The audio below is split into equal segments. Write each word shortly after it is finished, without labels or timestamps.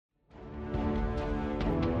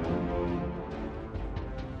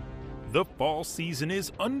The fall season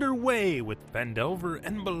is underway with Phandelver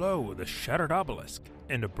and Below the Shattered Obelisk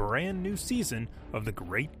and a brand new season of the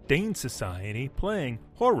Great Dane Society playing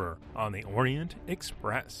Horror on the Orient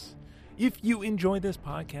Express. If you enjoy this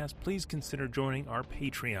podcast, please consider joining our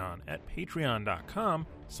Patreon at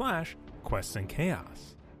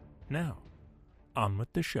patreon.com/questsandchaos. Now, on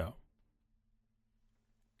with the show.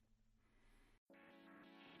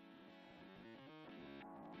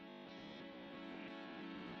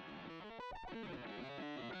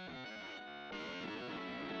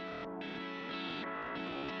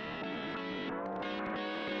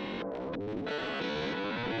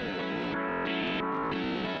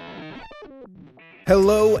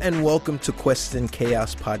 Hello and welcome to Quests and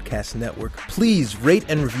Chaos Podcast Network. Please rate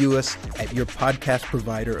and review us at your podcast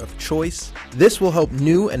provider of choice. This will help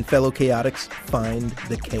new and fellow chaotics find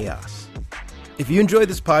the chaos. If you enjoy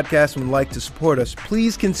this podcast and would like to support us,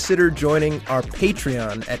 please consider joining our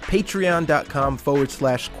Patreon at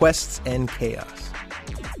patreon.com/quests and chaos.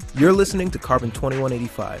 You're listening to Carbon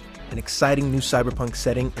 2185, an exciting new cyberpunk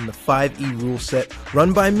setting in the 5e rule set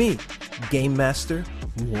run by me, Game Master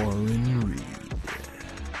Warren Reed.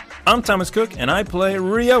 I'm Thomas Cook, and I play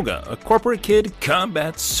Ryoga, a corporate kid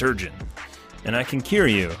combat surgeon. And I can cure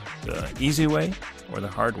you the easy way or the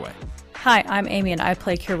hard way. Hi, I'm Amy, and I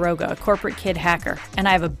play Kiroga, a corporate kid hacker, and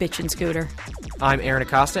I have a bitchin' scooter. I'm Aaron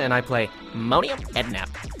Acosta, and I play Monium Ednap,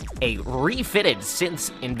 a refitted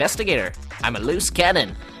synth investigator. I'm a loose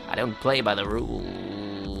cannon. I don't play by the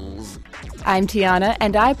rules. I'm Tiana,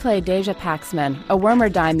 and I play Deja Paxman, a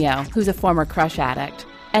Wormer daimyo who's a former crush addict.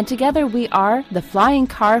 And together we are the Flying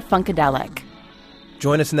Car Funkadelic.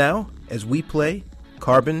 Join us now as we play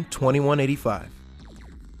Carbon 2185.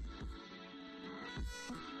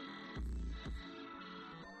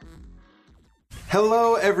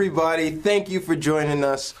 Hello, everybody. Thank you for joining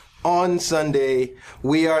us on Sunday.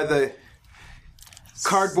 We are the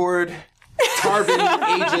Cardboard Carbon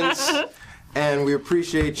Agents, and we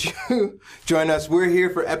appreciate you joining us. We're here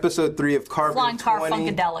for episode 3 of Carbon Flying Car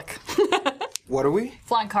 20. Funkadelic. What are we?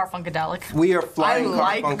 Flying Car Funkadelic. We are Flying Car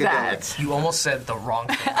like Funkadelic. that. You almost said the wrong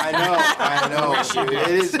thing. I know.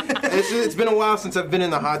 It's been a while since I've been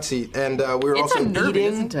in the hot seat, and we were also unnerving, eating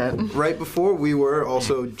isn't it? right before. We were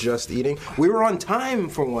also just eating. We were on time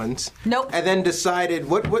for once. Nope. And then decided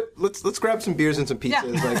let's grab some beers and some pizzas. Yeah.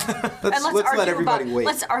 Like And let's let everybody wait.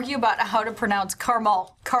 Let's argue about how to pronounce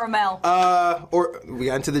caramel. Or we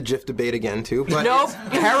got into the GIF debate again too. But Nope.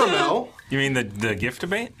 caramel. You mean the gift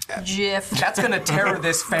debate? GIF. That's going to tear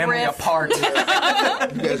this family Griff. apart. You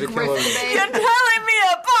guys are killing me. You're telling me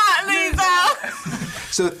apart, Lisa!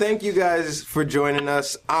 So thank you guys for joining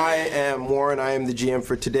us. I am Warren. I am the GM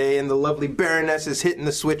for today, and the lovely Baroness is hitting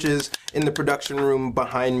the switches in the production room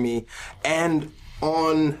behind me. And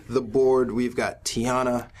on the board, we've got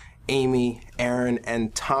Tiana, Amy, Aaron,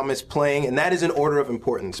 and Thomas playing, and that is in order of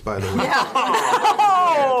importance, by the way.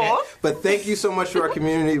 Yeah. But thank you so much to our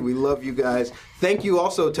community. We love you guys. Thank you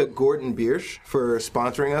also to Gordon Biersch for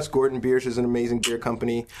sponsoring us. Gordon Biersch is an amazing beer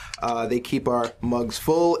company. They keep our mugs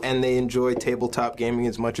full, and they enjoy tabletop gaming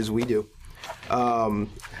as much as we do.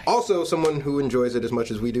 Also, someone who enjoys it as much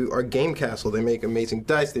as we do are Game Castle. They make amazing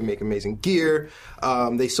dice. They make amazing gear.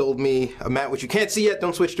 They sold me a mat, which you can't see yet.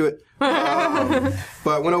 Don't switch to it.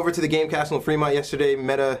 But went over to the Game Castle in Fremont yesterday.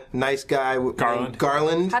 Met a nice guy.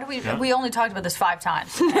 Garland. How do we? We only talked about this 5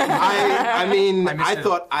 times. I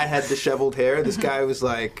thought I had disheveled hair. This guy was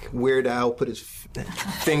like Weird Al, put his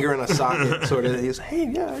finger in a socket, sort of. He was like, "Hey,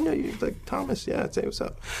 yeah, I know you." He's like, "Thomas, yeah, say what's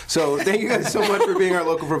up." So thank you guys so much for being our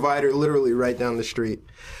local provider, literally right down the street.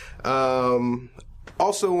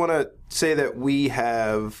 Also want to say that we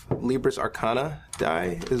have Libris Arcana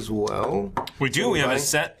die as well. We do. We have a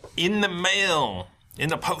set in the mail, in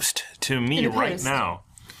the post to me right now.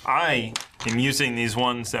 I am using these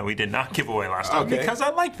ones that we did not give away last time because I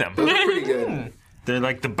like them. Those are pretty good. They're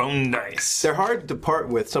like the bone dice. They're hard to part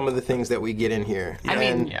with, some of the things that we get in here. I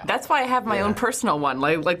mean, that's why I have my own personal one,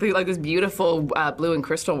 like this beautiful blue and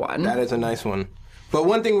crystal one. That is a nice one. But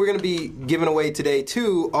one thing we're going to be giving away today,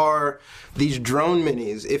 too, are these drone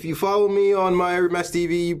minis. If you follow me on my Mess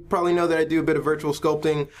TV, you probably know that I do a bit of virtual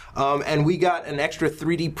sculpting. And we got an extra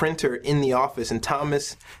 3D printer in the office, and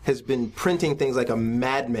Thomas has been printing things like a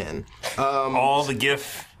madman. All the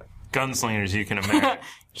GIF gunslingers you can imagine.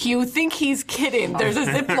 You think he's kidding. There's a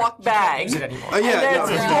Ziploc bag. Use it anymore. Or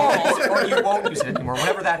you won't use it anymore,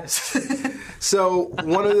 whatever that is. So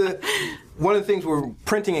one of the things we're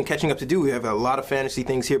printing and catching up to do, we have a lot of fantasy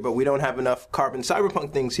things here, but we don't have enough Carbon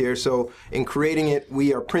Cyberpunk things here. So in creating it,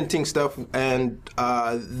 we are printing stuff, and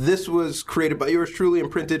this was created by yours truly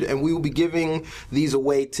and printed, and we will be giving these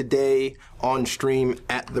away today on stream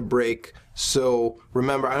at the break. So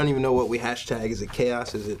remember, I don't even know what we hashtag. Is it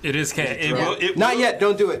chaos? Is it? It is chaos. Not yet.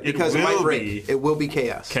 Don't do it because it might break. It will be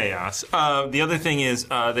chaos. Chaos. The other thing is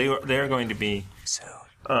they are going to be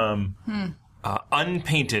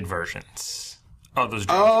unpainted versions of those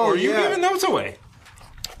drones. Oh, or you yeah. giving those away?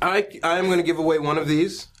 I am going to give away one of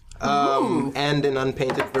these. And an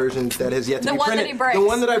unpainted version that has yet to be one printed. that he breaks. The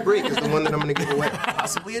one that I break is the one that I'm going to give away.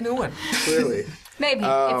 Possibly a new one. Clearly. Maybe,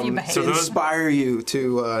 if you behave. so those- Inspire you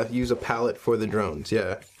to use a palette for the drones,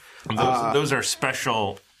 yeah. Those are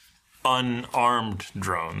special unarmed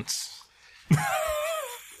drones.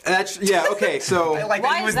 Yeah, okay, so... I like Why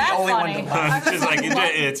that he is was that the only funny? one to laugh. It's just like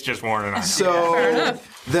it's just worn on. So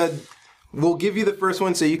we'll give you the first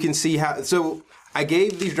one so you can see how... So I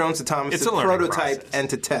gave these drones to Thomas It's to a learning prototype process. and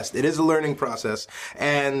to test. It is a learning process.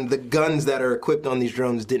 And the guns that are equipped on these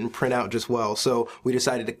drones didn't print out just well, so we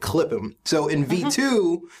decided to clip them. So in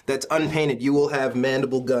V2, that's unpainted, you will have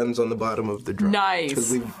mandible guns on the bottom of the drone. Nice.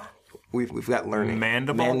 Because we've got learning.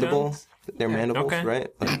 Mandible guns? They're mandibles, Okay. right?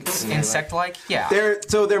 Like, Insect-like? Yeah.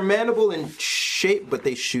 They're mandible in shape, but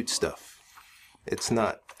they shoot stuff. It's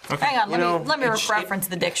not... Hang on, let me it's- reference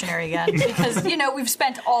the dictionary again because we've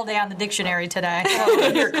spent all day on the dictionary today.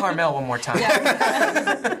 Hear Carmel one more time.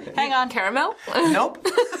 Hang on, Caramel? Nope.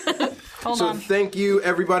 hold So on. thank you,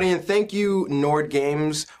 everybody, and thank you, Nord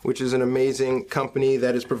Games, which is an amazing company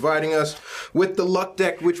that is providing us with the luck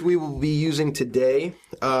deck, which we will be using today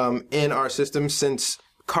in our system. Since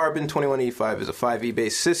Carbon 2185 is a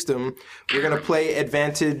 5e-based system, we're going to play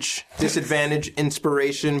advantage, disadvantage,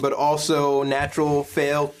 inspiration, but also natural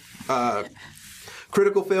fail,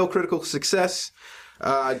 critical fail, critical success.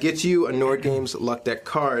 Gets you a Nord Games luck deck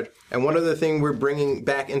card. And one other thing we're bringing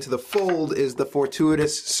back into the fold is the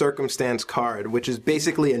Fortuitous Circumstance card, which is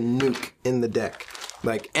basically a nuke in the deck.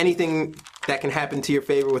 Like anything that can happen to your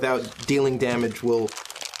favor without dealing damage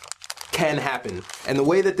can happen. And the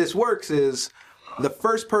way that this works is the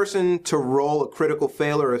first person to roll a critical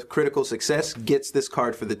fail or a critical success gets this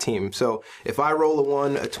card for the team. So if I roll a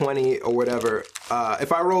 1, a 20, or whatever,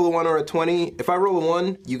 if I roll a 1 or a 20, if I roll a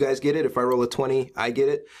 1, you guys get it. If I roll a 20, I get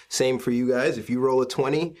it. Same for you guys. If you roll a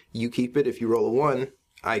 20, you keep it. If you roll a 1,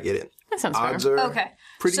 I get it. That sounds fair. Odds are Okay,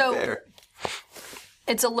 pretty so- fair.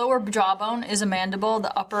 It's a lower jawbone is a mandible,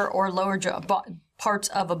 the upper or lower parts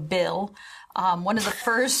of a bill. One of the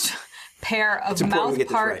first pair of important we get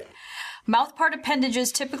this right. mouth part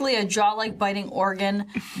appendages, typically a jaw-like biting organ,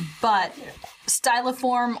 but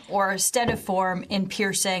styloform or stediform in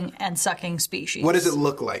piercing and sucking species. What does it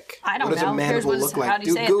look like? I don't what does know. a mandible Here's look like? how do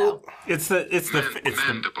you say it, Google. though? It's the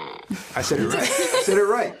I said it right. I said it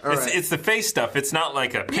right. All right. it's the face stuff. It's not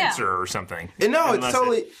like a pincer or something. And no, it's Unless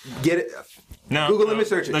totally get it. No, Google no, image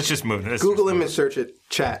search it. Let's just move it. Google image search it.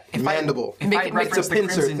 Chat. Mandible. If I reference it's a the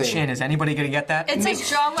pincer Crimson thing. Chin, is anybody going to get that? It's Me. a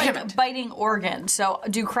jaw-like biting organ. So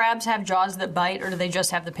do crabs have jaws that bite, or do they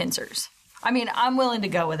just have the pincers? I mean, I'm willing to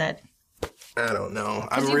go with it. I don't know. I'm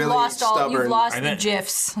Because you've really lost stubborn. you've lost I the think-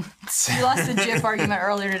 GIFs. You lost the GIF argument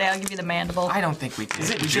earlier today. I'll give you the mandible. I don't think we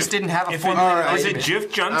did. We just didn't have a If formal All right. Is it Jif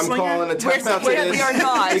I'm Gunslinger? calling a timeout to this. we are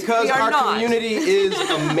not. Because We are our not. community is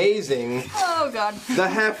amazing. Oh God. The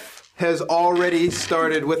Hef has already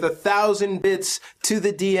started with 1,000 bits to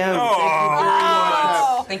the DM. Thank you very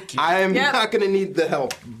much. Thank you. I am not going to need the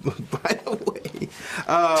help, by the way.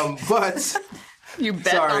 But You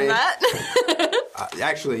bet Sorry. on that?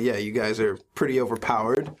 actually, yeah, you guys are pretty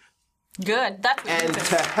overpowered. Good. That's what And you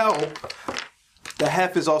to help, the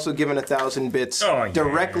Hef is also given 1,000 bits Oh, yeah.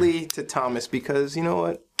 directly to Thomas because you know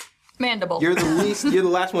what? mandible. You're the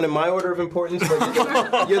last one in my order of importance,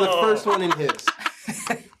 but you're the first one in his.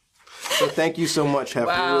 So thank you so much, Hef.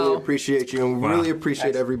 We really appreciate you, and we really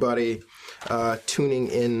appreciate everybody tuning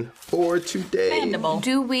in for today. mandible.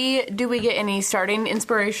 Do we get any starting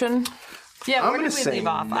inspiration? Yeah, I'm where gonna did we say leave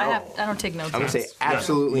off? no. I don't take notes. I'm going to say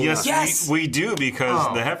absolutely Yes, not. Yes! we do because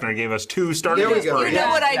the Hefner gave us 2 starting There we go. inspirations. You know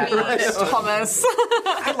what I mean, Right. Thomas.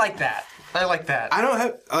 I like that. I like that. I don't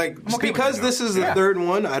have okay because with it, this is the third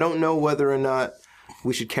one. I don't know whether or not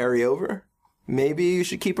we should carry over. Maybe you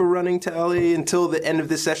should keep a running tally until the end of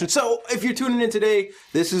this session. So, if you're tuning in today,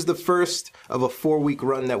 this is the first of a 4-week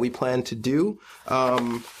run that we plan to do.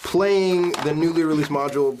 Playing the newly released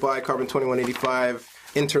module by Carbon 2185,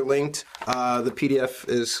 Interlinked. The PDF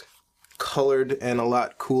is colored and a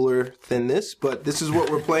lot cooler than this, but this is what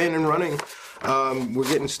we're playing and running. We're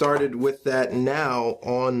getting started with that now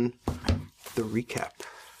on the recap.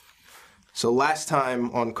 So last time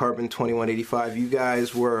on Carbon 2185, you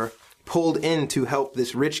guys were pulled in to help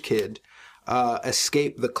this rich kid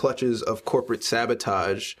escape the clutches of corporate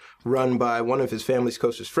sabotage run by one of his family's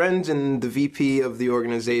closest friends and the VP of the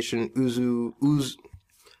organization, Ozu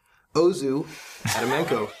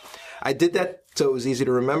Adamenko. I did that so it was easy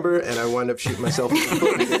to remember, and I wound up shooting myself in the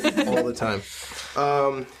foot all the time.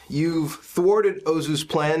 You've thwarted Ozu's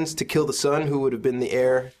plans to kill the son, who would have been the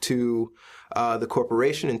heir to the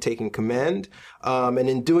corporation and taking command. And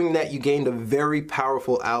in doing that, you gained a very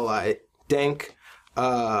powerful ally, Dank,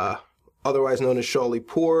 otherwise known as Shawley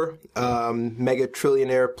Poor, mega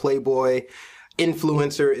trillionaire playboy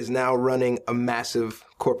influencer, is now running a massive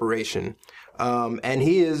corporation. And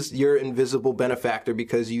he is your invisible benefactor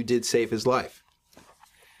because you did save his life.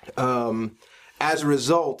 As a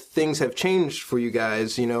result, things have changed for you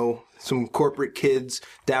guys. You know, some corporate kids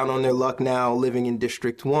down on their luck now, living in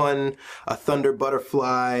District 1, a Thunder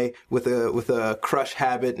Butterfly with a crush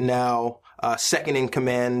habit now, second in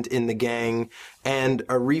command in the gang, and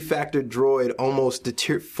a refactored droid, almost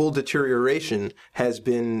full deterioration, has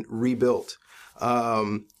been rebuilt.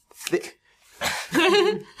 No,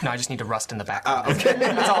 I just need to rust in the background. Okay.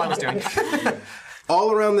 That's all I was doing.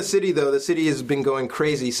 All around the city, though, the city has been going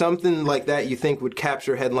crazy. Something like that you think would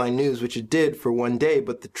capture headline news, which it did for one day,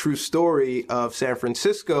 but the true story of San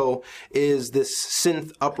Francisco is this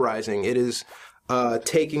synth uprising. It is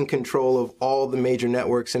taking control of all the major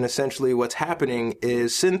networks, and essentially what's happening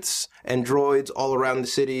is synths and droids all around the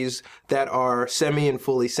cities that are semi and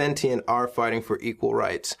fully sentient are fighting for equal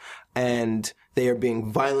rights. And they are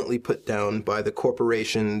being violently put down by the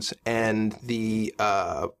corporations and the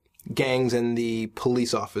gangs and the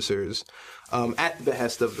police officers at the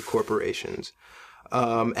behest of the corporations.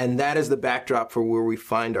 And that is the backdrop for where we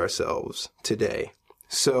find ourselves today.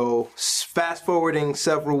 So fast forwarding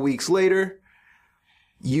several weeks later,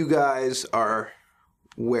 you guys are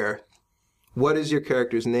where? What is your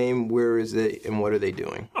character's name? Where is it? And what are they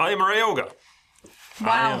doing? I am Ryoga.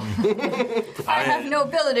 Wow. I have no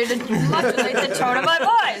ability to modulate the tone of my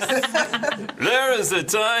voice. There is a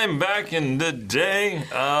time back in the day.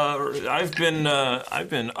 I've been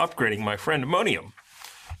upgrading my friend Monium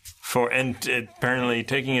and apparently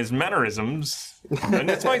taking his mannerisms, and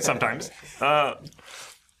it's fine sometimes. I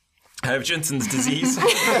have Jensen's disease.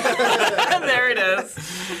 There it is.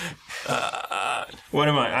 What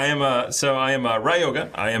am I? I am Ryoga.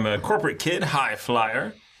 I am a corporate kid, high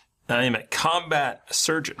flyer. I am a combat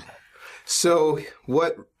surgeon. So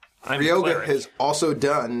what Ryoga has also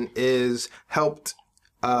done is helped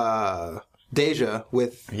Deja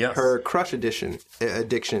with her crush addiction.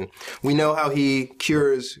 We know how he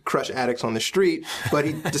cures crush addicts on the street, but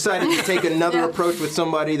he decided to take another approach with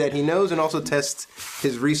somebody that he knows and also test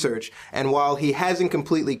his research. And while he hasn't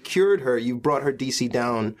completely cured her, you brought her DC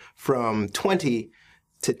down from 20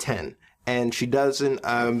 to 10. And she doesn't,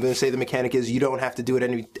 I'm going to say the mechanic is you don't have to do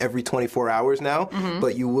it every 24 hours now,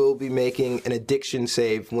 but you will be making an addiction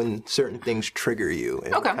save when certain things trigger you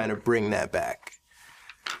and kind of bring that back.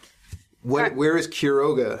 Where is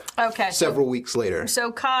Kuroga several weeks later?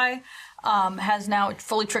 So Kai has now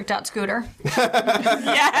fully tricked out Scooter.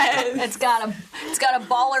 Yes! It's got a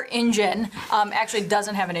baller engine. Actually, it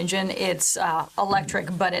doesn't have an engine. It's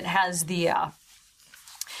electric, but it has the...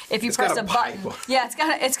 If you press a button,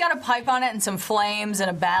 it's got a pipe on it and some flames and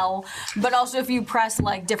a bell. But also, if you press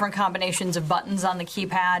like different combinations of buttons on the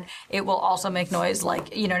keypad, it will also make noise.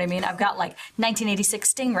 Like, you know what I mean? I've got like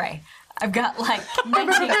 1986 Stingray. I've got like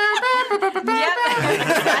 19. Yep.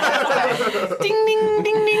 Ding ding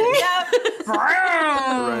ding ding. Yep.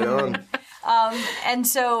 Right on. And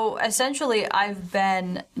so essentially, I've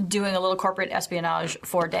been doing a little corporate espionage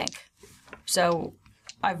for Dank. So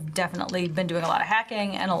I've definitely been doing a lot of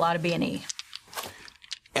hacking and a lot of B&E.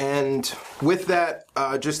 And with that,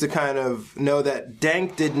 just to kind of know that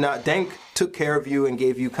Dank took care of you and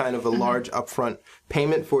gave you kind of a large upfront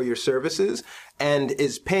payment for your services and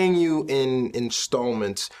is paying you in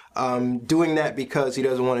installments. Doing that because he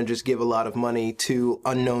doesn't want to just give a lot of money to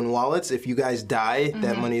unknown wallets. If you guys die,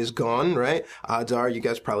 that money is gone, right? Odds are you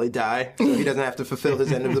guys probably die, so he doesn't have to fulfill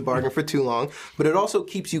his end of the bargain for too long. But it also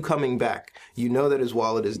keeps you coming back. You know that his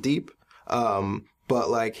wallet is deep, but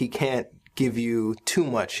like he can't give you too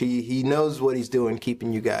much. He knows what he's doing,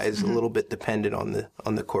 keeping you guys a little bit dependent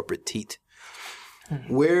on the corporate teat.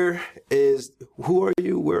 Who are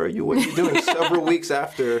you? Where are you? What are you doing several weeks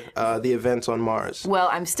after the events on Mars? Well,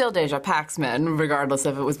 I'm still Deja Paxman, regardless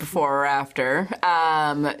if it was before or after.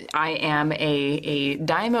 I am a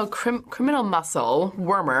Daimo criminal muscle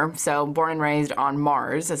wormer, so born and raised on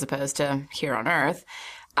Mars as opposed to here on Earth.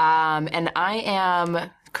 And I am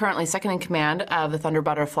currently second in command of the Thunder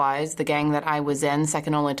Butterflies, the gang that I was in,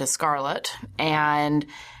 second only to Scarlet, and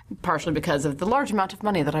partially because of the large amount of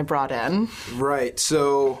money that I brought in. Right.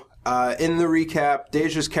 So, in the recap,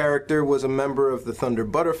 Deja's character was a member of the Thunder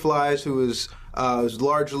Butterflies, who is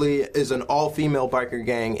largely an all-female biker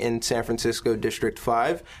gang in San Francisco District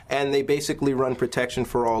 5, and they basically run protection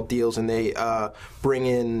for all deals, and they bring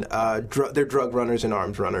in they're drug runners and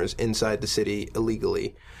arms runners inside the city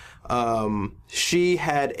illegally. She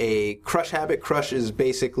had a crush habit. Crush is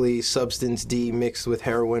basically substance D mixed with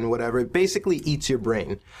heroin, whatever. It basically eats your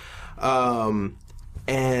brain. And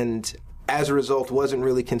as a result, wasn't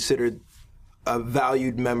really considered a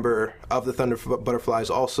valued member of the Thunder Butterflies.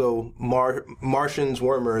 Also, Martians,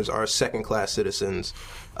 Wormers are second-class citizens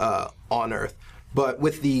on Earth. But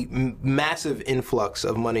with the massive influx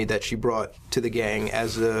of money that she brought to the gang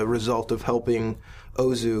as a result of helping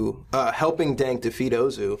Dank defeat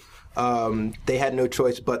Ozu, they had no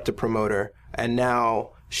choice but to promote her. And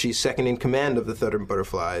now she's second in command of the Thunder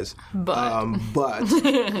Butterflies. But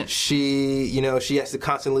she has to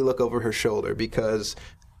constantly look over her shoulder because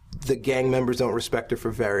the gang members don't respect her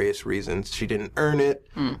for various reasons. She didn't earn it.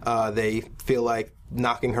 They feel like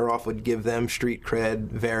knocking her off would give them street cred,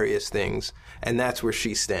 various things. And that's where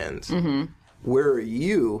she stands. Mm-hmm. Where are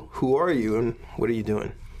you? Who are you? And what are you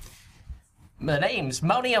doing? My name's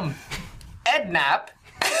Monium Ednap.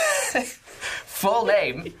 Full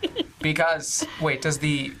name. Because, wait, does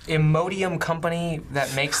the Imodium company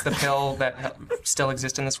that makes the pill that still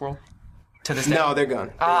exist in this world? To this day? No, they're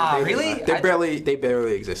gone. Really? They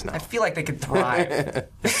barely exist now. I feel like they could thrive.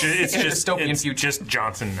 It's In a just dystopian it's future. just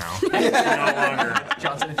Johnson now. No longer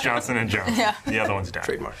Johnson and Johnson. Yeah. The other one's died.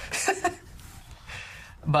 Trademark.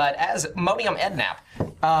 But as Monium Ednap,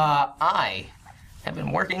 I have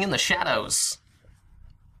been working in the shadows.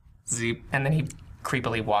 And then he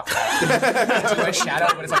creepily walks out into a shadow,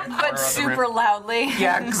 but it's like a corner But of the super room. loudly.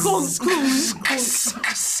 Yeah. A little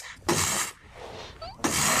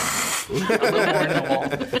more than a wall.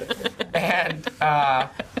 And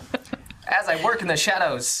as I work in the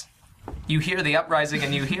shadows, you hear the uprising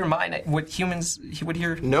and you hear mine. What humans would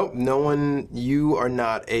hear? Nope, no one. You are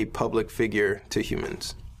not a public figure to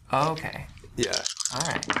humans. Okay. Yeah. All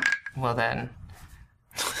right. Well then,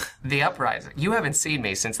 the uprising. You haven't seen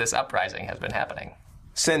me since this uprising has been happening.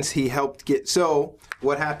 Since he helped get. So,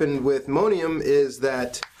 what happened with Monium is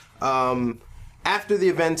that after the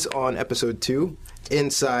events on episode 2,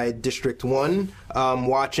 inside District 1,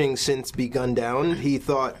 watching Synths be gunned down, he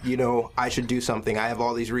thought, I should do something. I have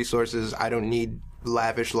all these resources. I don't need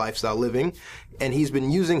lavish lifestyle living. And he's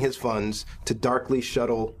been using his funds to darkly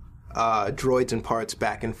shuttle droids and parts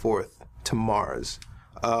back and forth to Mars.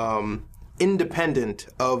 Independent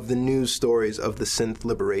of the news stories of the Synth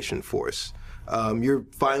Liberation Force. You're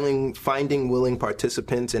finding willing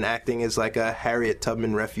participants and acting as like a Harriet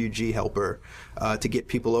Tubman refugee helper to get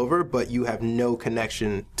people over, but you have no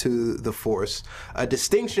connection to the Force. A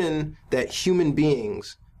distinction that human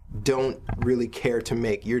beings don't really care to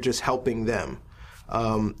make. You're just helping them.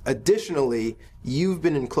 Additionally, you've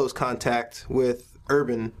been in close contact with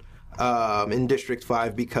Urban in District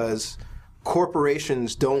 5 because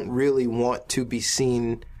corporations don't really want to be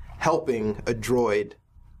seen helping a droid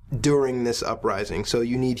during this uprising, so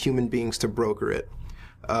you need human beings to broker it.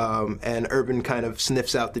 And Urban kind of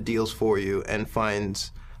sniffs out the deals for you and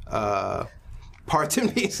finds parts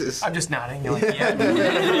and pieces. I'm just nodding. You're like, yeah.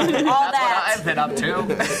 All that. I've been up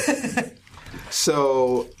to.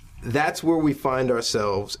 So that's where we find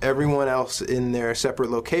ourselves. Everyone else in their separate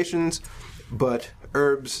locations, but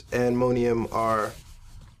Herbs and Monium are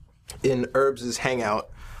in Herbs' hangout.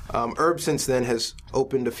 Herbs since then has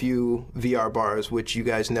opened a few VR bars, which you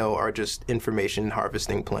guys know are just information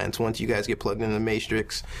harvesting plants. Once you guys get plugged into the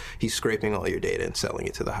Matrix, he's scraping all your data and selling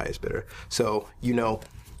it to the highest bidder. So, you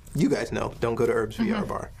guys know, don't go to Herbs' VR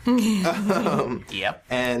bar. Yep.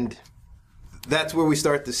 And that's where we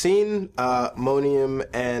start the scene. Monium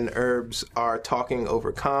and Herbs are talking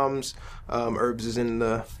over comms. Herbs is in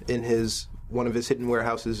one of his hidden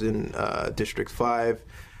warehouses in District 5,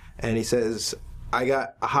 and he says, I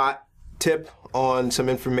got a hot tip on some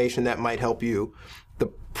information that might help you. The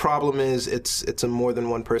problem is it's a more than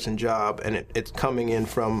one person job, and it's coming in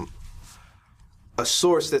from a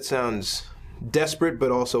source that sounds desperate,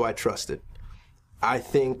 but also I trust it. I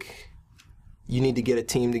think you need to get a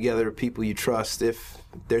team together of people you trust, if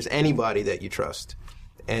there's anybody that you trust,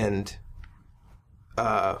 and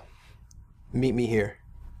meet me here.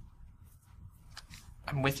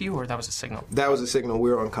 I'm with you, or that was a signal? That was a signal.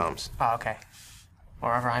 We're on comms. Oh, okay.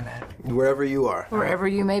 Wherever I'm at. Wherever you are. Wherever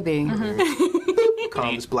you may be.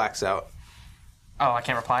 Comms blacks out. Oh, I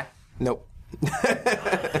can't reply? Nope.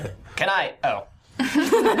 Can I? Oh.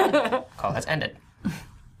 Call has ended.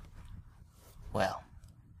 Well,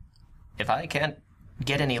 if I can't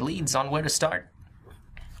get any leads on where to start,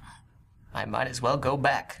 I might as well go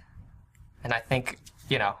back. And I think,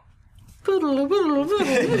 and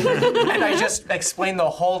I just explained the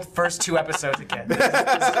whole first 2 episodes again. This is a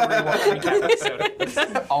recap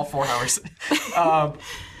episode. All 4 hours.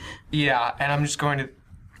 Yeah, and I'm just going to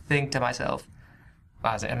think to myself,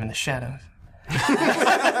 wow, I'm in the shadows.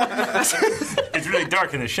 It's really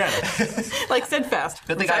dark in the shadow. Like steadfast.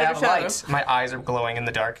 Good thing I have light. My eyes are glowing in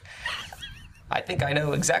the dark. I think I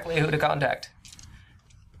know exactly who to contact.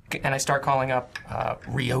 And I start calling up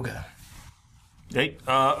Ryoga. Hey,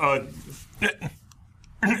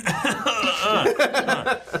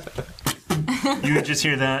 you just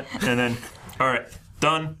hear that, and then, all right,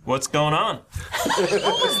 done. What's going on?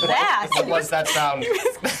 That. What was that sound?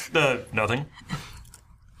 Nothing.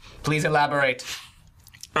 Please elaborate.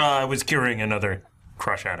 I was curing another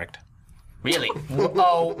crush addict. Really?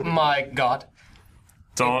 Oh my god.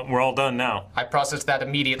 So we're all done now. I processed that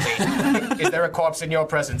immediately. Is there a corpse in your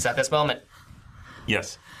presence at this moment?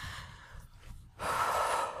 Yes.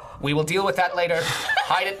 We will deal with that later.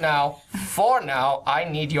 Hide it now. For now, I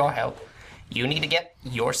need your help. You need to get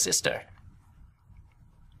your sister.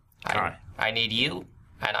 Aye. I need you,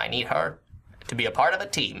 and I need her to be a part of a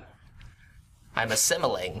team. I'm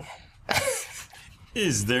assimilating.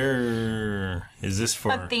 Is this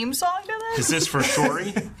for... A theme song to this? Is this for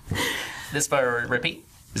Shori? This for repeat.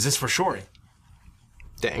 Is this for Shori?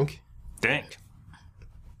 Dank. Dank.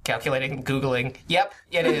 Calculating, Googling. Yep,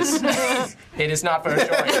 it is. It is not for a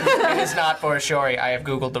Shori. It is not for a Shori. I have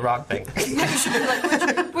Googled the wrong thing.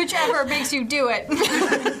 Whichever makes you do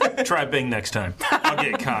it. Try Bing next time. I'll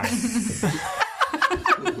get Kai.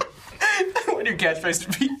 What your catchphrase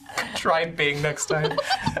to be? Try and Bing next time.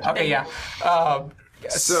 Okay, yeah.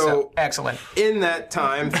 So excellent. In that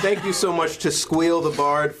time, thank you so much to Squeal the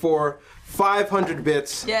Bard for 500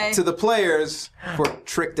 bits. Yay. To the players for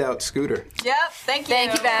Tricked Out Scooter. Yep, thank you.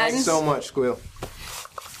 Thank you, Ben. Thanks so much, Squeal.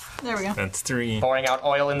 There we go. That's 3. Pouring out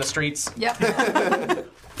oil in the streets Yep.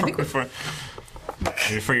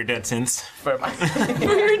 For your dead sins. for my,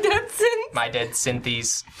 You're dead sin. my dead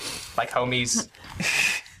synthies, like homies.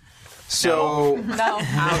 So, No,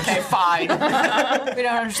 Okay, fine. we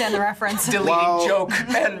don't understand the reference. Deleting Wow. joke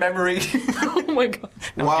and memory. Oh my god.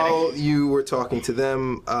 while you were talking to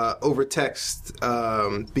them over text,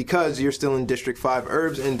 because you're still in District 5,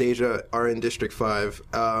 Herbs and Deja are in District 5,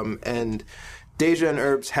 and Deja and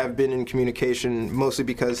Herbs have been in communication mostly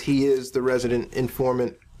because he is the resident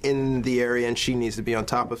informant in the area and she needs to be on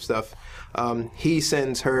top of stuff. He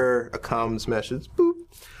sends her a comms message. Boop.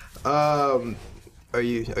 Are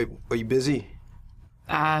you busy?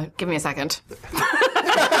 Give me a second.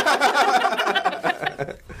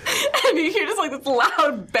 And you hear just like this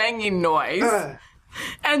loud banging noise.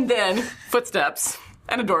 And then footsteps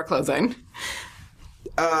and a door closing.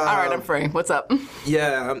 All right, I'm free. What's up?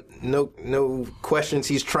 Yeah, no questions.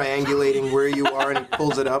 He's triangulating where you are and he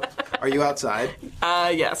pulls it up. Are you outside?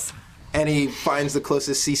 Yes. And he finds the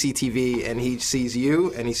closest CCTV and he sees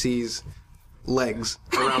you and he sees legs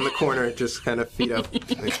around the corner, just kind of feet up.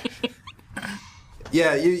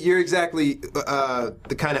 Yeah, you're exactly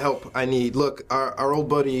the kind of help I need. Look, our old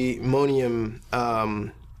buddy Monium,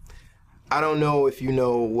 I don't know if you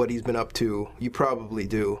know what he's been up to. You probably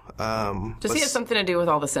do. Does he have something to do with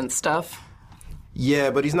all the synth stuff?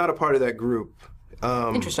 Yeah, but he's not a part of that group.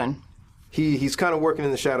 Interesting. He's kind of working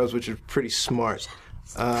in the shadows, which is pretty smart.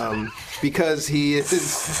 Because he is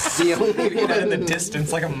the only one In the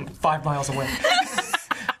distance, like I'm 5 miles away.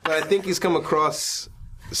 But I think he's come across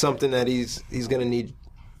something that he's going to need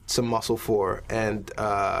some muscle for, and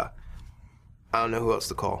I don't know who else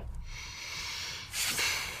to call.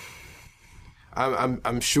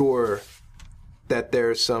 I'm sure that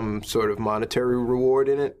there's some sort of monetary reward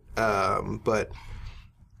in it, but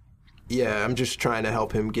yeah, I'm just trying to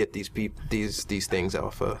help him get these things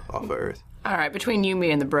off of Earth. All right, between you, me,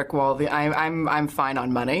 and the brick wall, I'm fine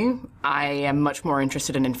on money. I am much more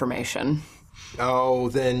interested in information. Oh,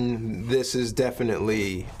 then this is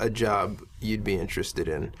definitely a job you'd be interested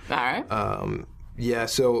in. All right. Yeah,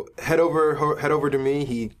 so head over to me.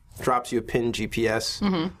 He drops you a pin GPS,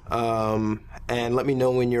 and let me know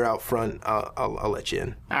when you're out front. I'll let you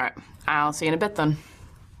in. All right. I'll see you in a bit then.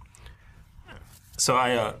 So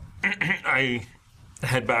I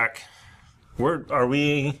head back. Where are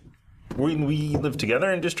we? We live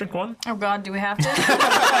together in District 1? Oh God, do we have to?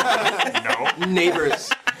 No.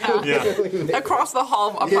 Neighbors Yeah. Across the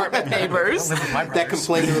hall of apartment neighbors. that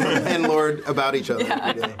complain to the landlord about each other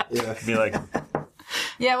every day. Yeah. Be like,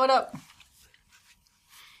 Yeah, what up?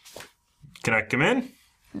 Can I come in?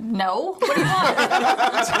 No. What do you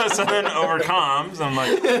want? So then over comms, I'm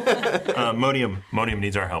like, Monium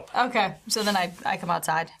needs our help. Okay. So then I come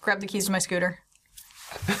outside, grab the keys to my scooter.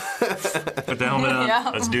 Put the helmet on. Yeah.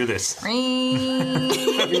 Let's do this.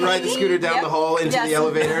 You ride the scooter down the hall into Yes. the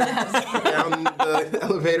elevator, down the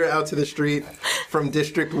elevator out to the street, from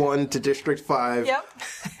District 1 to District 5, Yep.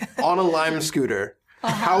 on a Lime scooter.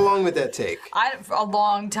 How long would that take? A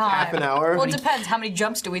long time. Half an hour? Well, it depends. How many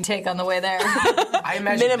jumps do we take on the way there? I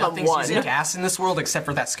imagine Minimum nothing's one. using gas in this world except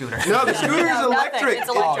for that scooter. No, the scooter is No, nothing. electric. It's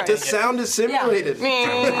electric. The sound is simulated.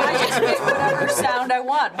 I just make whatever sound I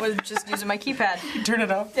want with just using my keypad. Turn it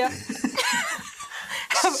up. Yeah.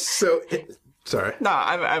 So, sorry. No,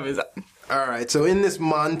 I was. All right, so in this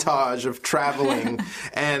montage of traveling,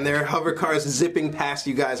 and there are hover cars zipping past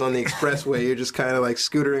you guys on the expressway, you're just kind of like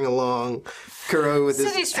scootering along, Kuro with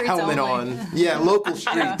City his streets helmet only. on. Yeah, local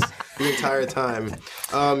streets the entire time.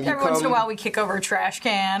 Every once in a while, we kick over a trash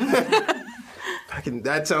can.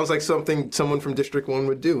 That sounds like something someone from District 1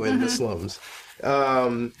 would do in the slums.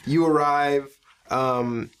 You arrive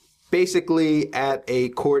basically at a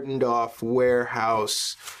cordoned off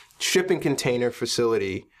warehouse shipping container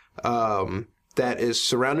facility that is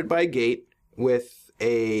surrounded by a gate with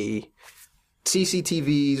a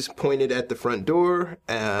CCTVs pointed at the front door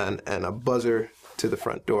and a buzzer to the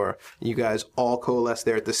front door. You guys all coalesce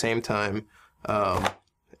there at the same time,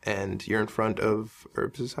 and you're in front of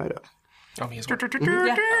Herbs' hideout. Oh, me as well. Stop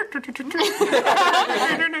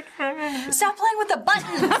playing with the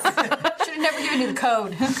buttons. Should have never given you the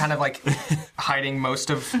code. Kind of like hiding most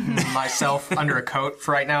of myself under a coat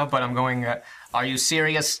for right now, but I'm going, are you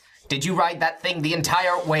serious? Did you ride that thing the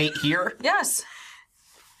entire way here? Yes.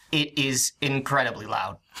 It is incredibly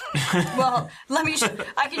loud. Well, let me.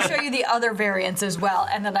 I can show you the other variants as well,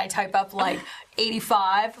 and then I type up like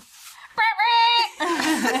 85.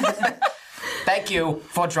 Thank you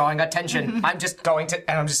for drawing attention. I'm just going to,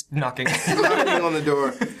 and I'm just knocking. Knocking on the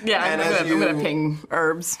door. Yeah, And I'm as gonna ping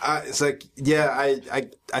Herbs. It's like, yeah,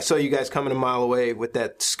 I saw you guys coming a mile away with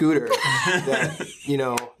that scooter. That,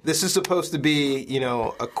 this is supposed to be,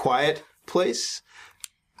 a quiet place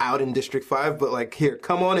out in District 5, but like, here,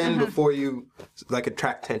 come on in before you, like,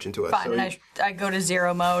 attract attention to us. Fine, So and I go to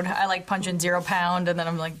 0 mode. I like punch in 0 pound, and then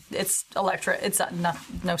I'm like, it's electric. It's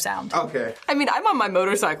no sound. okay. I mean, I'm on my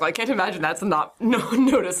motorcycle. I can't imagine that's not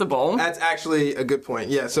noticeable. That's actually a good point.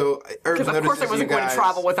 Yeah, so Herbs Because of course I notices wasn't you going to guys.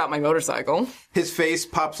 travel without my motorcycle. His face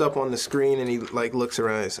pops up on the screen, and he, like, looks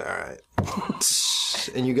around and says, all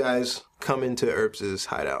right. And you guys come into Herbs'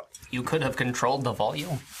 hideout. You could have controlled the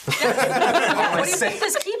volume. What do you think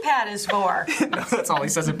this keypad is for? That's all he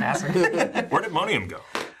says in passing. Where did Monium go?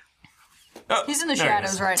 Oh, He's in the there he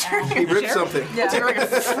shadows is. right now. He ripped something.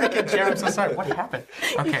 Jared, I'm so sorry. What happened?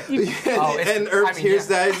 Okay. Oh, it's- And Herbs hears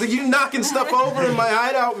yeah. that. He's like, you knocking stuff over in my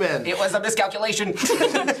hideout, man. It was a miscalculation.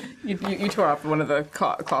 You tore off one of the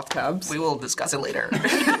cloth tabs. We will discuss it later.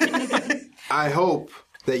 I hope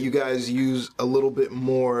that you guys use a little bit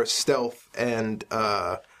more stealth and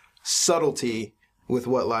subtlety with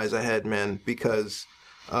what lies ahead, man, because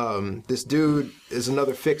this dude is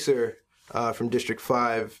another fixer from District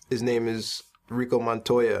 5. His name is Rico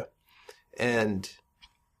Montoya, and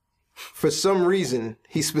for some reason,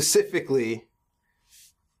 he specifically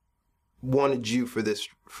wanted you for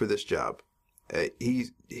this job.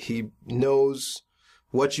 He knows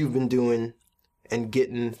what you've been doing and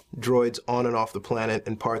getting droids on and off the planet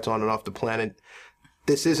and parts on and off the planet.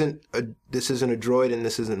 This isn't a droid, and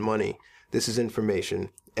this isn't money. This is information,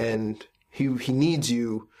 and he needs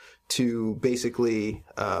you to basically.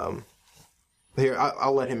 Here,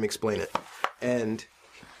 I'll let him explain it. And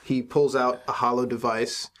he pulls out a hollow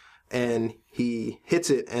device, and he hits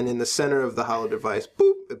it, and in the center of the hollow device,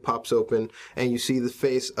 boop, it pops open, and you see the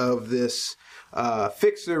face of this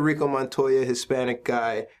fixer, Rico Montoya, Hispanic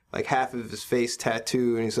guy, like half of his face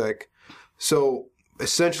tattooed, and he's like, so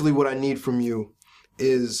essentially what I need from you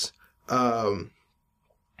is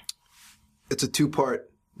it's a 2-part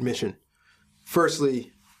mission.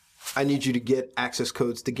 Firstly, I need you to get access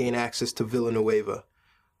codes to gain access to Villanueva.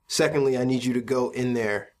 Secondly, I need you to go in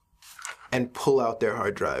there and pull out their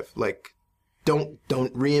hard drive. Like, don't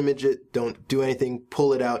re-image it, don't do anything,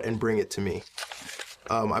 pull it out and bring it to me.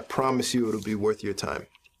 I promise you it'll be worth your time.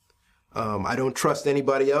 I don't trust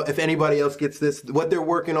anybody else. If anybody else gets this, what they're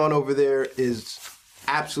working on over there is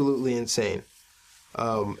absolutely insane.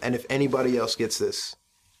 And if anybody else gets this,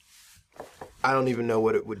 I don't even know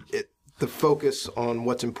what it would... the focus on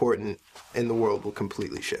what's important in the world will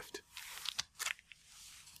completely shift.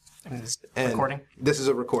 And this And recording? This is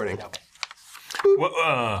a recording.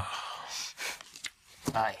 Well,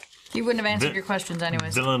 Aye. He wouldn't have answered your questions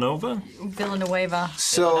anyways. Villanova? Villanueva.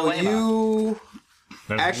 So you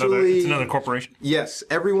It's actually another corporation. yes,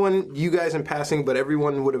 everyone, you guys in passing, but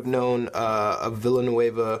everyone would have known of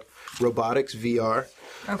Villanueva Robotics VR,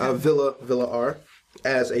 Villa R,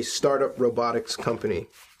 as a startup robotics company.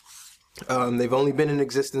 They've only been in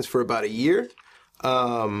existence for about a year,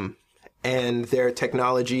 and their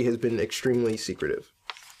technology has been extremely secretive.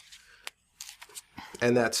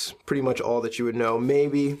 And that's pretty much all that you would know.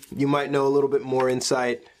 Maybe you might know a little bit more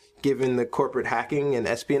insight given the corporate hacking and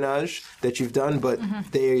espionage that you've done, but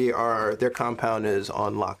their compound is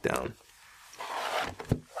on lockdown.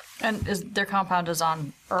 And their compound is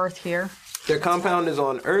on Earth here? Their compound is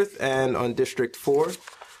on Earth and on District 4,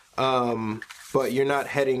 but you're not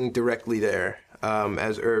heading directly there,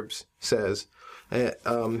 as Herbs says.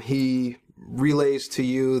 He relays to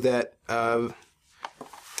you that,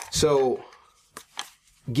 so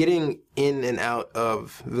getting in and out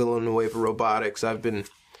of Villanueva Robotics, I've been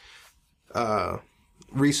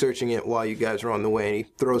researching it while you guys are on the way, and he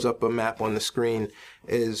throws up a map on the screen,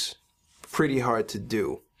 is pretty hard to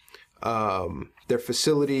do. Their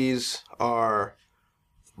facilities are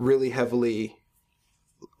really heavily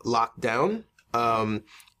locked down,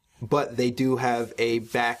 but they do have a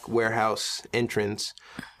back warehouse entrance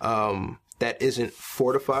that isn't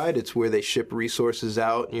fortified. It's where they ship resources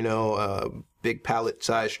out, big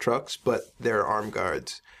pallet-sized trucks, but there are armed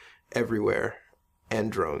guards everywhere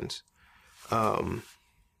and drones.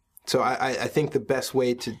 So I think the best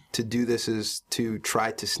way to do this is to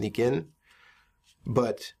try to sneak in,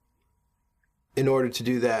 but in order to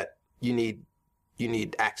do that, you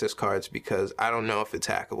need access cards because I don't know if it's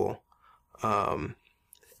hackable.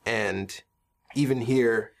 And even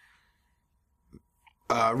here,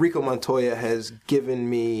 Rico Montoya has given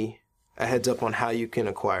me a heads up on how you can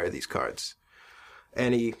acquire these cards.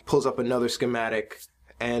 And he pulls up another schematic,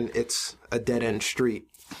 and it's a dead-end street.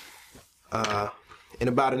 In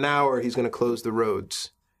about an hour, he's going to close the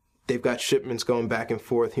roads. They've got shipments going back and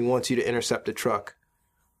forth. He wants you to intercept a truck.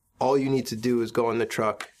 All you need to do is go in the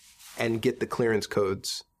truck and get the clearance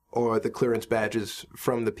codes or the clearance badges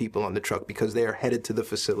from the people on the truck because they are headed to the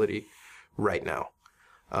facility right now.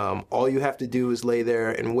 All you have to do is lay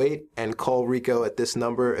there and wait and call Rico at this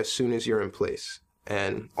number as soon as you're in place.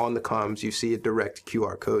 And on the comms, you see a direct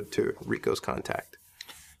QR code to Rico's contact.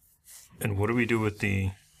 And what do we do with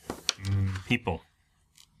the people?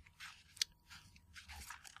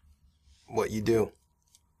 What you do?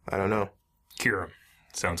 I don't know. Cure 'em.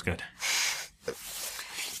 Sounds good.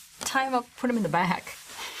 Tie him up, put him in the back.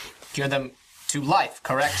 Cure them to life,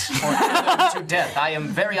 correct? Or cure them to death? I am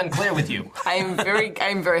very unclear with you. I am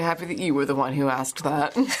very happy that you were the one who asked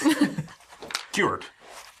that. Cured.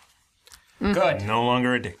 Good. No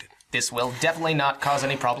longer addicted. This will definitely not cause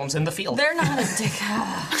any problems in the field. They're not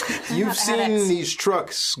addicted. You've seen these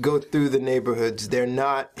trucks go through the neighborhoods. They're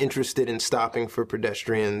not interested in stopping for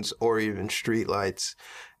pedestrians or even streetlights.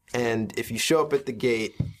 And if you show up at the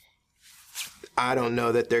gate, I don't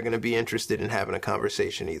know that they're going to be interested in having a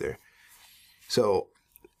conversation either. So,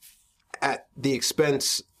 at the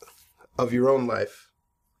expense of your own life,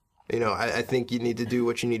 I think you need to do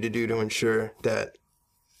what you need to do to ensure that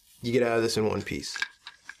you get out of this in one piece.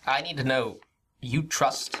 I need to know, you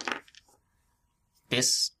trust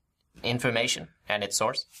this information and its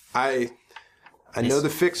source? I know the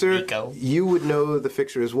Fixer. Rico. You would know the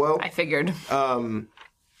Fixer as well. I figured.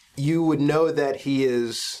 You would know that he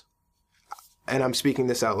is, and I'm speaking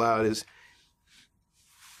this out loud, is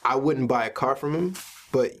I wouldn't buy a car from him,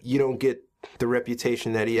 but you don't get the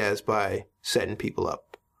reputation that he has by setting people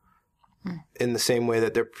up. In the same way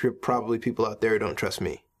that there are probably people out there who don't trust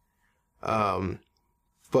me.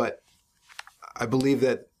 But I believe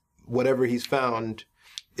that whatever he's found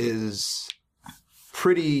is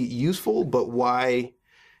pretty useful, but why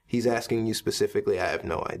he's asking you specifically, I have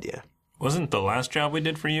no idea. Wasn't the last job we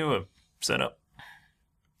did for you a setup?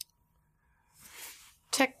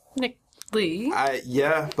 Technically.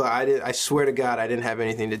 Yeah, but I swear to God, I didn't have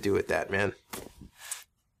anything to do with that, man.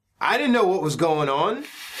 I didn't know what was going on.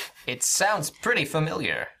 It sounds pretty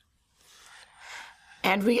familiar.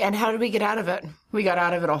 And how did we get out of it? We got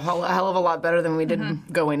out of it a hell of a lot better than we did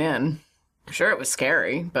going in. Sure, it was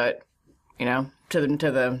scary, but to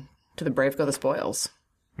the brave go the spoils.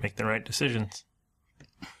 Make the right decisions.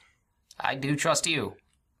 I do trust you,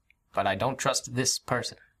 but I don't trust this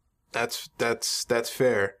person. That's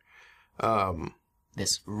fair.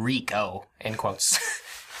 This Rico, in quotes.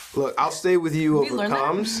 Look, I'll stay with you over learn that?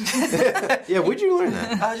 comms. Yeah, where'd you learn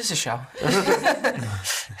that? Just a show.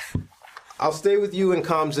 I'll stay with you in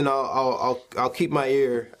comms, and I'll keep my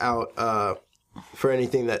ear out for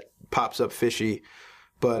anything that pops up fishy.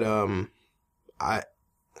 But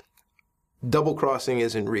double crossing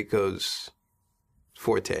isn't Rico's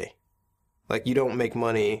forte. Like, you don't make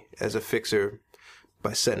money as a fixer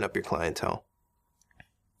by setting up your clientele.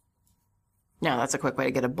 Yeah, that's a quick way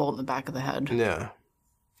to get a bolt in the back of the head. Yeah.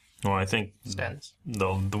 Well, I think Spends.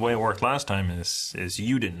 the way it worked last time is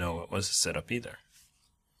you didn't know it was a setup either.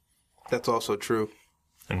 That's also true.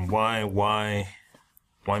 And why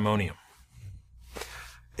Monium?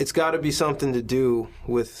 It's got to be something to do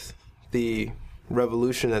with the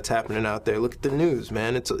revolution that's happening out there. Look at the news,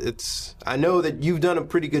 man. It's. I know that you've done a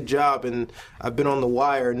pretty good job, and I've been on the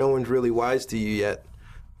wire. No one's really wise to you yet,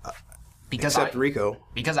 except Rico.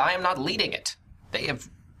 Because I am not leading it. They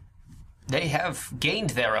have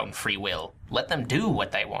gained their own free will. Let them do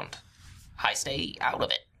what they want. I stay out of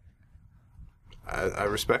it. I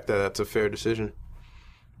respect that. That's a fair decision.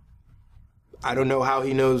 I don't know how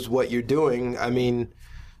he knows what you're doing. I mean,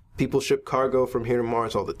 people ship cargo from here to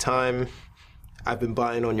Mars all the time. I've been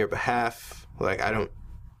buying on your behalf. Like, I at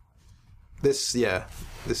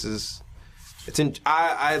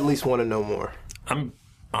least want to know more. I'm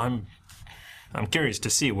curious to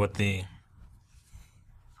see what they're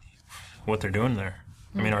doing there.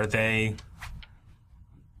 I mean, are they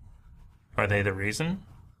the reason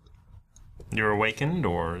you're awakened,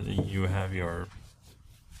 or you have your...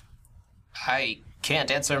 I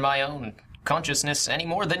can't answer my own consciousness any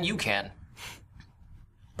more than you can.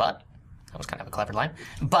 But, that was kind of a clever line.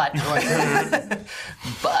 But,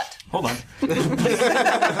 Hold on.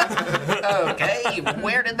 okay,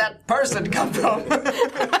 where did that person come from?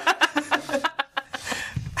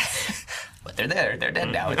 But they're there, they're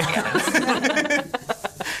dead now, it's canon.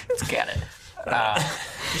 It's canon.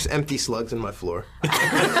 Just empty slugs in my floor.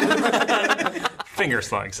 Finger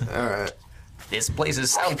slugs. All right. This place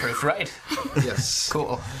is soundproof, right? Yes.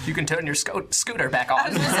 Cool. You can turn your scooter back I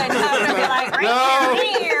was on. going to say, I'm going to be like,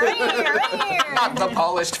 right here. Not the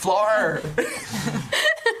polished floor.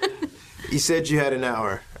 You said you had an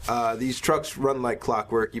hour. These trucks run like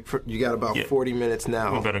clockwork. You got about 40 minutes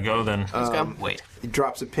now. We better go then. Let's go. Wait. He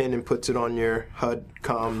drops a pin and puts it on your HUD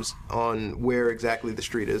comms on where exactly the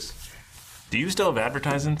street is. Do you still have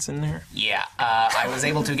advertisements in there? Yeah, I was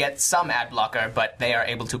able to get some ad blocker, but they are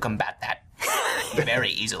able to combat that very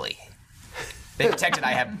easily. They detected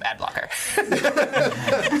I have ad blocker.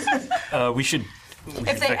 We should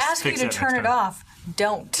If they ask you to turn it off,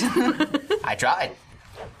 don't. I tried.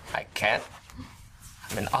 I can't.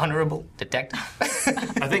 I'm an honorable detective.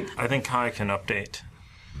 I think Kai can update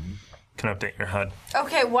your HUD.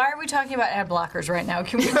 Okay, why are we talking about ad blockers right now?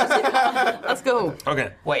 Can we? Let's go.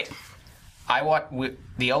 Okay. Wait.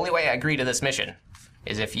 The only way I agree to this mission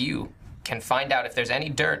is if you can find out if there's any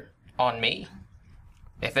dirt on me,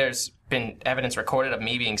 if there's been evidence recorded of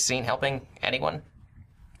me being seen helping anyone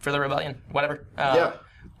for the rebellion, whatever. Yeah.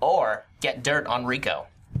 Or get dirt on Rico.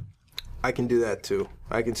 I can do that too.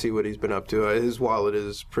 I can see what he's been up to. His wallet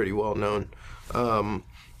is pretty well known.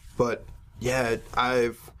 But yeah,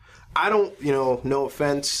 I don't, no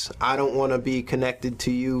offense, I don't want to be connected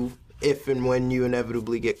to you if and when you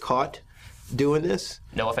inevitably get caught doing this.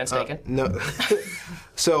 No offense taken. No.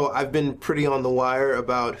 So I've been pretty on the wire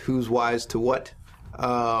about who's wise to what.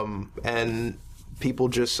 And people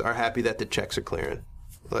just are happy that the checks are clearing.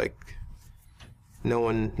 Like, no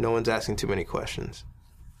one's asking too many questions.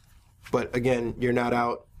 But again, you're not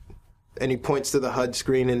out. And he points to the HUD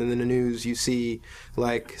screen, and in the news you see,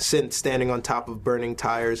 like, Synth standing on top of burning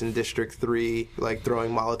tires in District 3, like,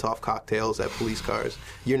 throwing Molotov cocktails at police cars.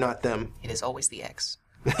 You're not them. It is always the X.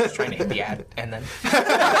 Just trying to hit the ad, and then...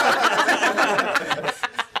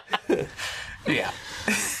 Yeah.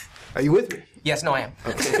 Are you with me? Yes, no, I am.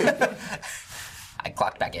 Okay. I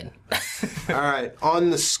clocked back in. All right.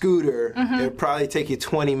 On the scooter, it'll probably take you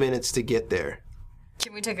 20 minutes to get there.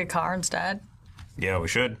 Can we take a car instead? Yeah, we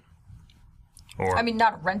should. Or I mean,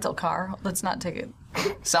 not a rental car. Let's not take it.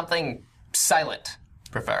 Something silent,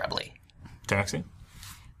 preferably. taxi.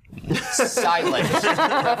 Silent,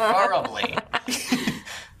 preferably.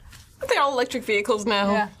 Aren't they all electric vehicles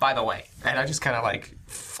now? Yeah. By the way, and I just kind of like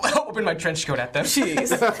open my trench coat at them.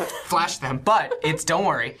 Jeez. Flash them, but don't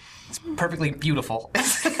worry, it's perfectly beautiful.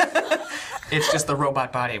 It's just the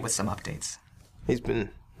robot body with some updates. He's been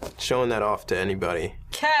showing that off to anybody.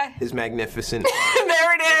 Okay. His magnificent.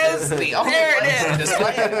 There it is. The only There it place to is.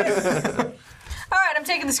 display it. All right, I'm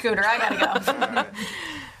taking the scooter. I gotta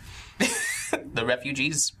go. The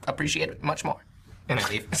refugees appreciate it much more. And I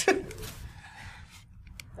leave.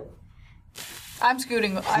 I'm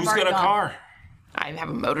scooting. I've Who's already got a gone. car? I have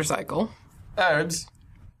a motorcycle. Herbs.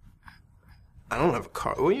 I don't have a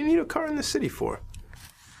car. What do you need a car in the city for?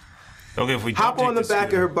 Okay, if we Hop don't on the take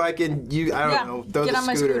back of her bike and I don't know, throw get the on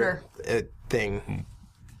my scooter thing.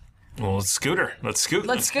 Well, let's scooter. Let's scoot.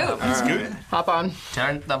 Let's scoot. Let's scoot. Hop on.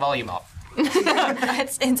 Turn the volume up.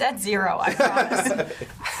 It's at 0, I promise.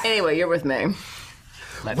 Anyway, you're with me.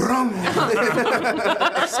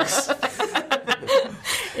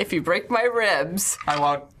 If you break my ribs, I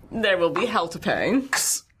won't. there will be hell to pay.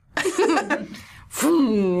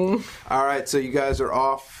 All right, so you guys are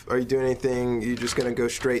off. Are you doing anything? You're just gonna go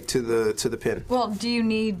straight to the pin. Well, do you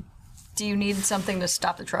need something to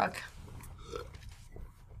stop the truck?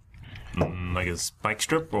 Like a spike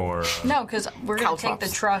strip or... No, because we're going to take Caltrops.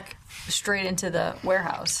 the truck straight into the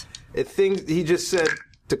warehouse. He just said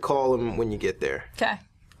to call him when you get there. Okay.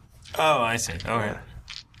 Oh, I see. Okay.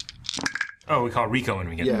 Oh, we call Rico when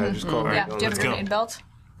we get Yeah, there. just call him. Yeah. Do you have a go. grenade belt?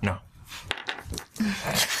 No.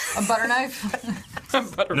 A butter knife?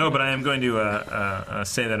 No, but I am going to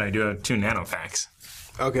say that I do have 2 nanofacts.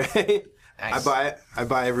 Okay. Nice. I buy it. I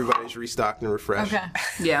buy everybody's restocked and refreshed. Okay.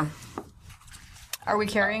 Yeah. Are we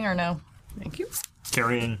carrying or no? Thank you.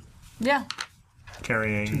 Carrying. Yeah.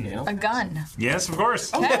 A gun. Yes, of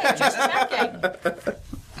course. Okay, just checking.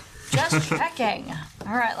 Just checking.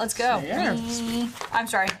 All right, let's go. I'm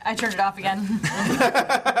sorry, I turned it off again.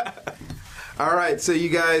 All right, so you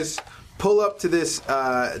guys pull up to this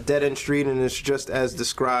dead-end street, and it's just as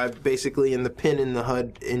described. Basically, in the pin in the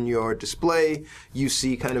HUD in your display, you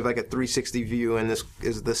see kind of like a 360 view, and this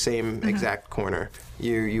is the same exact corner.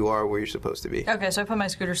 You are where you're supposed to be. Okay, so I put my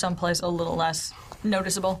scooter someplace a little less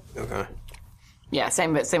noticeable. Okay. Yeah,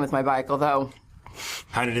 same with my bike, although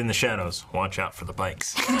Hide it in the shadows. Watch out for the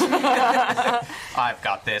bikes. I've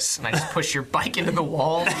got this. And I just push your bike into the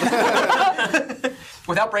wall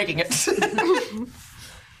without breaking it.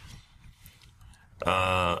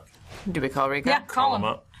 do we call Rico? Yeah, call him.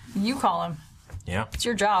 up. You call him. Yeah. It's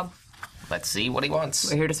your job. Let's see what he wants.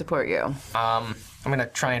 We're here to support you. I'm gonna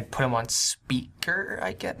try and put him on speaker,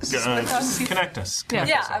 I guess. Just connect us. Yeah.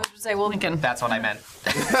 Yeah, I was going to say, well, Lincoln. That's what I meant.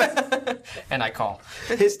 And I call.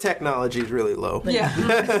 His technology is really low. yeah.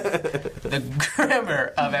 The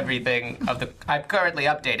grammar of everything I'm currently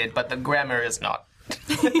updated, but the grammar is not.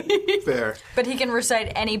 Fair. But he can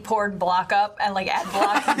recite any poured block up and like add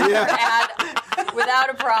block add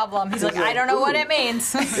without a problem. He's like, I don't know what it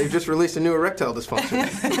means. They've just released a new erectile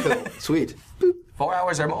dysfunction. Sweet. 4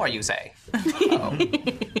 hours or more, you say?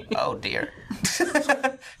 Oh dear.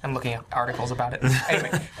 I'm looking at articles about it.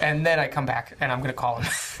 Anyway, and then I come back and I'm going to call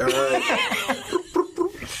him. All right.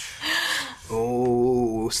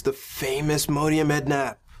 Oh, it's the famous Modium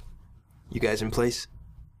Ednap. You guys in place?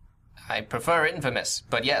 I prefer infamous,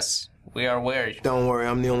 but yes, we are aware. Don't worry,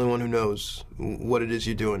 I'm the only one who knows what it is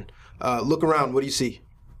you're doing. Look around, what do you see?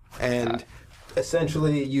 And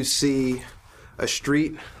essentially you see a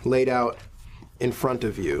street laid out in front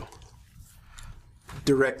of you,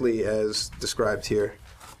 directly as described here.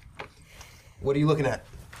 What are you looking at?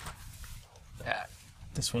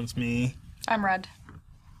 This one's me. I'm red.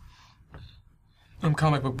 I'm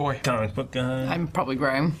comic book boy. Comic book guy. I'm probably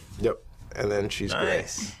Graham. Yep. And then she's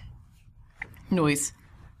Nice. Noise. gray.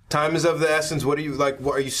 Time is of the essence. What are you like?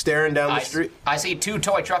 What are you staring down the street? I see 2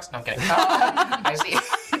 toy trucks. No, I'm kidding. I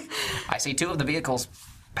see 2 of the vehicles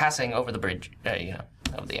passing over the bridge,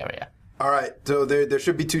 of the area. All right. So there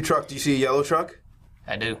should be 2 trucks. Do you see a yellow truck?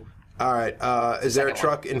 I do. All right. Is there a Second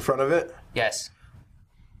truck in front of it? Yes.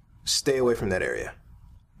 Stay away from that area.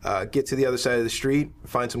 Get to the other side of the street.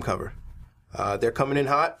 Find some cover. They're coming in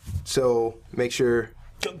hot, so make sure.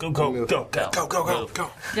 Go.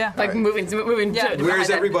 Yeah. Like moving. Yeah. To, Where's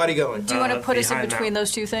behind everybody going? Do you want to put us in behind between that.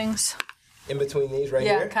 those 2 things? In between these, right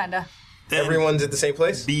Yeah, here. kind of. Everyone's at the same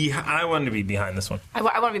place. I wanted to be behind this one. I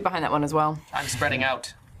want to be behind that one as well. I'm spreading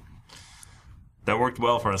out. That worked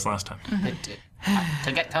well for us last time.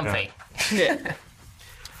 To get comfy. Yeah.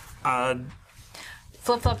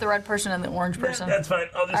 Flip-flop the red person and the orange person. That's fine.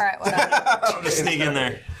 I'll just, All right, whatever. I'll just sneak in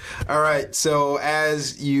there. All right. So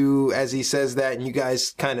as he says that, and you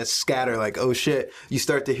guys kind of scatter, like, oh shit, you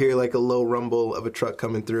start to hear like a low rumble of a truck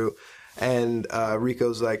coming through, and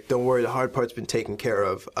Rico's like, don't worry, the hard part's been taken care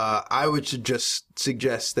of. I would just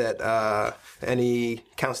suggest that, and he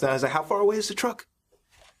counts down. He's like, how far away is the truck?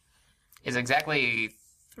 Is exactly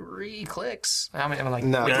 3 clicks. I'm like,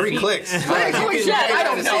 No, Yeah. 3 clicks. Holy shit! I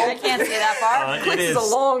don't know. I can't see that far. It Clicks is, is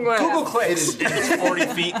a long way. Google clicks. it is 40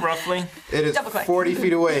 feet roughly. It is Double click. 40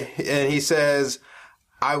 feet away, and he says,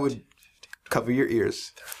 I would cover your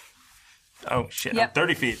ears. Oh shit! Yep.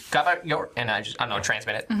 30 feet. Cover your, and I'm gonna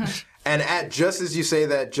transmit it. And at just as you say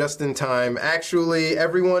that, just in time, actually,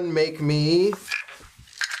 everyone make me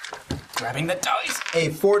Grabbing the dice. a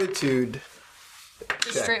fortitude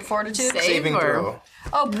Just straight fortitude. Saving or- throw.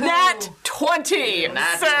 Oh, poo. Nat 20,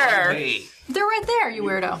 sir. Hey, They're right there, you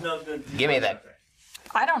weirdo. give me that.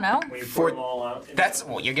 I don't know. We pour them all out. That's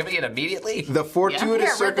well, you're giving it immediately. The fortuitous Yeah, right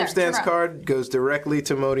there. circumstance Turn around. card goes directly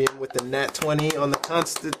to Modium with the nat 20 on the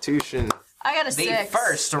Constitution. I got a The 6.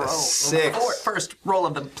 first roll. Six. First roll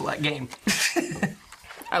of the game.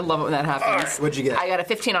 I love it when that happens. What'd you get? I got a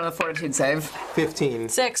 15 on the fortitude save. 15.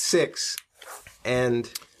 6. 6. And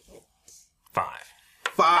 5.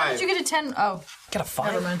 5. Did you get a 10? Oh, Get a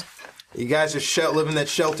 5. never mind. You guys are living that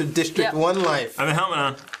sheltered District Yep. 1 life. I have a helmet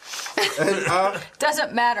on.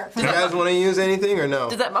 Doesn't matter. You guys want to use anything or no?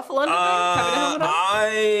 Does that muffle anything? Having a helmet on?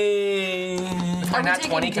 Are we Not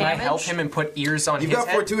taking 20. Can I damage? help him and put ears on You've his got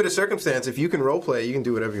head? fortuitous circumstance. If you can roleplay, you can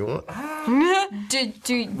do whatever you want.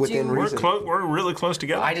 Within We're reason. we're really close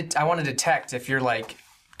together. I want to detect if you're like,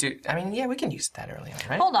 dude. I mean, yeah, we can use that early on,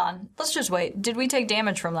 right? Hold on. Let's just wait. Did we take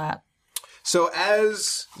damage from that? So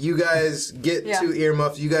as you guys get Yeah. to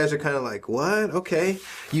earmuffs, you guys are kind of like, what? Okay.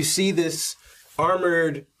 You see this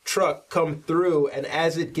armored truck come through, and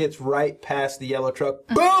as it gets right past the yellow truck,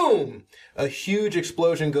 boom! A huge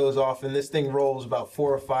explosion goes off, and this thing rolls about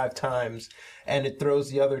 4 or 5 times, and it throws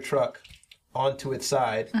the other truck onto its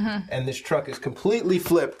side, and this truck is completely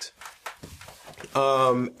flipped.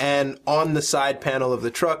 And on the side panel of the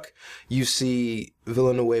truck, you see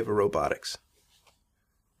Villanueva Robotics.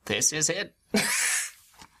 This is it.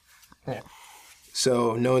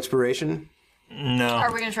 So, no inspiration? no.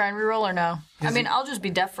 Are we going to try and reroll or no? I mean, I'll just be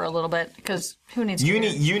deaf for a little bit because who needs to You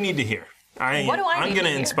hear? need to hear. What do I I'm need gonna to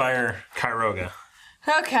hear? inspire Kyroga.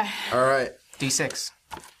 Okay. All right. D6.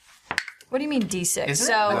 What do you mean D6? Is it?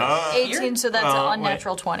 So 18, so that's an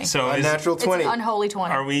unnatural 20. So is, Unnatural It's 20. an unholy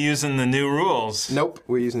 20. are we using the new rules? Nope,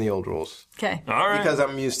 we're using the old rules Okay. All right. because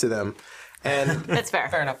I'm used to them. And That's fair.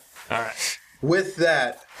 Fair enough. All right. with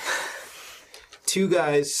that, 2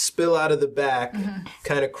 guys spill out of the back,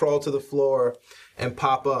 kind of crawl to the floor, and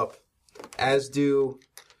pop up, as do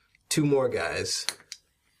 2 more guys.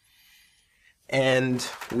 And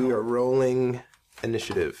we are rolling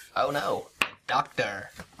initiative. Oh no, Doctor.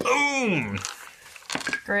 Boom.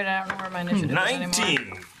 Great. I don't know where my initiative is anymore.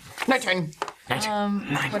 19. My turn.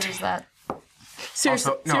 What is that?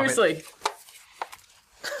 Seriously. Also- no, but- seriously.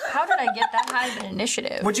 How did I get that high of an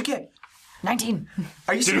initiative? What'd you get? 19.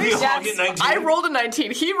 Are you Did we serious? all get 19? I rolled a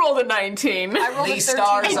 19. He rolled a 19. I rolled a 13. These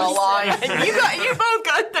stars align. You both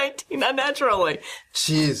got 19 unnaturally.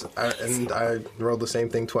 Jeez, and I rolled the same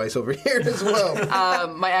thing twice over here as well.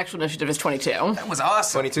 My actual initiative is 22 That was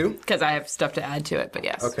awesome. 22? because I have stuff to add to it. But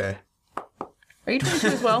yes. Okay. Are you 22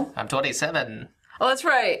 as well? I'm 27. Oh, that's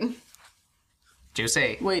right.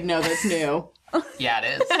 Juicy. Wait, no, that's new. Yeah,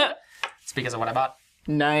 it is. It's because of what I bought.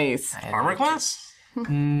 Nice. Armor class?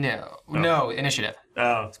 No, initiative.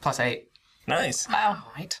 Oh, It's +8. nice. Wow.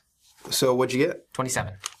 Right? So what'd you get?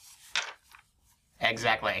 27.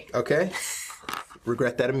 Exactly. Okay.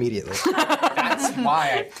 Regret that immediately. That's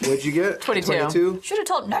why. What'd you get? 22. 22? Should have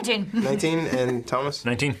told 19. 19? And Thomas?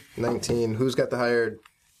 19. 19. Who's got the higher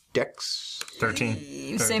dex?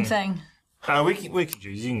 13. Same thing. We can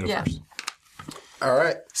choose. You can go Yeah. first. All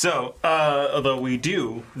right. So, although we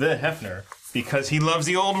do the Hefner, because he loves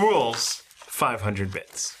the old rules, 500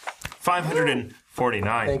 bits.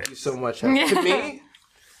 549 Thank you bits. so much. To me?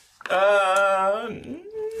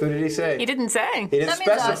 Who did he say? He didn't say. He didn't That means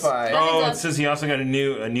us. specify. That- Oh, it does. says he also got a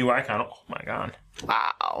new icon. Oh my god.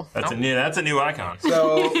 Wow. That's a new icon.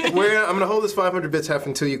 So I'm going to hold this 500 bits hef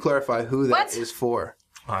until you clarify who that is What? for.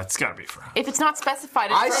 Oh, it's gotta be for If it's not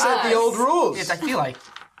specified, it's I for said us. the old rules. I feel like,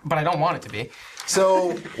 but I don't want it to be.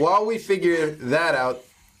 So while we figure that out,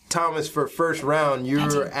 Thomas, for first round,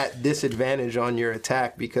 you're at disadvantage on your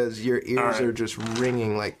attack because your ears right. are just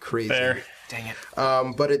ringing like crazy. there. Dang it.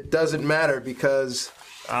 But it doesn't matter because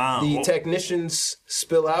the Well, technicians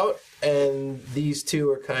spill out, and these 2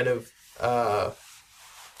 are kind of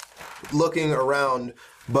looking around.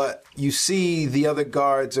 But you see the other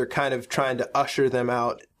guards are kind of trying to usher them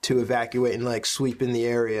out to evacuate and like sweep in the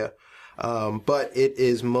area. But it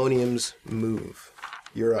is Monium's move.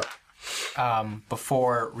 You're up.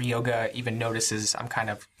 Before Ryoga even notices, I'm kind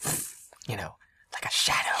of, like a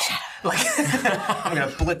shadow. Like, I'm going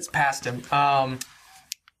to blitz past him. Well,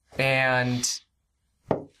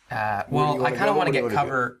 I wanna kind of go? want What do to you get wanna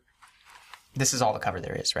cover. This is all the cover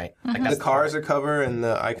there is, right? Like that's The cars are cover and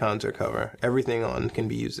the icons are cover. Everything on can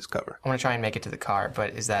be used as cover. I want to try and make it to the car,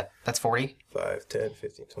 but that's 40? 5, 10,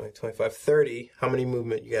 15, 20, 25, 30. How many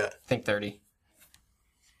movement you got? I think 30.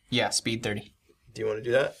 Yeah, speed 30. Do you want to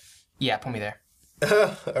do that? Yeah, put me there.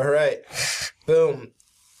 All right. Boom.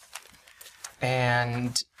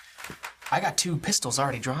 And I got 2 pistols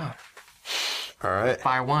already drawn. All right.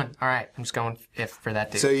 Fire one. All right, I'm just going for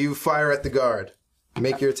that dude. So you fire at the guard.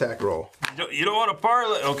 Make your attack roll. You don't want to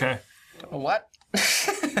parlay? Okay. What?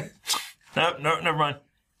 No, never mind.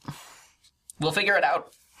 We'll figure it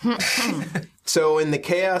out. So in the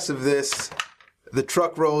chaos of this, the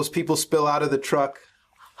truck rolls, people spill out of the truck.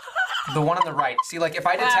 The one on the right. See, like, if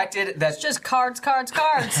I detected that... It's just cards.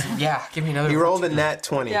 Yeah, give me another He one. rolled a nat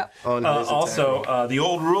 20 Yep. on his attack roll. The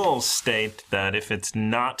old rules state that if it's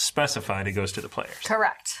not specified, it goes to the players.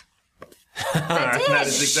 Correct. That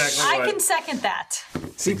is exactly I what. can second that.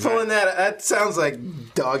 See, pulling that sounds like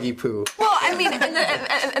doggy poo. Well, I mean,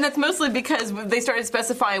 and that's mostly because they started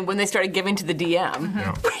specifying when they started giving to the DM.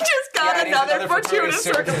 We just got another fortuitous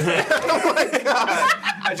circumstance. Oh my god!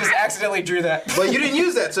 I just accidentally drew that. But you didn't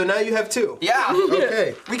use that, so now you have 2. Yeah.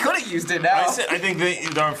 Okay. We could have used it now. I think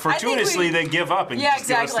fortuitously they give up and Yeah, just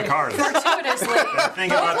give us exactly. the cards. Fortuitously.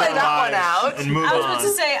 Think about play their that one lives out. and move I was on. about to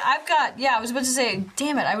say I was about to say,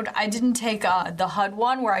 damn it! I didn't take the HUD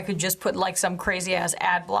one where I could just put like some crazy ass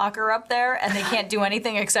ad blocker up there, and they can't do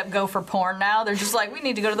anything except go for porn now. They're just like, we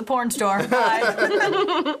need to go to the porn store.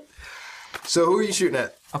 Bye. So who are you shooting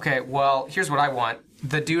at? Okay, well, here's what I want.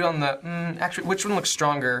 The dude on the... actually, which one looks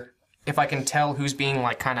stronger if I can tell who's being,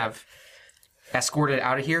 like, kind of escorted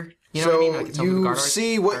out of here? You know what I mean? I can tell who the you guard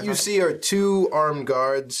see are. what you see are 2 armed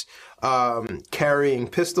guards carrying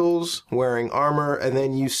pistols, wearing armor, and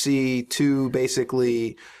then you see 2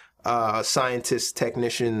 basically scientists,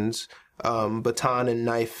 technicians, baton and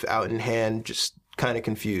knife out in hand, just kind of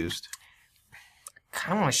confused. I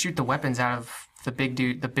kind of want to shoot the weapons out of the big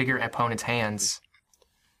dude, the bigger opponent's hands.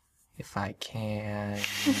 If I can...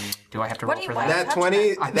 Do I have to roll for that? That Touch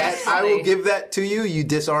 20, that. that I will give that to you. You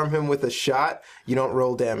disarm him with a shot. You don't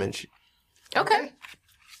roll damage. Okay.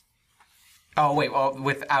 Oh, wait, well,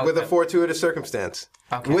 without... With a fortuitous circumstance.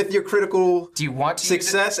 Okay. With your critical Do you want to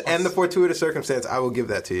success use it? and the fortuitous circumstance, I will give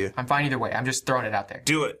that to you. I'm fine either way. I'm just throwing it out there.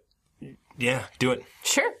 Do it. Yeah, do it.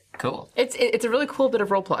 Sure. Cool. It's a really cool bit of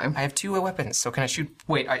roleplay. I have 2 weapons, so can I shoot...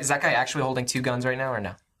 Wait, is that guy actually holding 2 guns right now, or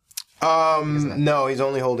no? No, he's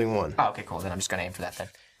only holding 1. Oh, okay, cool. Then I'm just going to aim for that then.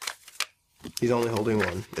 He's only holding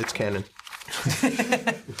 1. It's canon.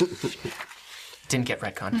 Didn't get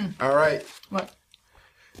retconned. All right. What?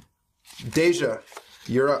 Deja,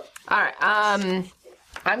 you're up. All right.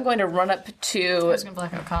 I'm going to run up to Who's gonna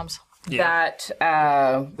black out comms? that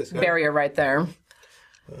This guy? barrier right there.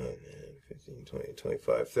 15, 20,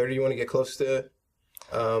 25, 30. You want to get close to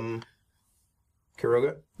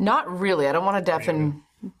Kiroga? Not really. I don't want to deafen.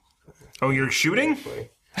 Oh, you're shooting?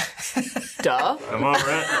 Duh. I'm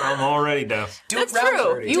already deaf. Do That's it round true.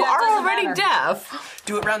 30. You Yeah, it are doesn't already matter. deaf.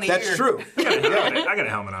 Do it round the That's ear. true. I got a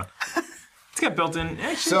helmet on. It's got built-in.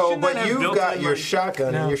 Actually, So, shouldn't but that have you've built-in, got your like-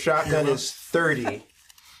 shotgun, No. and your shotgun is 30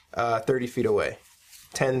 feet away.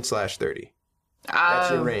 10/30.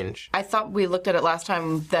 That's your range. I thought we looked at it last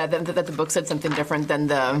time that the book said something different than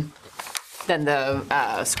the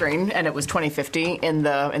screen, and it was 2050 in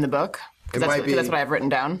the book. It That's, might be. that's what I have written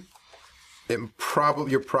down.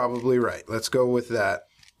 You're probably right. Let's go with that.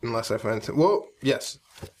 Unless I find well, yes.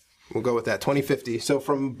 We'll go with that. 2050. So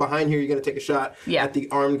from behind here, you're going to take a shot Yeah. at the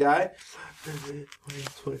armed guy.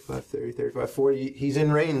 25, 30, 35, 40. He's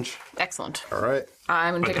in range. Excellent. All right.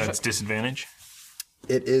 I'm going to But take a that's shot. disadvantage.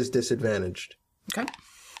 It is disadvantaged. Okay.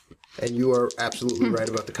 And you are absolutely right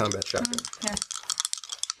about the combat shotgun.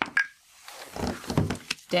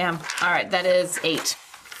 Damn. All right. That is 8.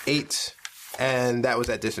 8. And that was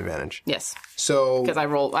at disadvantage. Yes. So, Because I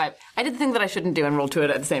did the thing that I shouldn't do and rolled to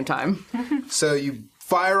it at the same time. so you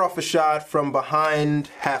fire off a shot from behind,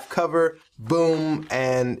 half cover, boom,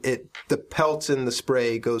 and the pelts and the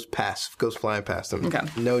spray goes flying past them. Okay.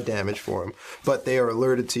 No damage for them, but they are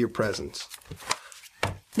alerted to your presence.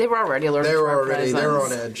 They were already alerted They to were our already they're on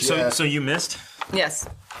presence. edge. So, yeah. so you missed? Yes.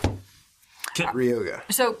 Ryoga.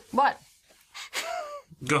 So what?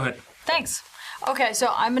 Go ahead. Thanks. Okay,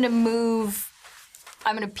 so I'm gonna move.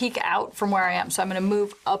 I'm gonna peek out from where I am. So I'm gonna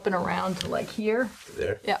move up and around to like here.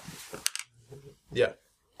 There. Yeah. Yeah.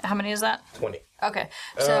 How many is that? 20. Okay.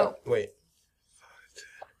 So Wait.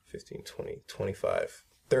 15, 20, 25.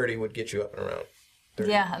 30 would get you up and around. 30.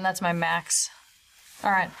 yeah, and that's my max.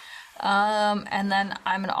 All right. And then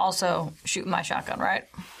I'm gonna also shoot my shotgun, right?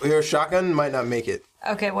 Your shotgun might not make it.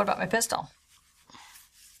 Okay. What about my pistol?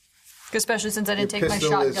 Especially since I didn't take my Pistol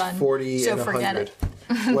shotgun. is 40 so and forget 100.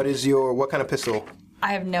 it. What kind of pistol?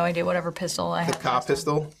 I have no idea. Whatever pistol I have. The cop last time.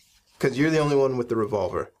 pistol? Because you're the only one with the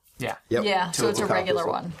revolver. Yeah. Yep. Yeah. So it's a cop regular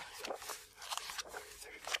pistol. one.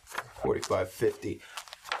 45, 50.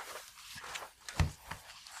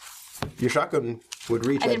 Your shotgun would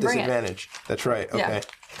reach I at didn't bring it. disadvantage. That's right. Yeah. Okay.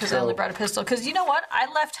 because I only brought a pistol. Because you know what?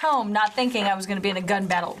 I left home not thinking I was going to be in a gun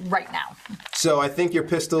battle right now. So I think your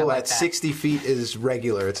pistol like at that. 60 feet is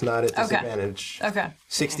regular. It's not at disadvantage. Okay.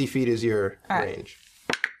 60 feet is your right. range.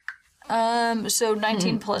 So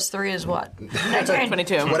 19 plus 3 is what?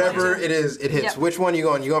 22. Whatever it is, it hits. Yep. Which one you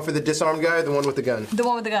going? You going for the disarmed guy or the one with the gun? The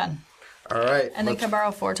one with the gun. All right. And then can I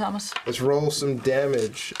borrow 4, Thomas? Let's roll some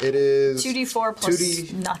damage. It is 2d4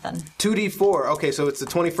 plus nothing. 2d4. Okay, so it's the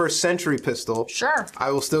 21st century pistol. Sure.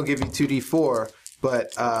 I will still give you 2d4,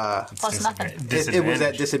 but Plus nothing. it was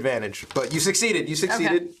at disadvantage. But you succeeded. You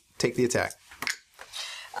succeeded. Okay. Take the attack.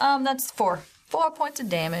 That's 4. 4 points of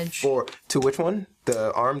damage. To which one?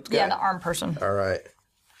 The armed guy? Yeah, the armed person. All right.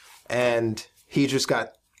 And he just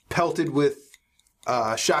got pelted with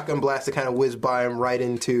a shotgun blast that kind of whizzed by him right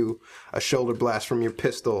into a shoulder blast from your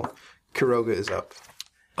pistol. Kuroga is up.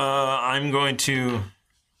 I'm going to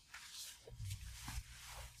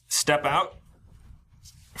step out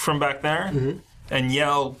from back there and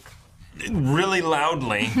yell really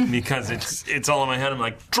loudly because it's all in my head. I'm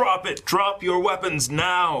like, drop it! Drop your weapons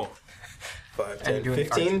now! 5, 10, doing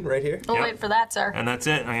 15, right here. We'll Yep. wait for that, sir. And that's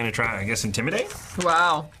it. I'm going to try, I guess, intimidate?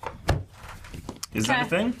 Wow. Is that a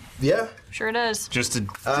thing? Yeah. Sure it is. Just to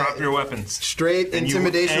drop your weapons. Straight And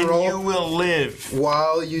intimidation you roll. will live.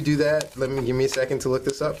 While you do that, give me a second to look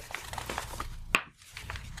this up.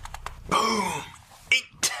 Boom!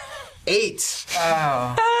 8.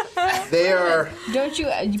 Oh. They are. Don't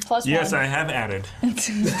you plus Yes, 1? I have added.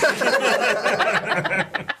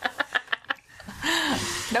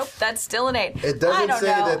 Nope, that's still an 8. It doesn't I don't say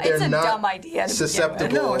know. that they're it's a not dumb idea to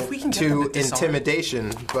susceptible No, if we can get them to to disarm.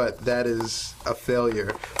 intimidation, but that is a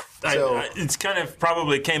failure. So. It's kind of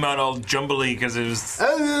probably came out all jumbly because it was.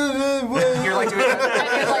 You're like doing that.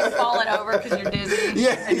 And you're like falling over because you're dizzy.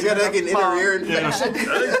 Yeah, he's got like an inner ear infection.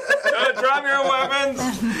 Drop your weapons!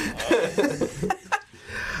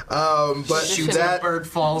 But Shoots that a bird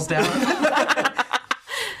falls down.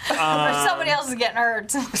 Or somebody else is getting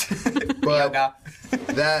hurt. but Yoga.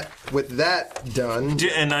 that with that done,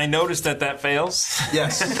 And I noticed that fails.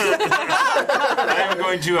 yes. I am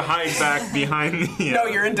going to hide back behind the. No,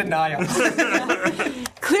 you're in denial.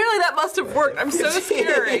 Clearly that must have worked. I'm so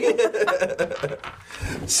scary.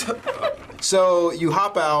 So you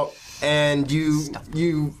hop out and you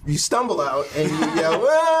stumble out and you yell,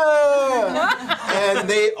 "Ah!" And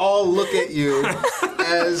they all look at you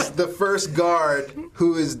as the first guard,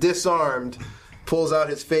 who is disarmed, pulls out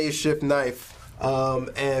his phase shift knife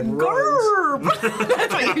and runs.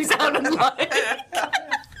 That's what you sounded like.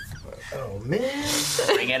 Oh man!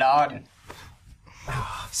 Bring it on.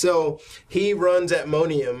 So he runs at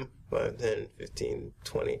Monium 5, 10, 15,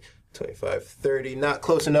 20, 25, 30. Not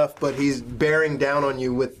close enough, but he's bearing down on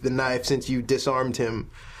you with the knife since you disarmed him.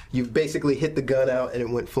 You basically hit the gun out and it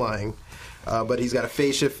went flying. But he's got a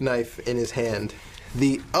phase shift knife in his hand.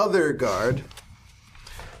 The other guard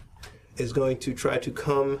is going to try to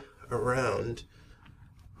come around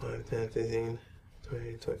 5, 10, 15,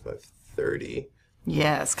 20, 25, 30.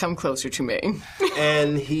 Yes, come closer to me.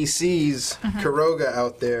 And he sees Kuroga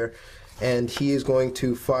out there, and he is going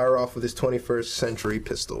to fire off with his 21st century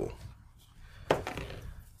pistol.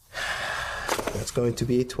 That's going to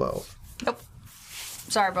be a 12. Nope.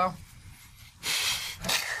 Sorry, Bo.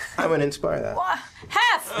 I'm going to inspire that.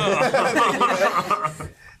 Half!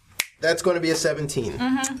 That's going to be a 17.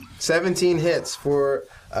 17 hits for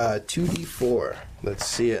 2d4. Let's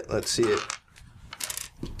see it.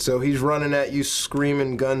 So he's running at you,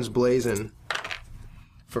 screaming, guns blazing.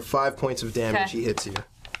 For 5 points of damage, Okay. he hits you.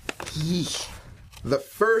 The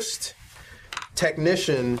first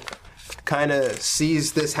technician kind of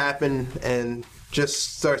sees this happen and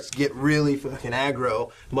just starts to get really fucking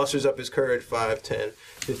aggro, musters up his courage, 5, 10,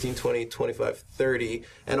 15, 20, 25, 30,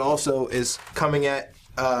 and also is coming at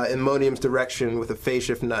Imodium's direction with a phase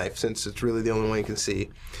shift knife, since it's really the only one he can see.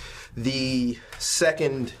 The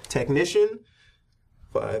second technician,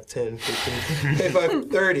 5, 10, 15, 25,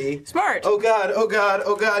 30. Smart. Oh God, oh God,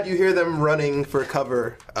 oh God, you hear them running for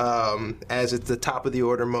cover as it's the top of the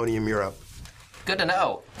order, Monium, you're up. Good to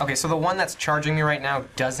know. Okay, so the one that's charging me right now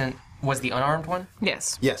was the unarmed one?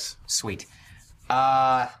 Yes. Yes. Sweet.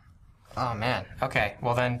 Oh man. Okay,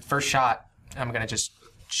 well then, first shot, I'm gonna just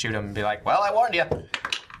shoot him and be like, well, I warned you. Okay,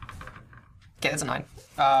 that's a 9.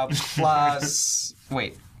 Plus,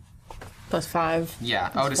 wait, Plus 5. yeah.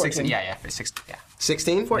 Oh, to 16. 14. Yeah, 16. Yeah.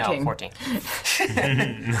 16? 14. No, 14.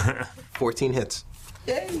 14 hits.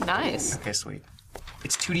 Nice. Okay, sweet.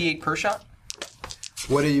 It's 2d8 per shot?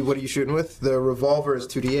 What are you shooting with? The revolver is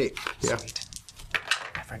 2d8. Yeah. Sweet.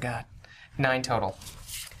 I forgot. 9 total.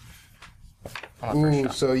 on the first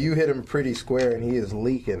shot. So you hit him pretty square, and he is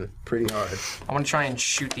leaking pretty hard. I want to try and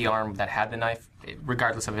shoot the arm that had the knife,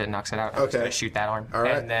 regardless of if it knocks it out. I'm just going to shoot that arm. All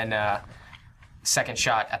right. And then second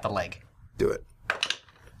shot at the leg. Do it.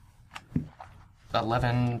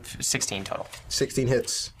 16 total. 16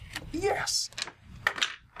 hits. Yes.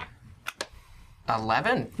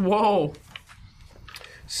 11. Whoa.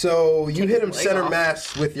 So you hit him his leg center off.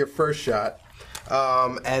 mass with your first shot,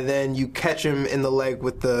 and then you catch him in the leg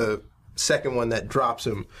with the second one that drops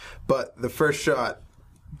him. But the first shot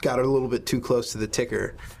got a little bit too close to the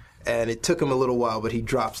ticker, and it took him a little while, but he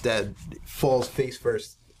drops dead, falls face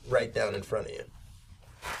first right down in front of you.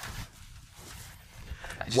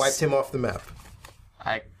 Wiped him off the map.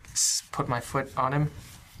 I put my foot on him,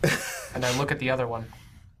 and I look at the other one.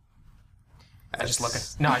 I just look at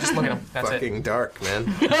him. That's Fucking it. dark, man.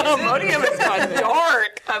 Modium is gone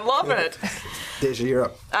dark. I love it. Deja, you're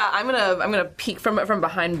up. I'm gonna peek from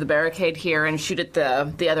behind the barricade here and shoot at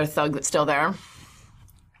the other thug that's still there.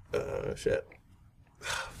 Shit.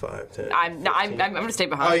 5, 10. I'm gonna stay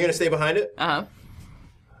behind. Oh, you're gonna stay behind it? 10,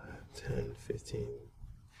 10, 15.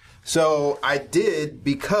 So I did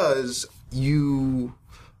because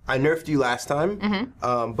I nerfed you last time,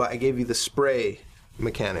 but I gave you the spray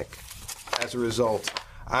mechanic. As a result,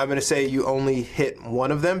 I'm going to say you only hit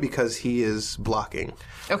one of them because he is blocking.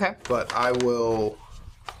 Okay. But I will...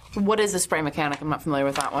 What is the spray mechanic? I'm not familiar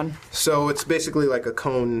with that one. So it's basically like a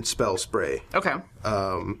cone spell spray. Okay.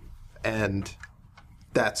 And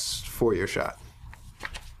that's for your shot.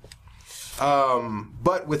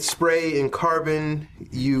 But with spray and carbon,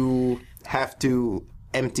 you have to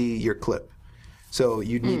empty your clip. So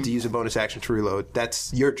you need to use a bonus action to reload.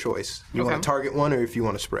 That's your choice. You want to target one or if you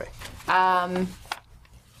want to spray.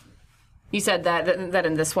 You said that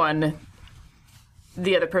in this one,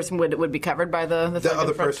 the other person would be covered by the The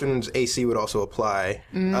other person's AC would also apply.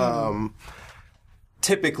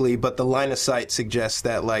 Typically, but the line of sight suggests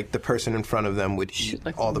that like the person in front of them would eat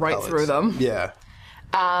like, all the right pellets. through them. Yeah.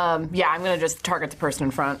 Yeah, I'm gonna just target the person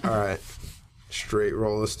in front. All right. Straight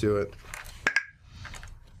roll. Let's do it.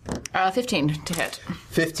 15 to hit.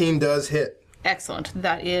 15 does hit. Excellent.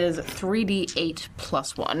 That is 3d8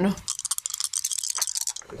 plus 1.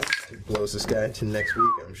 Blows this guy into next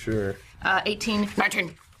week, I'm sure. 18,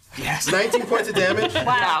 19. Yes. 19 points of damage.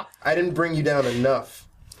 Wow. I didn't bring you down enough.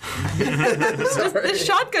 This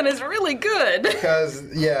shotgun is really good. Because,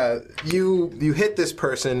 yeah, you hit this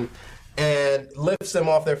person and lifts them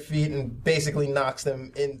off their feet and basically knocks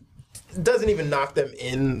them in. Doesn't even knock them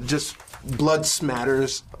in, just blood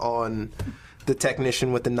smatters on the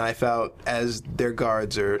technician with the knife out as their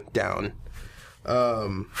guards are down.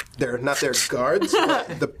 They're not their guards,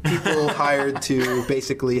 but the people hired to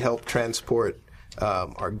basically help transport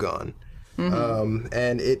are gone.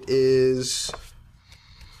 And it is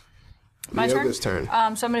My Ryoga's turn. So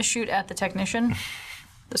I'm going to shoot at the technician,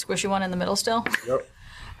 the squishy one in the middle still. Yep.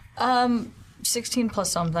 16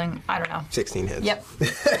 plus something. I don't know. 16 hits. Yep.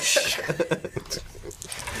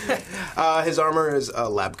 His armor is a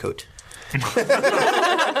lab coat.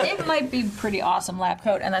 It might be pretty awesome lab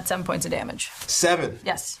coat, and that's 7 points of damage. 7.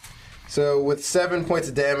 Yes. So with 7 points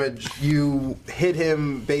of damage, you hit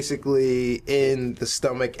him basically in the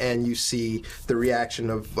stomach, and you see the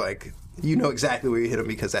reaction of like you know exactly where you hit him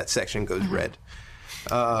because that section goes red.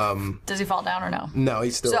 Does he fall down or no? No,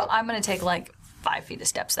 he's still So up. I'm going to take like 5 feet of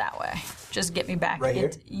steps that way. Just get me back. Right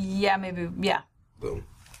here? Yeah, maybe. Yeah. Boom.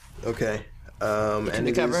 Okay. And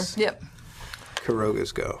it cover? is Yep.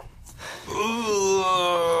 Kuroga's go.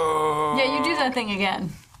 Yeah, you do that thing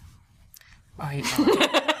again.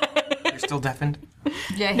 You're still deafened?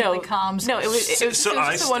 Yeah, No, he comms. No, it was just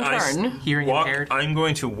a one turn. Hearing impaired? I'm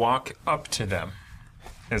going to walk up to them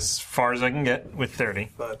as far as I can get with 30.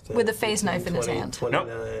 5, 10, With a phase knife in his 20, hand. 29,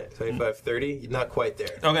 25, 30. You're not quite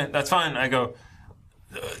there. Okay, that's fine. I go,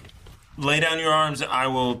 lay down your arms. I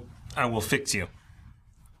will fix you.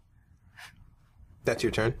 That's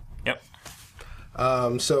your turn. Yep.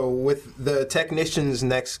 So with the technician's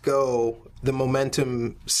next go, the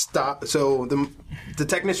momentum stop. So the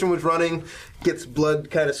technician was running, gets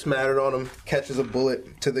blood kind of smattered on him, catches a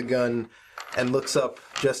bullet to the gun, and looks up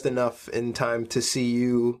just enough in time to see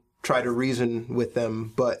you try to reason with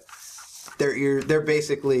them, but they're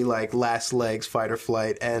basically like last legs, fight or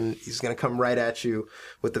flight, and he's gonna come right at you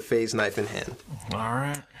with the phase knife in hand. All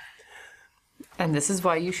right. And this is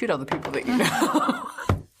why you shoot all the people that you know.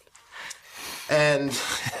 And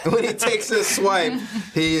when he takes a swipe,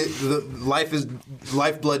 the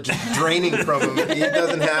lifeblood just draining from him. He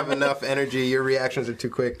doesn't have enough energy. Your reactions are too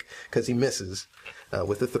quick because he misses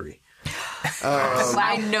with a 3.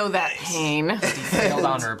 I know that pain Failed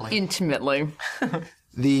honorably. intimately.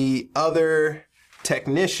 The other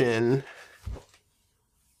technician...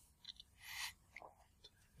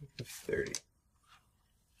 30.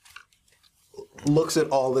 Looks at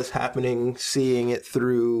all this happening, seeing it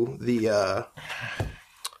through the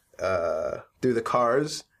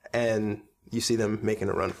cars, and you see them making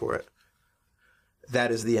a run for it.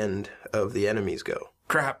 That is the end of the enemy's go.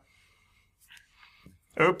 Crap.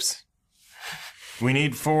 Oops. We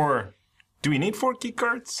need 4... Do we need 4 key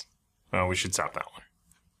cards? Oh, we should stop that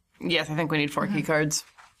one. Yes, I think we need 4 key cards.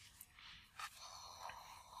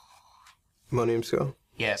 Monium's go.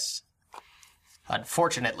 Yes.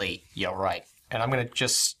 Unfortunately, you're right. And I'm going to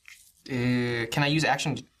just... can I use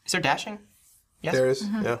action? Is there dashing? Yes? There is,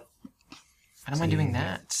 yeah. How am I doing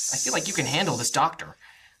that? I feel like you can handle this doctor.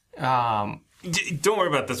 Don't worry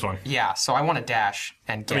about this one. Yeah, so I want to dash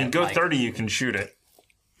and get... I mean, go like, 30, you can shoot it.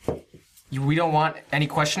 We don't want any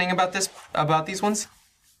questioning about these ones?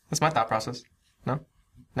 That's my thought process. No?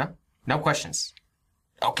 No? No questions.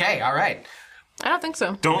 Okay, all right. I don't think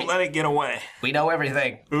so. Don't let it get away. We know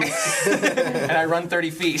everything. And I run 30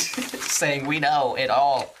 feet, saying we know it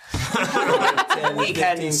all. 10, We 15,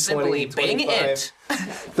 can simply 20, bing 25, it.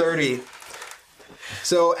 30.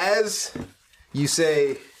 So as you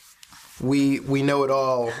say, we know it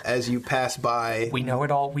all as you pass by. We know it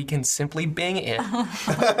all. We can simply bing it.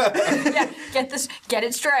 Yeah, get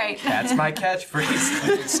it straight. That's my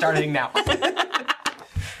catchphrase. Starting now.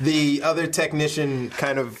 The other technician,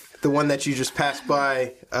 kind of the one that you just passed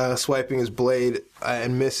by, swiping his blade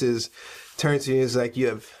and misses, turns to you and is like, "You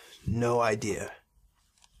have no idea."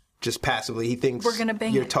 Just passively, he thinks We're gonna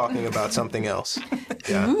bang you're it. talking about something else.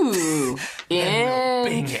 Yeah. Ooh.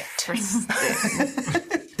 Bing it.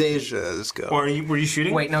 Deja's go. Or were you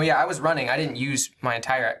shooting? Wait, no, yeah, I was running. I didn't use my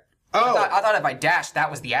entire... Oh! I thought if I dashed, that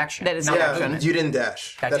was the action. That is not the Yeah, action. you didn't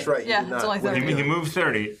dash. I That's did. right. you Yeah, did it's not. only 30. You can move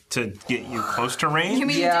 30 to get you close to range? You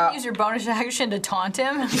mean you Yeah. didn't use your bonus action to taunt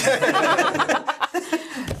him?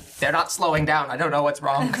 They're not slowing down. I don't know what's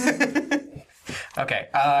wrong. Okay,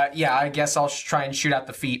 yeah, I guess I'll try and shoot at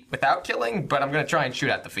the feet without killing, but I'm going to try and shoot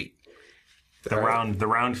at the feet. The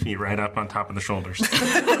round feet right up on top of the shoulders.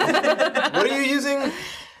 What are you using?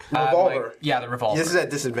 Revolver. Yeah, the revolver. This is at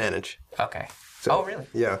disadvantage. Okay. So, Oh, really?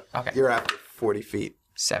 Yeah. Okay. You're after 40 feet.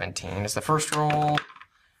 17 is the first roll,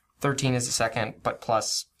 13 is the second, but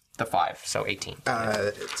plus the 5, so 18.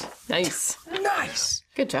 It's Nice. Nice!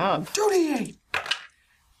 Good job. 28!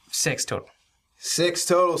 6 total. 6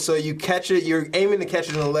 total. So you catch it. You're aiming to catch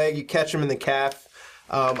it in the leg. You catch him in the calf.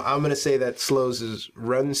 I'm going to say that slows his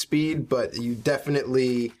run speed, but you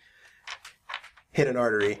definitely hit an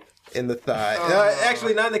artery in the thigh.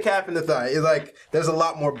 Actually, not in the calf, in the thigh. It's like there's a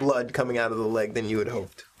lot more blood coming out of the leg than you had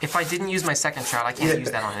hoped. If I didn't use my second shot, I can't use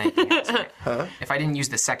that on anything else, right? Huh? If I didn't use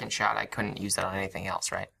the second shot, I couldn't use that on anything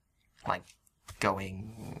else, right? Like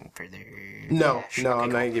going further. No, dash. no, Okay, I'm not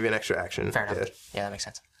cool. going to give you an extra action. Fair enough. Yeah. Yeah, that makes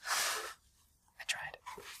sense.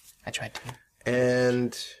 I tried to.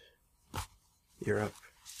 And you're up.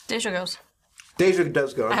 Deja goes. Deja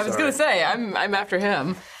does go. I was going to say, I'm after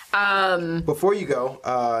him. Before you go,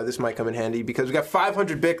 this might come in handy because we got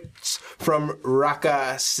 500 bits from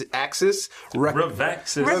Raka Axis.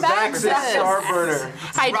 Revaxis. Revaxis Starburner.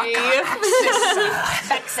 Hi, G.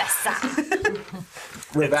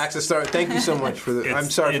 Revaxis Star. Thank you so much for the. I'm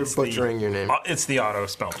sorry for butchering your name. It's the auto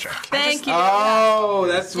spell check. Thank you. Oh,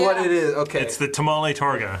 that's what it is. Okay. It's the tamale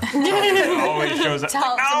torga. It always shows up.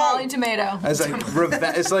 Tamale tomato. I was like,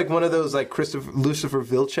 it's like one of ththose like Lucifer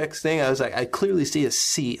Vilchek's thing. I was like, I clearly see a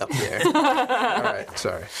C up there. All right,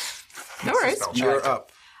 sorry. No worries. You're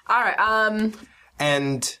up. All right.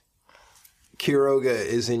 And Quiroga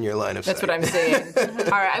is in your line of sight. That's what I'm saying.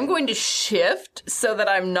 All right. I'm going to shift so that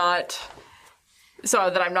I'm not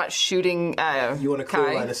shooting. You want a clear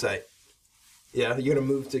Kai. line of sight? Yeah, you're gonna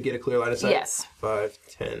move to get a clear line of sight. Yes. 5,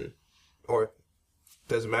 10, or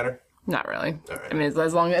doesn't matter. Not really. All right. I mean,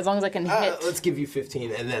 as long as I can hit. Let's give you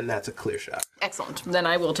 15, and then that's a clear shot. Excellent. Then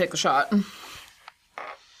I will take the shot.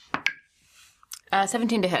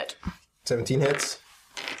 17 to hit. 17 hits.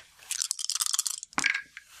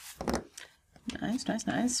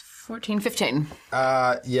 Nice. 14, 15.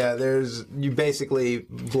 Yeah, you basically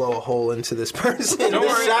blow a hole into this person. Don't with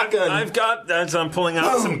a worry, shotgun, I've got that. I'm pulling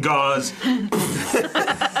out some gauze. and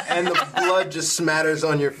the blood just smatters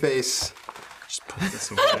on your face. Just put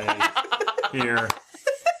this away. Here.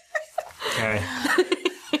 Okay.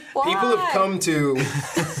 People have come to,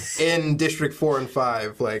 in District 4 and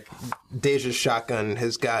 5, like, Deja's shotgun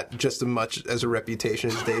has got just as much as a reputation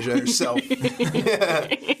as Deja herself. Yeah,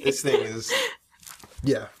 this thing is,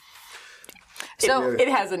 yeah. So It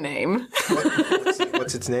has a name.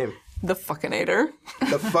 What's its name? The Fuckinator.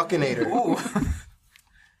 The Fuckinator. Ooh.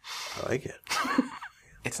 I like it.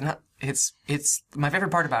 It's not. It's my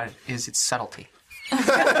favorite part about it is its subtlety.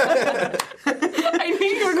 I knew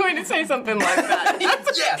you were going to say something like that.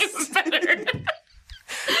 That's Yes. better.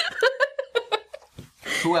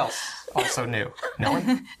 Who else also knew? No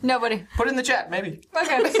one. Nobody. Put it in the chat, maybe.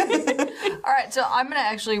 Okay. All right, so I'm gonna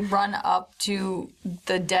actually run up to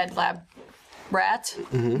the dead lab rat,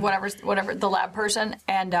 whatever the lab person,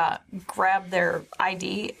 and grab their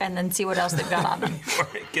ID, and then see what else they've got on them. Or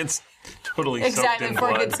it gets totally Exactly, soaked in before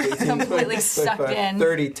blood. it gets completely sucked in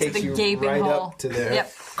 30 to takes the you gaping right hole. up to there.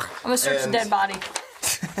 Yep. I'm gonna search the And dead body.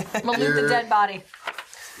 I'm gonna loot the you're- dead body.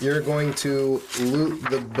 You're going to loot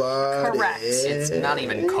the body. Correct. It's not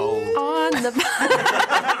even cold. On the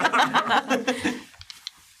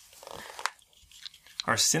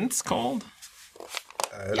Are synths cold?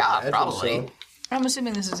 Yeah, imagine probably. so. I'm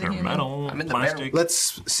assuming this is a Or human. metal? I'm in the plastic?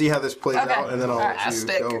 Let's see how this plays Okay. out, and then I'll let you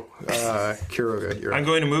Plastic. go. Kuroga, you're I'm up.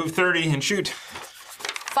 going to move 30 and shoot.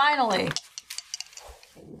 Finally.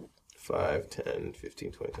 5, 10,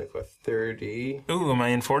 15, 20, 25, 30. Ooh, am I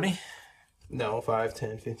in 40? No, 5,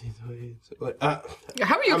 10, 15, 20.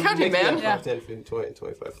 How are you counting, man? Yeah. 5, 10, 15, 20,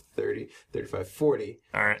 25, 30, 35, 40.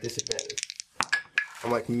 All right. Disadvantage.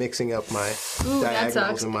 I'm like mixing up my that diagonals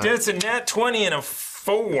sucks. in my. It's a nat 20 and a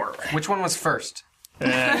 4. Which one was first?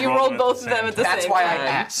 You rolled both of them at the That's same why time. I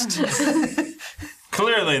asked.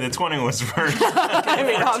 Clearly, the 20 was first. I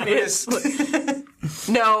mean, obviously.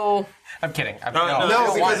 No. I'm kidding. no,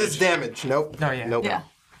 No, because one. it's damage. Nope. No, yeah. Nope. Yeah.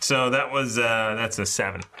 So that was that's a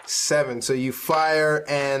 7. 7. So you fire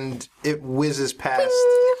and it whizzes past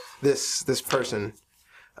this person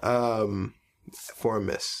for a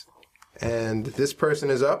miss. And this person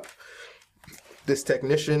is up. This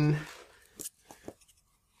technician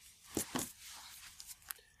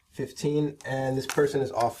 15, and this person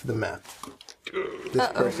is off the map. This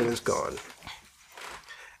person is gone.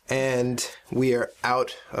 And we are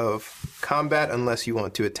out of combat unless you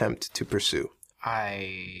want to attempt to pursue.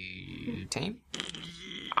 Team?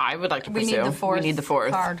 I would like to We pursue. need the fourth. We need the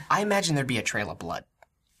fourth. card. I imagine there'd be a trail of blood.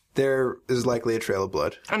 There is likely a trail of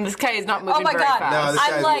blood. And this guy is not moving Oh my very god! fast. No, this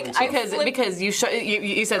I'm guy's like, moving I flip, Because you said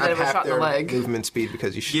that I'd it was half shot in the their leg. movement speed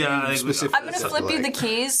because you should Yeah, I- specifically. I'm gonna flip you the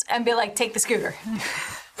keys and be like, take the scooter.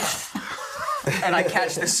 And I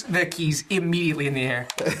catch the keys immediately in the air.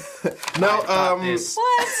 No, This.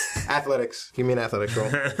 What? athletics. Give me an athletics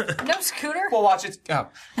roll. No scooter? We'll watch it. Oh.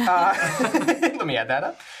 Let me add that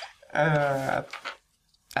up.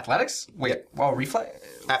 Athletics? Wait. Well, reflex?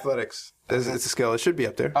 Athletics. It's a skill. It should be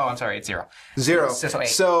up there. Oh, I'm sorry. It's 0. 0.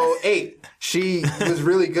 So 8. 8. She was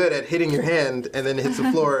really good at hitting your hand and then it hits the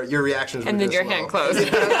floor. Your reactions were And then just your slow. hand closed.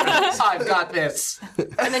 I've got this.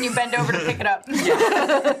 And then you bend over to pick it up.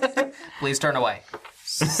 Please turn away.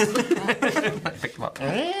 Pick them up.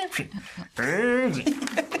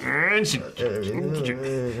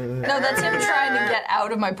 No, that's him trying to get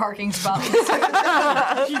out of my parking spot.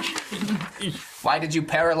 Why did you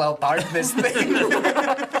parallel park this thing?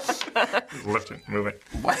 Lift it, move it.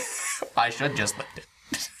 I should just lift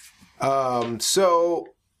it. So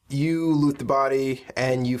you loot the body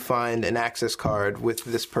and you find an access card with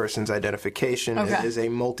this person's identification. It Okay. is a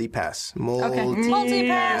multi-pass. Okay.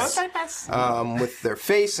 Multi-pass. With their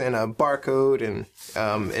face and a barcode, and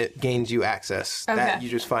it gains you access. That Okay. you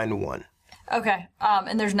just find one. Okay.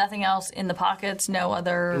 And there's nothing else in the pockets. No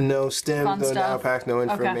other. No stim, Fun no stuff. packs, no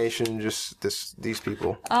information. Just these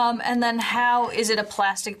people. And then how is it a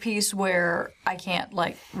plastic piece where I can't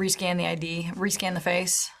like rescan the ID, rescan the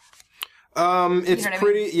face? It's You know what I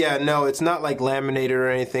pretty. Yeah, no, it's not like laminated or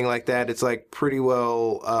anything like that. It's like pretty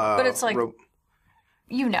well. But it's like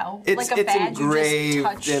you know, It's- like a it's badge. engraved You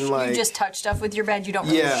just touch. and, like- you just touch stuff with your badge. You don't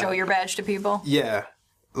really Yeah. show your badge to people. Yeah,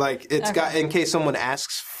 like it's got in case someone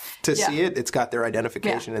asks to Yeah. see it. It's got their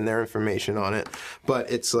identification Yeah. and their information on it, but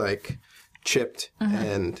it's like chipped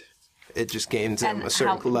and it just gains them a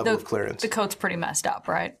certain level of clearance. The coat's pretty messed up,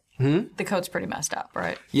 right? The coat's pretty messed up,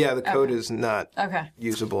 right? Yeah, the code is not Okay.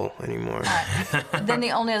 usable anymore. Then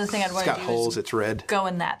the only other thing I'd It's want got to do holes. is It's red. go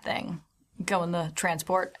in that thing. Go in the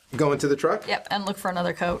transport. Go into the truck. Yep, and look for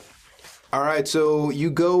another coat. All right, so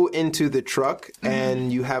you go into the truck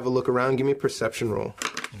and you have a look around. Give me a perception roll.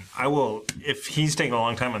 I will, if he's taking a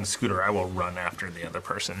long time on the scooter, I will run after the other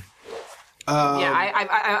person.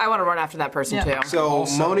 I want to run after that person Yeah. too. So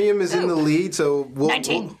Monium is in the lead. So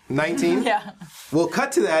 19. 19. Yeah, We'll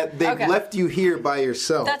cut to that. They've Okay. left you here by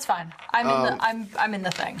yourself. that's fine. I'm in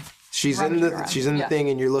the thing. She's rummaging in the around. she's in the Yeah. thing,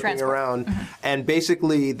 and you're looking Transport. around, and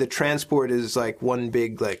basically the transport is like one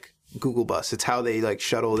big like Google bus. It's how they like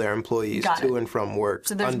shuttle their employees Got to it. and from work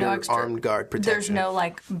So there's under no extra, armed guard protection. There's no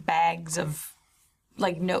like bags of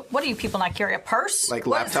no, what do you people not carry? A purse? Like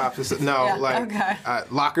What is- laptops? No, Yeah, like okay.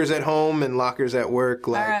 lockers at home and lockers at work.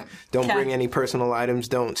 Like, right, don't okay. bring any personal items.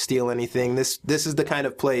 Don't steal anything. This is the kind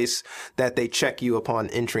of place that they check you upon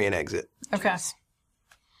entry and exit. Okay.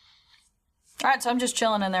 All right, so I'm just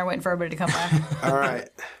chilling in there waiting for everybody to come back. All right.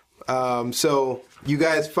 So you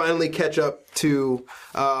guys finally catch up to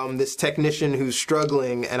this technician who's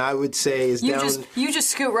struggling, and I would say is You down. just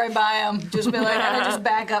scoot right by him, just be like, and then just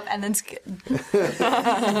back up, and then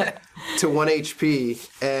to 1 HP,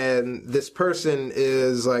 and this person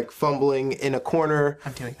is like fumbling in a corner,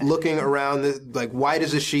 doing that. looking around, like white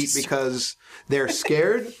as a sheet because they're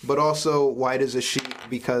scared, but also white as a sheet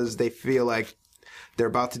because they feel like they're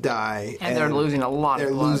about to die, And they're losing a lot of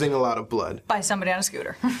They're blood. losing a lot of blood. by somebody on a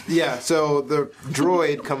scooter. Yeah, so the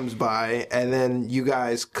droid comes by, and then you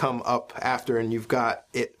guys come up after, and you've got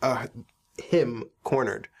him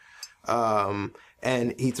cornered,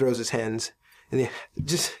 and he throws his hands, and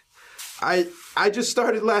I just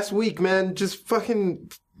started last week, man. Just fucking,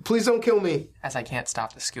 please don't kill me. As I can't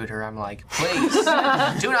stop the scooter, I'm like, please,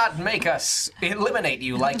 do not make us eliminate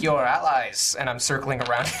you like your allies. And I'm circling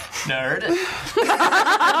around, nerd.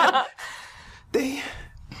 They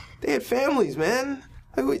had families, man.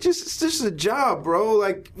 Like, it's just a job, bro.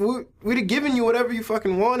 Like, we'd have given you whatever you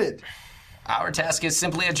fucking wanted. Our task is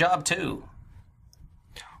simply a job, too.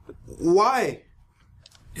 Why?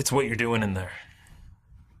 It's what you're doing in there.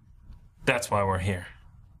 That's why we're here.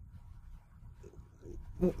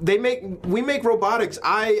 We make robotics.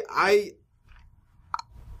 I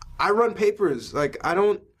run papers. Like, I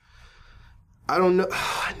don't know.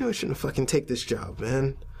 I knew I shouldn't have fucking take this job,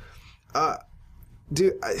 man.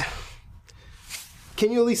 Dude,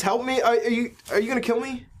 can you at least help me? Are you gonna kill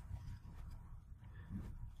me?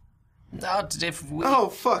 Not if we... Oh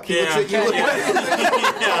fuck! He Yeah. looks at you.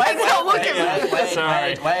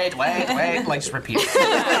 Wait. Like, just repeat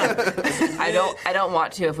it. I don't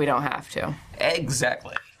want to if we don't have to.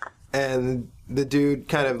 Exactly. And the dude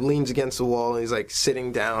kind of leans against the wall, and he's like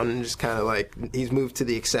sitting down, and just kind of like he's moved to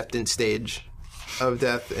the acceptance stage of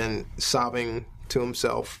death, and sobbing to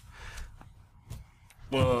himself.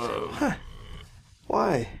 Whoa.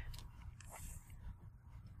 Why?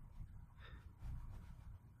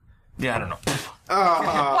 Yeah, I don't know.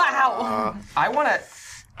 Wow. I want to...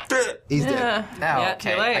 He's dead. No, Yeah,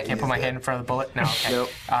 okay. too late. I can't put my hand in front of the bullet? No, okay. Nope.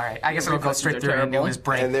 All right. I guess it'll go straight through They're into terrible. his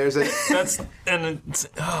brain. And there's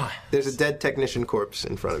a dead technician corpse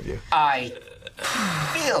in front of you. I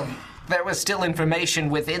feel there was still information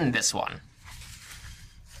within this one.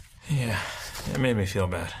 Yeah, it made me feel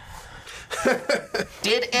bad.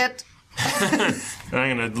 Did it? I'm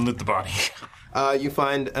gonna loot the body. You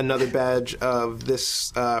find another badge of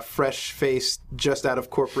this fresh-faced, just out of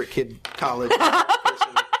corporate kid college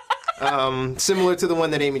person. Similar to the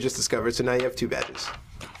one that Amy just discovered. So now you have 2 badges.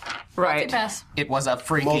 Right. Pass. It was a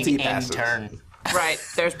freaking Multi-passes. intern. Right.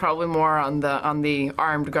 There's probably more on the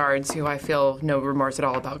armed guards who I feel no remorse at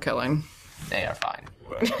all about killing. They are fine.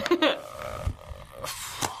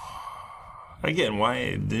 Again,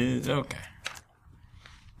 why? Okay.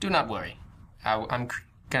 Do not worry. I'm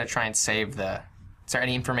gonna try and save the... Is there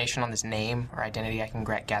any information on this name or identity I can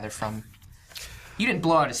gather from? You didn't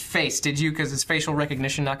blow out his face, did you? Because his facial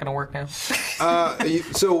recognition not gonna work now?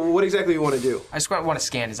 So what exactly you want to do? I just want to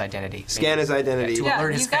scan his identity. Scan his identity. To Yeah,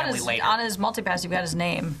 alert his you've got family his later. on his multipass. You've got his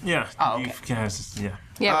name. Yeah. Oh, okay. You guys, yeah.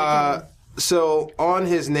 Yeah. So on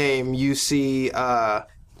his name, you see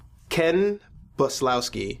Ken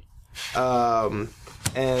Buslowski, and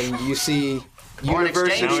you see Foreign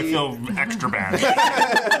exchange. Now I university. feel extra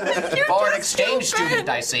bad. Foreign exchange student,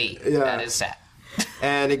 I see. Yeah. That is sad.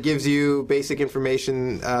 And it gives you basic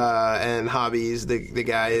information and hobbies. The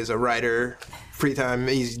guy is a writer, free time.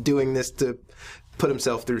 He's doing this to put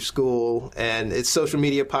himself through school. And it's social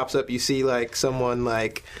media pops up. You see like someone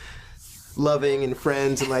like loving and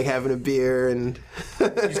friends and like having a beer and You're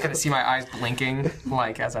just gonna see my eyes blinking,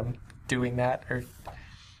 like as I'm doing that, or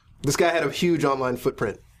this guy had a huge online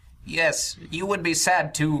footprint. yes, you would be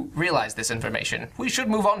sad to realize this information. We should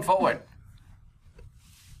move on forward.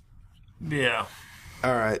 Yeah.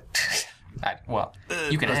 All right.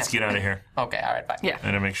 You can Let's ask. get out of here. Okay, all right, bye. Yeah. I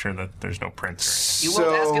gotta make sure that there's no prints. You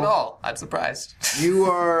won't ask at all. I'm surprised. You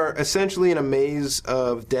are essentially in a maze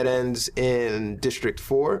of dead ends in District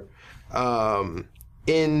 4,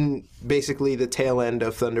 in basically the tail end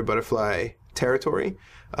of Thunder Butterfly territory.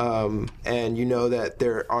 And you know that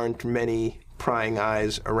there aren't many prying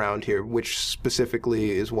eyes around here, which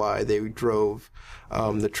specifically is why they drove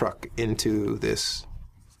the truck into this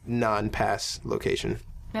non-pass location.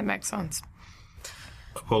 That makes sense.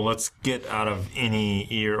 Well, let's get out of any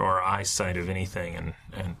ear or eyesight of anything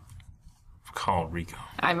and call Rico.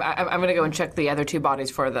 I'm going to go and check the other 2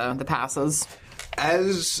 bodies for the passes.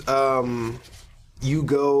 As you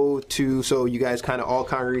go to, so you guys kind of all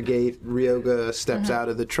congregate. Ryoga steps out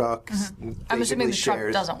of the truck. I'm assuming the truck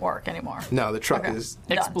shares. doesn't work anymore. No, the truck is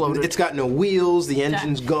Exploded. It's got no wheels. The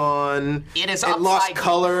engine's gone. It is It lost upside-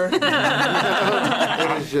 color.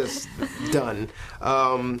 It is just done.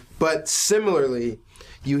 But similarly,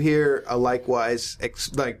 you hear a likewise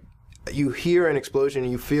you hear an explosion.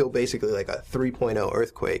 And you feel basically like a 3.0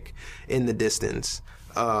 earthquake in the distance.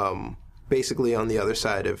 Basically on the other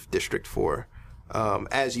side of District 4.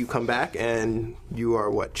 As you come back and you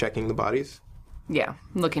are checking the bodies? Yeah,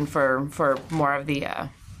 looking for more of the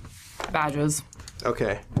badges.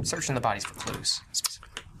 Okay. Searching the bodies for clues.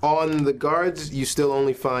 Specifically. On the guards, you still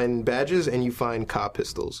only find badges and you find Ka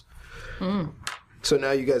pistols. So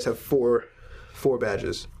now you guys have four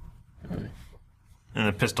badges. And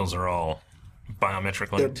the pistols are all biometric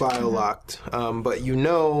They're linked. bio-locked, but you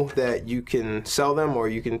know that you can sell them or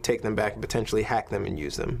you can take them back and potentially hack them and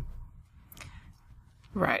use them.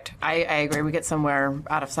 Right. I agree. We get somewhere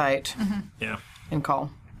out of sight Yeah. and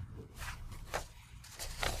call.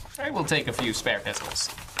 I will take a few spare pistols.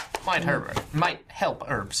 Might help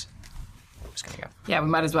herbs. I'm just gonna go. Yeah, we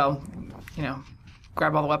might as well,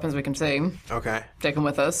 grab all the weapons we can see. Okay. Take them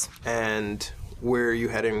with us. And where are you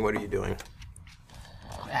heading? What are you doing?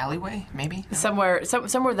 Alleyway, maybe? Somewhere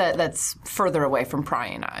that's further away from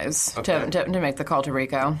prying eyes Okay. to make the call to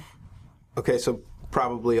Rico. Okay, so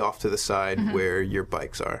probably off to the side where your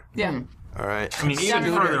bikes are. Yeah. All right. I mean, even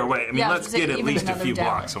further away. I mean, Yeah, I was let's gonna say, get at even least a another few down.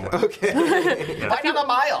 blocks away. Okay. Why not a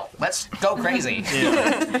mile? Let's go crazy.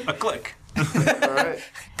 Yeah. A click. All right.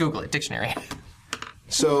 Google it, dictionary.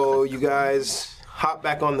 So you guys hop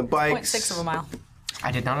back on the bikes 0.6 of a mile.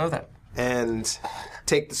 I did not know that. and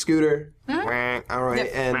take the scooter. All right,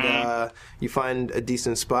 Yep. and you find a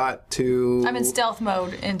decent spot to. I'm in stealth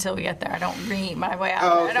mode until we get there. I don't ream my way out.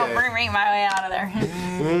 Oh, I don't okay. ream my way out of there.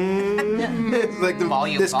 It's like this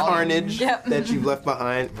Volume. carnage Yep. that you've left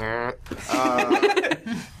behind.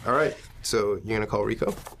 All right, so you're gonna call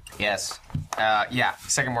Rico. Yes. Yeah,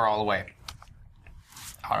 Sycamore all the way.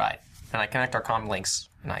 All right. And I connect our comm links,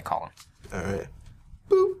 and I call him. All right.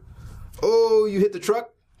 Boop. Oh, you hit the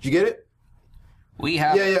truck. Did you get it? We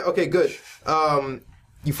have... Yeah. Okay. Good.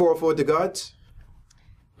 You 404 with the guards.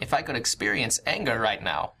 If I could experience anger right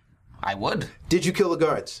now, I would. Did you kill the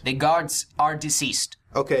guards? The guards are deceased.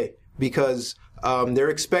 Okay, because they're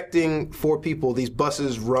expecting 4 people. These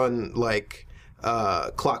buses run like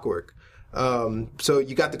clockwork. So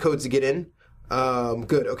you got the codes to get in.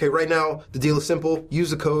 Good. Okay, right now the deal is simple.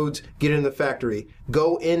 Use the codes, get in the factory.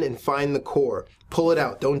 Go in and find the core. Pull it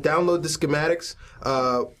out. Don't download the schematics.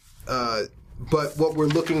 But what we're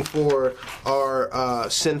looking for are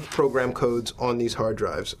synth program codes on these hard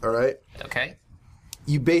drives, all right? Okay?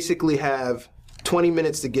 You basically have 20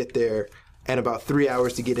 minutes to get there and about 3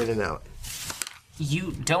 hours to get in and out.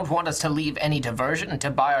 You don't want us to leave any diversion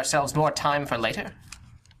to buy ourselves more time for later?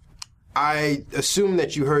 I assume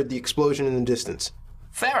that you heard the explosion in the distance.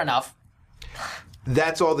 Fair enough.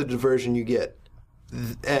 That's all the diversion you get.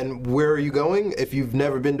 And where are you going? If you've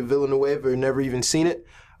never been to Villanueva or never even seen it,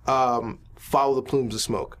 follow the plumes of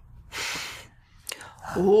smoke.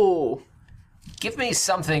 Ooh. Give me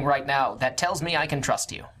something right now that tells me I can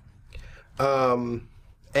trust you.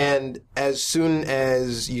 And as soon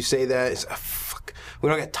as you say that, it's, fuck, we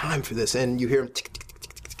don't got time for this. And you hear tick, tick, tick,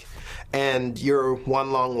 tick, tick, tick. And your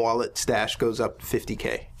one long wallet stash goes up to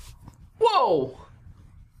 50K. Whoa.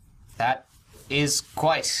 That is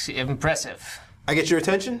quite impressive. I get your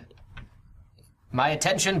attention? My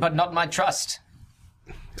attention, but not my trust.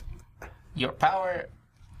 Your power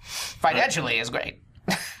financially is great.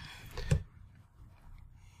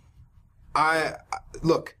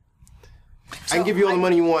 Look, I can give you all the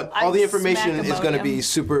money you want. I All the information smack is going to Imodium. be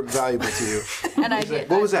super valuable to you. And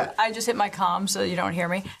What was that? I just hit my comm so you don't hear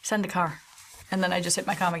me. Send a car. And then I just hit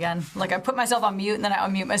my comm again. Like I put myself on mute and then I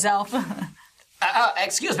unmute myself.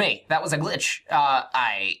 Excuse me, that was a glitch.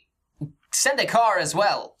 I send a car as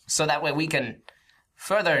well, so that way we can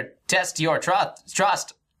further test your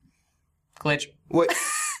trust. Glitch. What?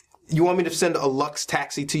 You want me to send a Lux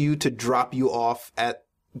taxi to you to drop you off at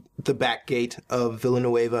the back gate of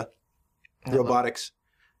Villanueva Robotics?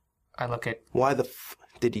 I look at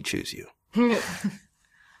Did he choose you?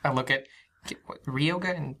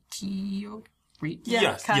 Ryoga and Kyo.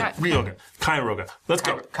 Yes, Kai- yeah, Ryoga. Kairoga. Let's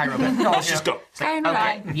go. Kairoga. Let's just go. Kai and Okay.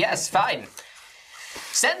 I. Yes, fine.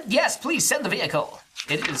 Please send the vehicle.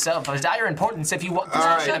 It is of dire importance if you want All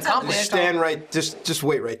this mission right, accomplished. stand right. Just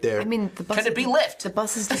wait right there. I mean, the bus. Can it be lift? The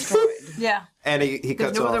bus is destroyed. Yeah. And he There's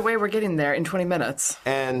cuts no off. other way we're getting there in 20 minutes.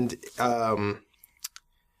 And But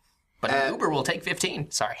an Uber will take 15.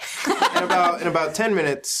 Sorry. in about 10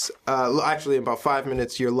 minutes, actually in about 5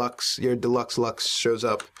 minutes, your deluxe Lux shows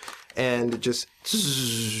up, and it just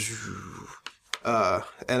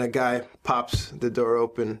and a guy pops the door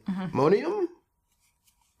open. Ammonium?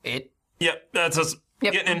 It. Yep, that's us.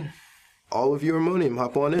 Yep. Getting in. All of you ammonium,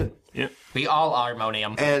 hop on in. Yep. We all are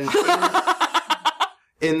Monium. And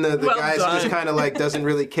in the Well guy's done. just kind of like doesn't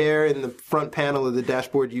really care. In the front panel of the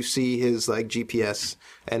dashboard, you see his like GPS,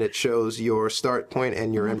 and it shows your start point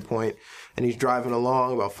and your end point. And he's driving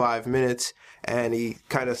along about 5 minutes, and he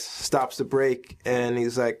kind of stops the brake, and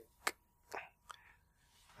he's like,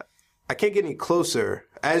 I can't get any closer.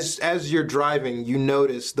 As you're driving, you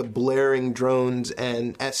notice the blaring drones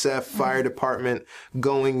and SF fire department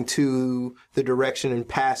going to the direction and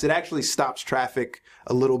past. It actually stops traffic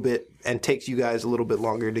a little bit and takes you guys a little bit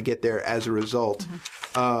longer to get there as a result.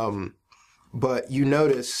 But you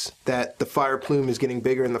notice that the fire plume is getting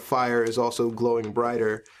bigger and the fire is also glowing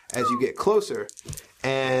brighter as you get closer.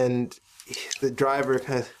 And the driver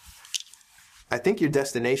kind of, I think your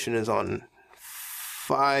destination is on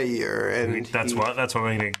fire, and That's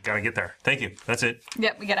why we gotta get there. Thank you. That's it.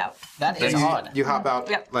 Yep, we get out. That is odd. you hop out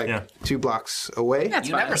Yep. like Yeah. 2 blocks away.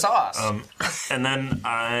 You never saw us. And then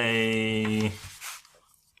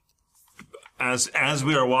as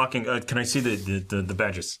we are walking, can I see the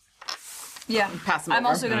badges? Yeah. Pass them I'm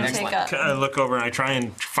over. also going to take a. I look over and I try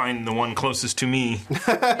and find the one closest to me,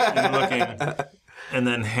 and looking, and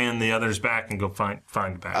then hand the others back and go find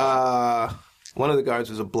the badge. One of the guards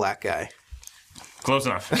was a black guy. Close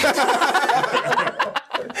enough. Give it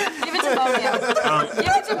to Monium.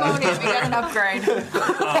 Give it to Monium. We got an upgrade.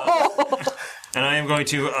 And I am going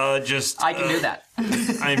to just. I can do that.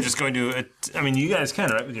 I am just going to. I mean, you guys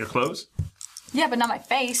can, right, with your clothes? Yeah, but not my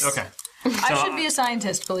face. Okay. I should be a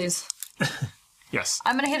scientist, please. Yes.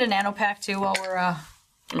 I'm going to hit a nanopack too while we're. All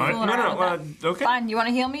right. fooling No, around no. with that. Okay. Fine. You want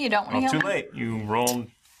to heal me? You don't want to Well, heal too me? late. You rolled.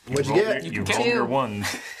 What'd you get? You can rolled two. your ones.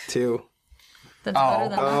 2. That's better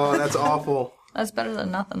than nothing. Oh, that's awful. That's better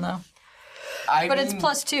than nothing, though. I But it's mean,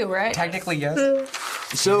 +2, right? Technically, yes.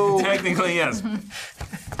 So Technically, yes.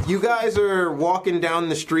 you guys are walking down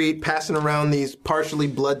the street, passing around these partially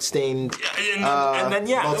blood-stained And then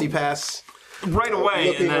yeah, multi-pass, right away.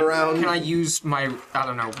 looking and then, around. Can I use my, I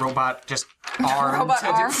don't know, robot just arm Robot to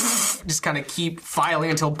arm. just kind of keep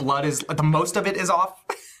filing until blood is, the most of it is off?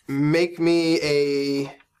 Make me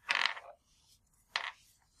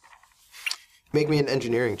an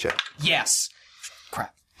engineering check. Yes.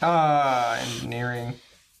 Crap. Engineering.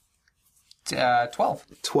 12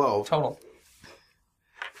 12. total.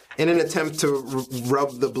 In an attempt to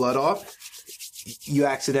rub the blood off, you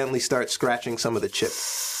accidentally start scratching some of the chip.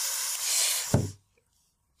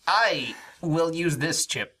 I will use this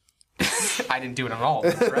chip. I didn't do it on all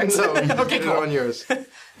of them, correct? So Okay, it's cool. on yours.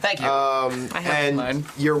 Thank you. I have And mine.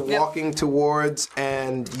 you're walking towards,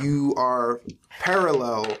 and you are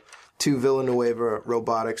parallel to Villanueva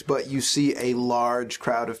Robotics, but you see a large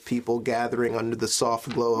crowd of people gathering under the soft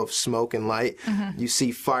glow of smoke and light. You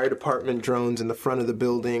see fire department drones in the front of the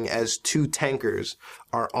building as 2 tankers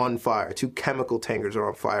are on fire. 2 chemical tankers are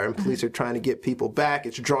on fire, and police are trying to get people back.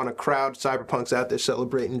 It's drawn a crowd. Cyberpunk's out there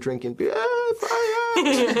celebrating, drinking beer. Fire!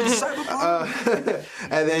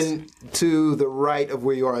 And then to the right of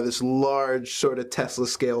where you are, this large sort of Tesla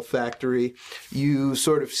scale factory, you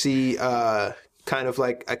sort of see kind of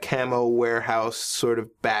like a camo warehouse sort of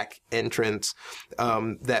back entrance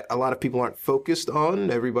that a lot of people aren't focused on.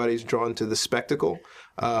 Everybody's drawn to the spectacle.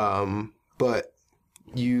 But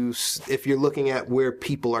if you're looking at where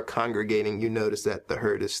people are congregating, you notice that the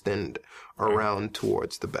herd is thinned around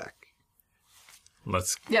towards the back.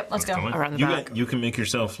 Let's Let's go. in. Around the you back. You can make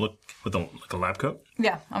yourself look with like a lab coat.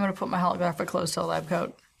 Yeah, I'm going to put my holographic clothes to a lab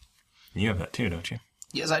coat. You have that too, don't you?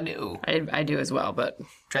 Yes, I do. I do as well, but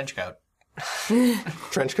Trench coat.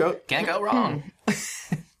 Trench coat? Can't go wrong.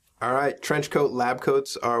 All right. Trench coat, lab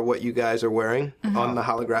coats are what you guys are wearing on the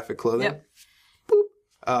holographic clothing. Yep.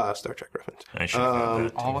 Star Trek reference. I should have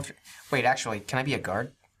that. All of your, wait, actually, can I be a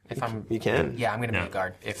guard? If I'm, You can. yeah, I'm gonna Yeah. be a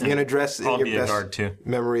guard. If You're going to dress in I'll your be a best guard, too.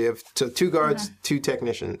 memory of... So 2 guards, 2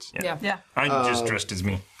 technicians. yeah. Yeah. I just dressed as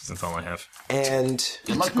me, 'cause that's all I have. And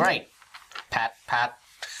you look great, Pat.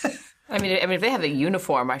 I mean, if they have the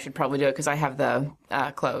uniform, I should probably do it because I have the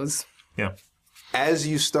clothes. Yeah. as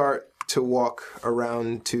you start to walk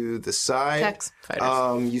around to the side, Techs,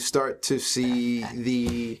 fighters. you start to see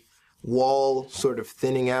the wall sort of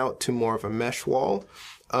thinning out to more of a mesh wall.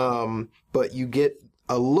 But you get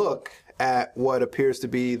a look at what appears to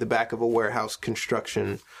be the back of a warehouse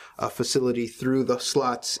construction facility through the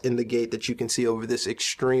slots in the gate that you can see over this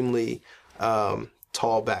extremely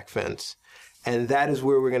tall back fence. And that is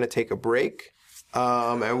where we're going to take a break.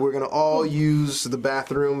 And we're going to all use the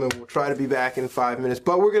bathroom, and we'll try to be back in 5 minutes.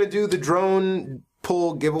 But we're going to do the drone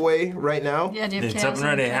pull giveaway right now. Yeah, do you have It's chaos up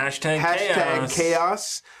and ready. in the chat? Hashtag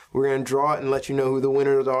Chaos. We're going to draw it and let you know who the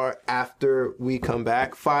winners are after we come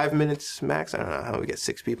back. 5 minutes max. I don't know how we get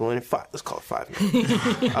 6 people in. Let's call it 5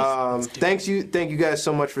 minutes. Thank you guys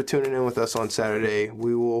so much for tuning in with us on Saturday.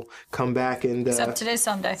 We will come back and Except today's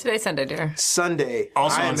Sunday. Today's Sunday, dear. Sunday.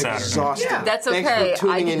 Also I on am Saturday. exhausted. Yeah, that's Thanks okay. for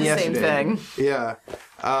tuning I did in the yesterday. same thing. Yeah.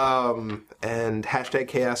 And hashtag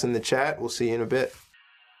chaos in the chat. We'll see you in a bit.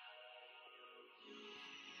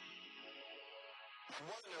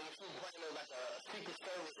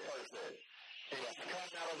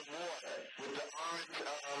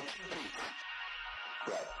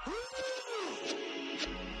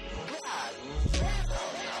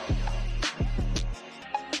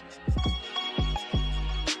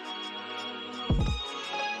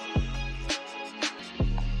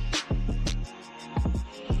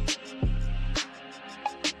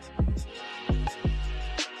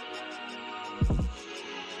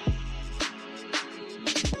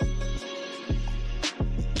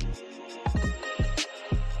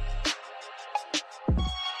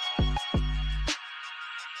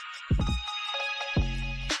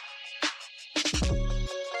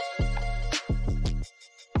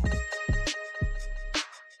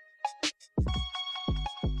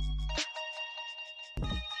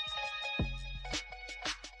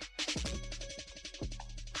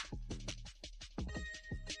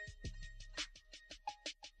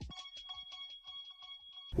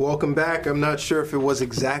 Welcome back. I'm not sure if it was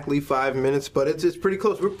exactly 5 minutes, but it's pretty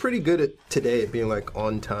close. We're pretty good at today at being like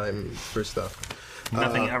on time for stuff.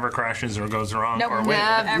 Nothing ever crashes or goes wrong. Nope. Or wait,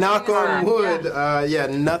 Everything Knock is on fine. wood. Yeah.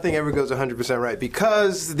 Nothing ever goes 100% right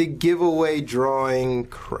because the giveaway drawing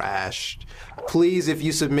crashed. Please, if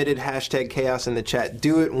you submitted hashtag chaos in the chat,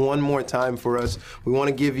 do it one more time for us. We want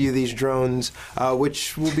to give you these drones,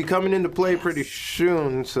 which will be coming into play pretty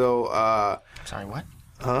soon. So, Sorry, what?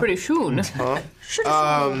 Pretty soon. we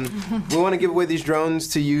want to give away these drones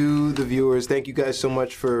to you, the viewers. Thank you guys so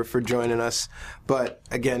much for joining us. But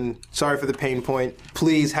again, sorry for the pain point.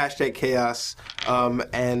 Please, hashtag chaos,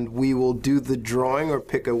 and we will do the drawing or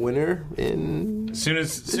pick a winner in as soon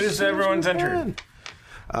as everyone's entered.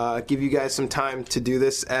 Give you guys some time to do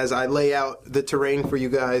this as I lay out the terrain for you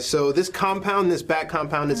guys. So this back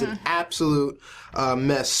compound is an absolute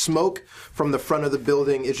mess. Smoke from the front of the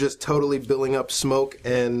building is just totally billowing up smoke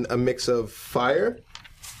and a mix of fire.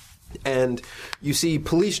 And you see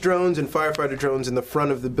police drones and firefighter drones in the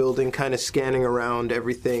front of the building kind of scanning around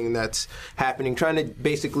everything that's happening, trying to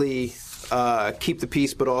basically keep the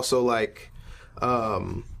peace, but also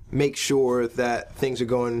make sure that things are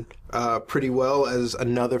going pretty well as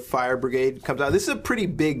another fire brigade comes out. This is a pretty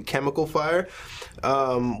big chemical fire.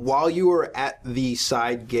 While you were at the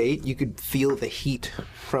side gate, you could feel the heat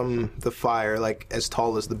from the fire, like as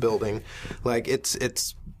tall as the building. Like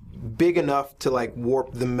it's big enough to like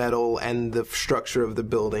warp the metal and the structure of the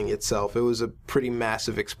building itself. It was a pretty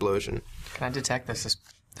massive explosion. Can I detect the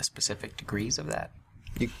specific degrees of that?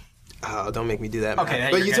 Don't make me do that. Okay,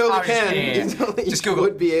 Matt. But you're you good. totally I was just- can. yeah. You totally Just Google.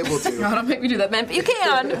 would be able to. No, don't make me do that, man. But you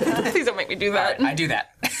can. Please don't make me do that. I do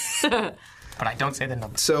that. But I don't say the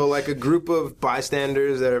number. So, like a group of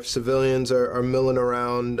bystanders that are civilians are milling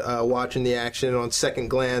around, watching the action. On second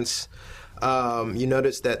glance, you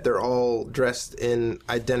notice that they're all dressed in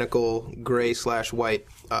identical gray/white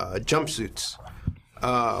jumpsuits.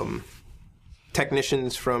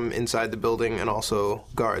 Technicians from inside the building and also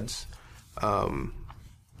guards,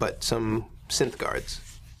 but some synth guards.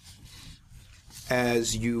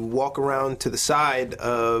 As you walk around to the side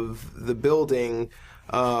of the building,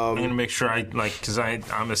 I'm gonna make sure because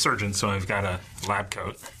I'm a surgeon, so I've got a lab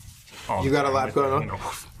coat. You got a lab coat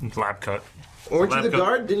on? Lab coat. Weren't you Lab the coat.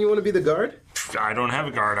 guard? Didn't you want to be the guard? I don't have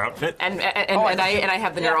a guard outfit. And I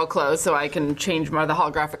have the neural clothes, so I can change the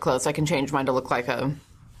holographic clothes. So I can change mine to look like a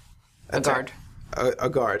guard. A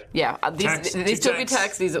guard. Yeah, Techs, these two will be techs.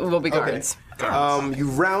 techs. These will be guards. You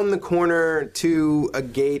round the corner to a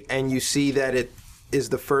gate, and you see that it is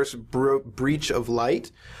the first breach of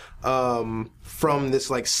light from this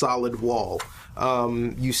like solid wall.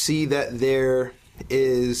 You see that there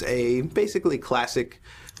is a basically classic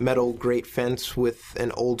metal grate fence with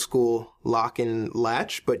an old school lock and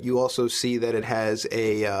latch, but you also see that it has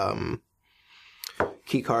a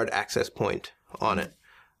keycard access point on it.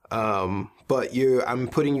 But I'm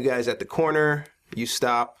putting you guys at the corner. You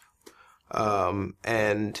stop.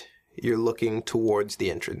 and you're looking towards the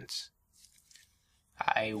entrance.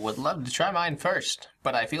 I would love to try mine first,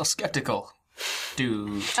 but I feel skeptical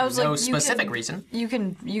due I to was no like, specific reason. You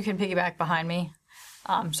can piggyback behind me.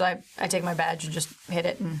 So I take my badge and just hit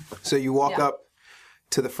it. And So you walk Yeah. up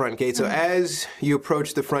to the front gate. So as you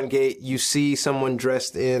approach the front gate, you see someone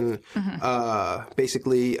dressed in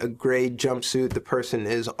basically a gray jumpsuit. The person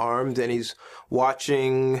is armed, and he's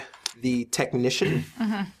watching the technician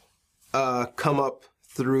come up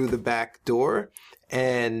through the back door,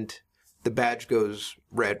 and the badge goes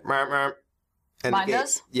red. And Mine the gate,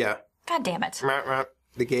 does? Yeah. God damn it.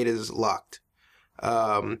 The gate is locked.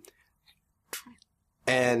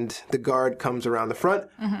 And the guard comes around the front.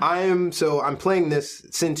 I'm playing this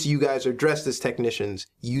since you guys are dressed as technicians.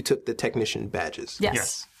 You took the technician badges.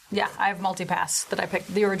 Yes. Yeah, I have multi-pass that I picked,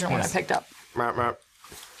 the original one I picked up.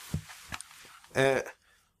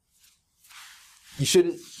 You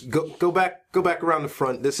shouldn't go back around the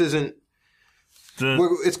front. This isn't.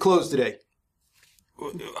 It's closed today.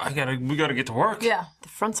 We gotta get to work. Yeah. The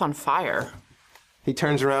front's on fire. He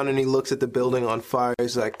turns around and he looks at the building on fire.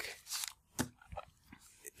 He's like,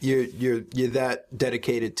 "You're that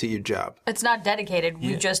dedicated to your job." It's not dedicated.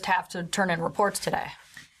 We just have to turn in reports today.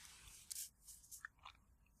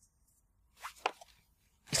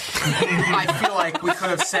 I feel like we could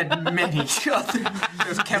have said many other.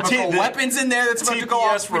 There's chemical weapons in there that's about to go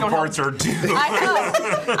off. TPS reports are due. I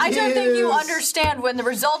know. I don't think you understand when the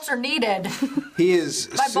results are needed. He is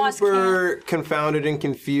My boss super confounded and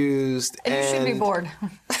confused. And you should be bored.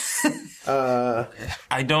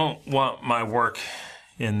 I don't want my work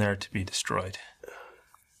in there to be destroyed.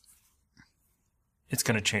 It's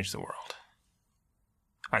going to change the world.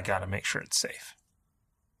 I got to make sure it's safe.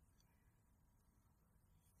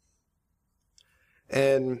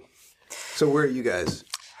 And so where are you guys?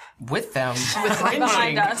 With them,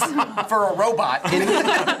 Behind us. for a robot.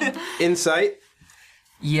 In sight?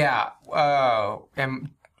 Yeah. Well,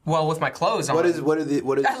 with my clothes on. What is I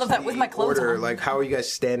love that, the with my clothes order? on. Like, how are you guys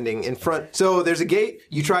standing in front? So there's a gate.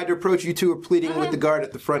 You tried to approach. You two are pleading with the guard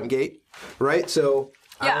at the front gate, right? So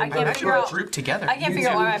Yeah, I can't figure We're out. grouped together. I can't figure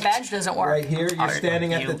out why my badge doesn't work. right here, you're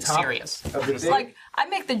standing at you the top serious? of the gate. Like, I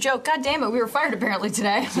make the joke, God damn it, we were fired apparently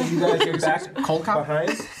today. You guys are back Cold cop? behind.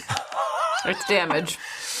 It's damage.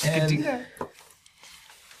 And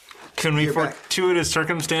Can we, You're back. fortuitous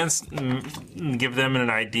circumstance, give them an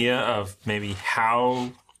idea of maybe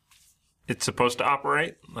how it's supposed to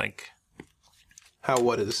operate? Like, how?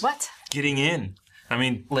 What is? What? getting in. I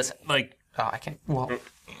mean, Listen. like, I can't. Well,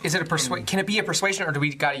 is it a persuasion? Can it be a persuasion, or do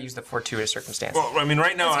we got to use the fortuitous circumstance? well, I mean,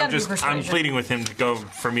 right now It's I'm gotta be I'm persuasion. pleading with him to go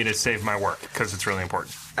for me to save my work because it's really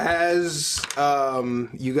important. As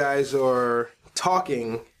you guys are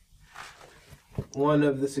talking, one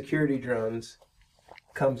of the security drones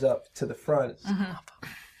comes up to the front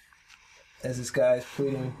as this guy is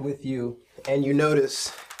pleading with you, and you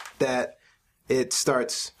notice that it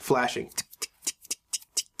starts flashing.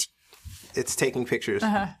 It's taking pictures.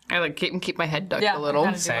 I like keep my head ducked Yeah, a little.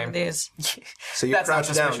 I'm kind of doing one of these. So you That's not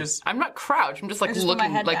crouch down. suspicious. I'm not crouched. I'm just like just put my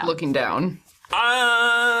looking head down. looking down.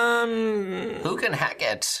 Who can hack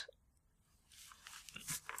it?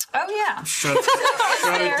 Oh, yeah. Shut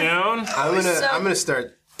it down. I'm So- gonna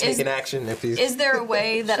start taking is- action if he's. Is there a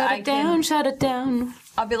way that I can... Shut it down.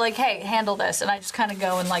 I'll be like, hey, handle this. And I just kind of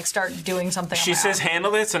go and like start doing something on She my says, own.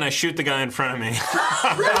 handle this, and I shoot the guy in front of me.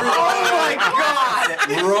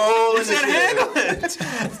 Roll initiative.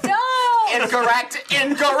 No! Incorrect.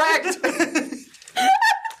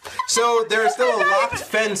 So there's still a locked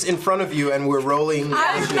fence in front of you, and we're rolling.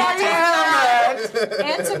 And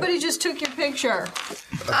somebody just took your picture.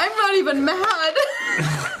 I'm not even mad.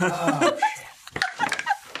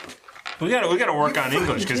 We gotta work on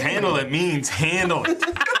English because handle it means handle it.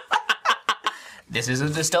 This is a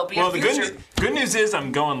dystopian Well, the future. good news is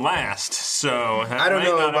I'm going last, so that I don't might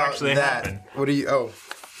know not about actually that. happen. What do you? Oh,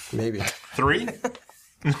 maybe. 3?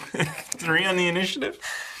 3 on the initiative?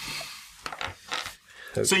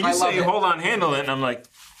 So you I love say, it. hold on, handle it, and I'm like,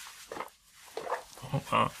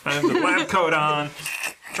 I have the lab coat on,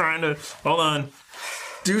 trying to, hold on,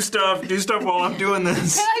 do stuff while I'm doing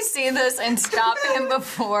this. Can I see this and stop him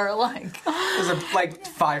before, like... There's like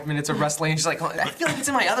 5 minutes of wrestling. She's like, I feel like it's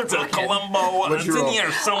in my other It's a pocket. Columbo, it's you in roll?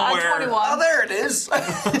 here somewhere. 21. Oh, there it is.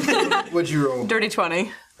 What'd you roll? Dirty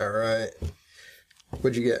 20. All right.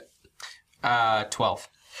 What'd you get? 12.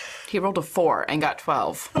 He rolled a 4 and got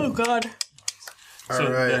 12. Oh, God. So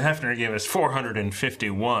All right. the Hefner gave us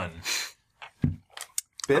 451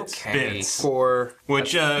 Bits Okay. bits, for.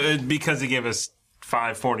 which because he gave us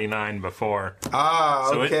 549 before. Ah,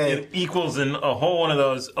 So okay. it equals in a whole one of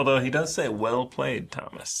those, although he does say, well played,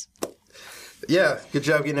 Thomas. Yeah, good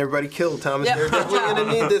job getting everybody killed, Thomas. Yep. You're definitely going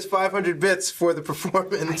to need this 500 bits for the I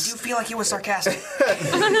performance. do feel like he was sarcastic.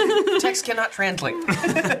 Text cannot translate.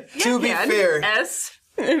 To be fair, S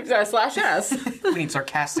slash S. We need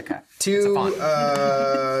sarcastica. to font.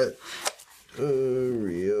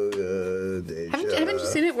 Ryoga Deja. Haven't you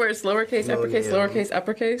seen it where it's lowercase, uppercase, lowercase,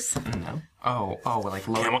 uppercase? Oh, like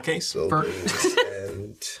lower Camel case?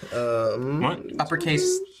 And What?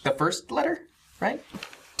 uppercase the first letter, right?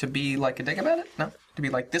 To be like a dick about it? No. To be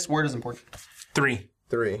like this word is important. 3.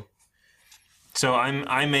 3. So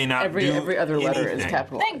I may not Every do every other letter is anything.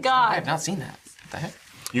 capitalized. Thank I have God. not seen that. What the heck?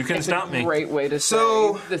 You can stop me. Great way to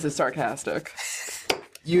So- say this is sarcastic.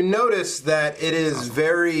 You notice that it is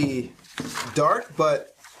very dark,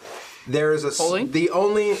 but there is a Holy?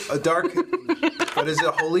 a dark, but is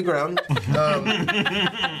it holy ground? And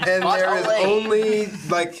there is holy. only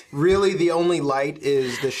really the only light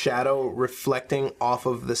is the shadow reflecting off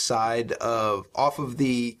of the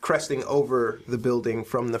cresting over the building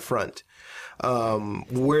from the front.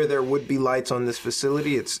 Where there would be lights on this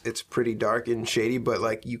facility, it's pretty dark and shady,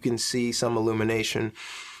 but you can see some illumination.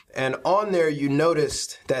 And on there, you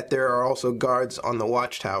noticed that there are also guards on the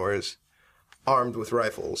watchtowers, armed with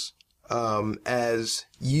rifles. As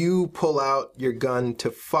you pull out your gun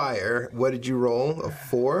to fire, what did you roll? A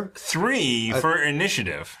 4? 3 for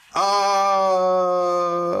initiative.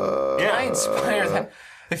 I inspire that.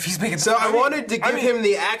 If he's making So I wanted to give him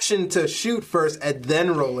the action to shoot first and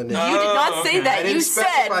then roll initiative. You did not say I that. didn't You said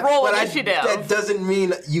specify, roll but initiative. that doesn't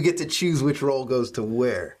mean you get to choose which roll goes to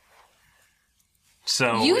where.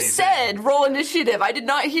 So what You do said roll initiative. I did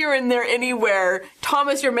not hear in there anywhere,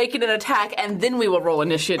 Thomas, you're making an attack, and then we will roll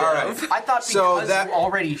initiative. All right. I thought because you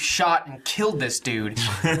already shot and killed this dude,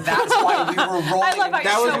 that's why we were rolling. I love how That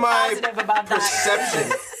you're was so my positive about that.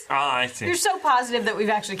 perception. I see. You're so positive that we've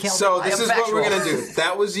actually killed So him. this is what we're gonna do.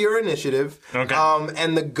 That was your initiative. Okay.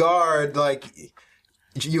 And the guard,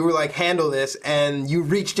 you were handle this, and you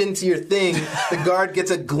reached into your thing. The guard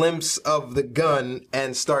gets a glimpse of the gun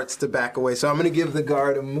and starts to back away. So I'm gonna give the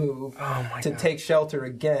guard a move to take shelter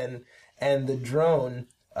again, and the drone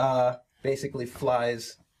basically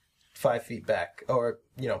flies 5 feet back, or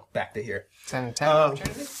back to here. It's an attack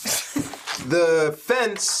opportunity. The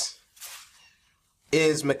fence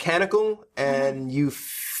is mechanical, and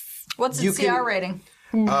What's you its CR can- rating?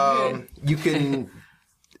 you can.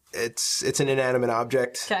 It's an inanimate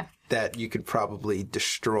object Okay. that you could probably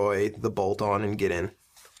destroy the bolt on and get in.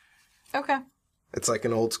 Okay. It's like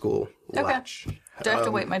an old school latch. Do I have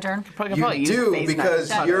to wait my turn? You do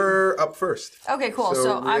because you're up first. Okay, cool. So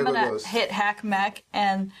So I'm Riego gonna goes. hit hack mech,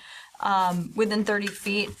 and within 30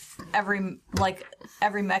 feet, every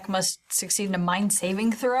mech must succeed in a mind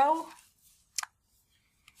saving throw.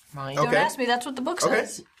 Mine. Don't Okay. ask me. That's what the book Okay.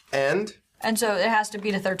 says. And And so it has to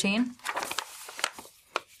beat a 13,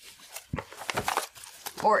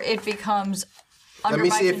 or it becomes under let me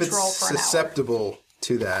my see if control it's for an hour. susceptible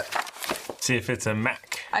to that. See if it's a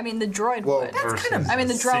mech. I mean, the droid Well, would. versus I mean,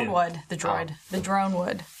 the drone Sid. would. The droid. The drone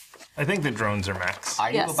would. I think the drones are mechs.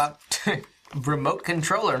 Are Yes. you about to remote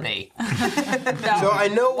controller me? So I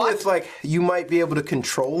know with you might be able to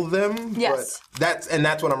control them. Yes. But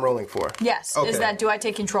that's what I'm rolling for. Yes. Okay. Is that do I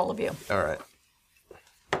take control of you? All right.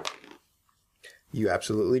 You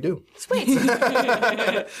absolutely do. Sweet.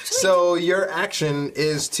 So your action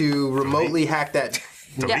is to remotely hack that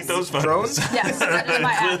Delete Yes. those drone. photos. Yes, that is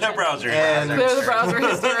my Clear that action. browser. And Clear the browser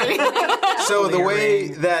history. so the way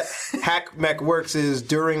that Hack Mech works is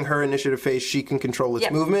during her initiative phase, she can control its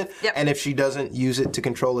Yep. movement. Yep. And if she doesn't use it to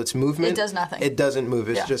control its movement, It does nothing. It doesn't move.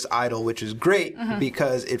 It's Yeah. just idle, which is great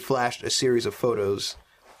because it flashed a series of photos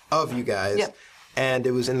of you guys. Yep. And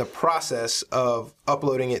it was in the process of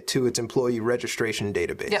uploading it to its employee registration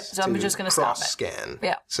database. Yep, so I'm just gonna stop it. cross-scan.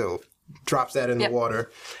 Yeah. So drops that in Yep. the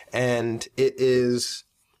water, and it is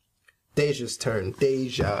Deja's turn.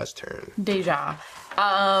 Deja.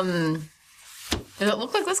 Does it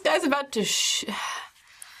look like this guy's about to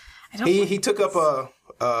He took up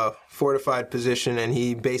a fortified position, and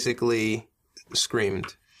he basically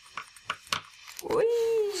screamed.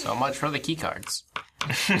 So much for the key cards.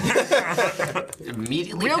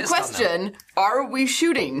 Immediately. Real pissed on them. question, are we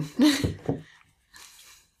shooting?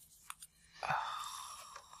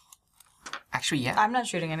 Actually, yeah. I'm not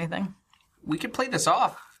shooting anything. We could play this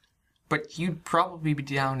off, but you'd probably be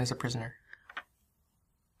down as a prisoner.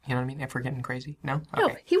 You know what I mean? If we're getting crazy? No? No,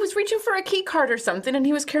 Okay. he was reaching for a key card or something, and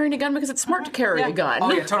he was carrying a gun because it's smart to carry a gun.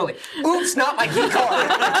 Oh, yeah, totally. Oops, not my key card.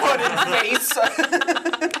 Put in face.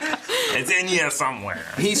 It's in here somewhere.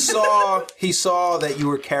 He saw that you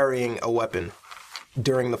were carrying a weapon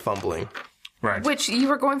during the fumbling. Right. Which you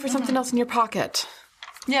were going for something else in your pocket.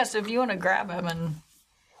 Yeah, so if you want to grab him and...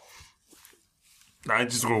 I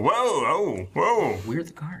just go, whoa. We're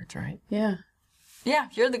the guards, right? Yeah. Yeah,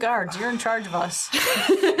 you're the guards. You're in charge of us.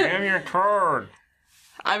 Damn your card.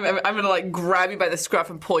 I'm gonna like grab you by the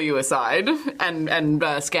scruff and pull you aside and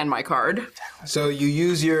scan my card. So you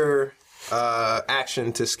use your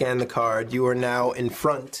action to scan the card. You are now in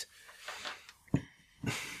front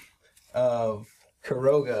of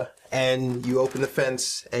Kuroga, and you open the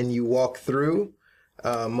fence and you walk through.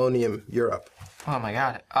 Monium, you're up. Oh my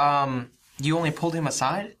god. You only pulled him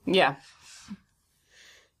aside? Yeah.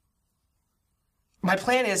 My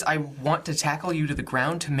plan is I want to tackle you to the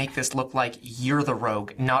ground to make this look like you're the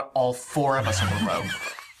rogue, not all four of us are the rogue.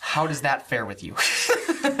 How does that fare with you?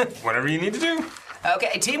 Whatever you need to do.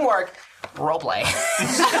 Okay, teamwork. Roleplay.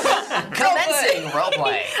 Commencing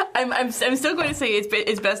roleplay. I'm still going to say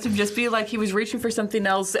it's best to just be like he was reaching for something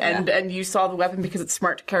else and you saw the weapon because it's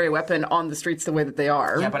smart to carry a weapon on the streets the way that they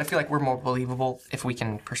are. Yeah, but I feel like we're more believable if we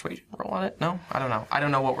can persuade roll on it. No? I don't know. I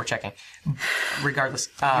don't know what we're checking. Regardless.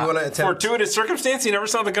 You want to attempt? Fortuitous circumstance, you never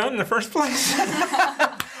saw the gun in the first place.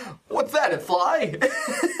 What's that, a fly?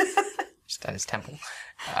 Just at his temple.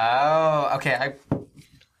 Oh, okay.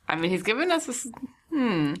 I mean, he's given us this...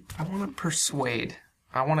 I want to persuade.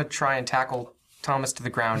 I want to try and tackle Thomas to the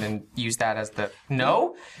ground and use that as the...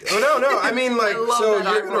 No? Oh, no. I mean, like, so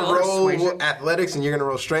that you're going to roll persuasion. athletics and you're going to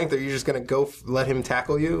roll strength, or you're just going to go let him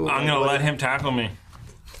tackle you? I'm going to let him tackle me.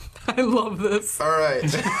 I love this. All right.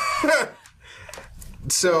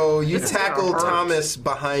 So you tackle Thomas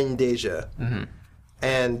behind Deja. Mm-hmm.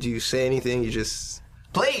 And do you say anything? You just...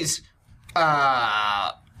 Please. Who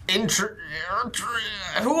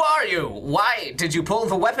are you? Why did you pull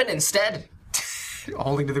the weapon instead?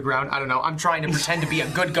 Holding to the ground. I don't know. I'm trying to pretend to be a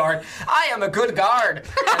good guard. I am a good guard.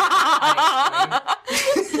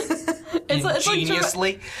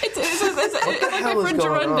 Ingeniously. It's like my friend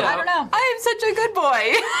going on? Jorunda. I don't know. I am such a good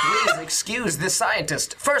boy. Please excuse this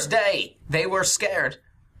scientist. First day, they were scared.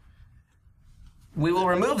 We will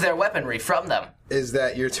remove their weaponry from them. Is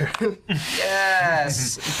that your turn?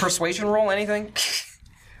 Yes. Persuasion roll, anything?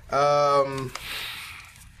 No?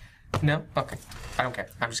 Okay. I don't care.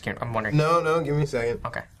 I'm just kidding. I'm wondering. No, give me a second.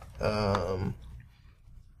 Okay. Um,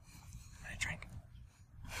 I drink.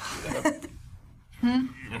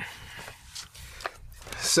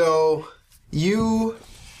 So you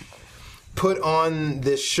put on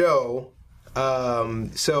this show.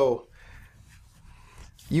 So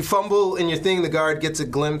you fumble in your thing. The guard gets a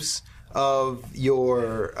glimpse of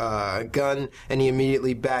your gun, and he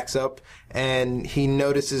immediately backs up. And he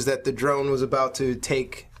notices that the drone was about to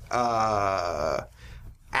take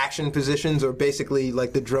action positions, or basically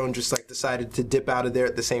like the drone just like decided to dip out of there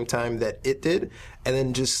at the same time that it did, and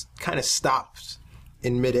then just kind of stops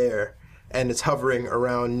in midair, and it's hovering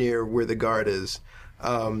around near where the guard is.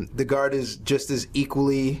 The guard is just as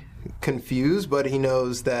equally confused, but he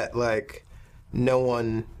knows that like no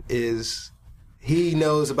one is. He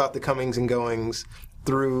knows about the comings and goings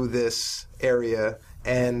through this area,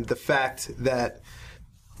 and the fact that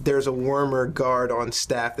there's a Wormer guard on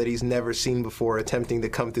staff that he's never seen before attempting to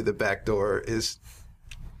come through the back door is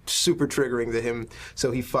super triggering to him, so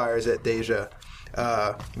he fires at Deja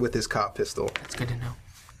with his cop pistol. That's good to know.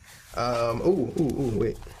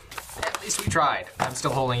 Wait. At least we tried. I'm still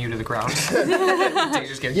holding you to the ground.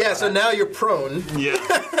 Yeah, so now you're prone. Yeah.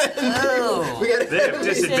 Oh. They have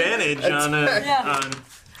disadvantage on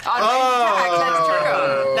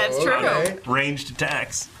That's true. Okay. ranged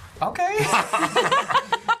attacks. Okay.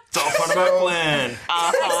 It's all part of my plan.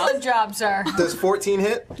 Excellent job, sir. Does 14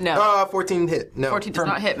 hit? No. 14 hit. No. 14 does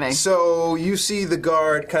not hit me. So you see the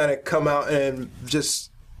guard kind of come out and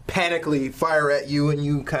just panically fire at you, and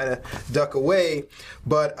you kind of duck away.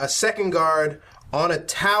 But a second guard on a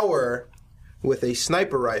tower with a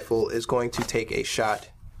sniper rifle is going to take a shot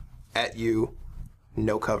at you.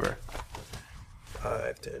 No cover.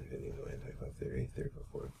 5, 10, 15, 20, 25, 30, 35,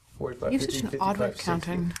 40, 45, You have 50, such an 55, odd way of 60,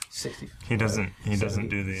 counting. 60. He doesn't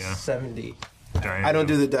do the 70. diagonal. I don't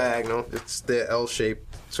do the diagonal. It's the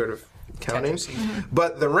L-shaped sort of counting.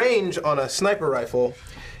 But the range on a sniper rifle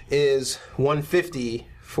is 150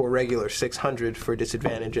 for regular, 600 for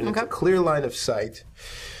disadvantage, and it's a clear line of sight.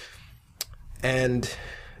 And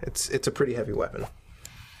it's a pretty heavy weapon.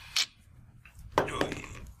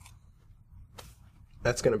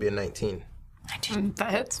 That's going to be a 19.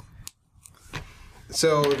 That hits.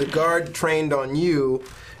 So the guard trained on you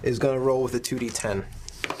is going to roll with a 2d10.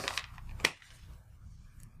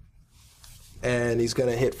 And he's going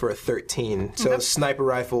to hit for a 13. So sniper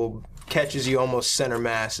rifle catches you almost center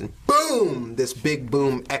mass, and boom! This big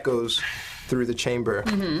boom echoes through the chamber.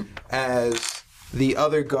 As the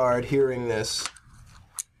other guard, hearing this,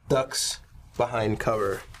 ducks behind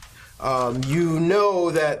cover. You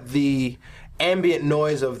know that the ambient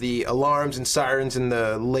noise of the alarms and sirens and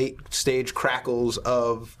the late stage crackles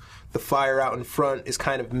of the fire out in front is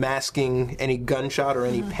kind of masking any gunshot or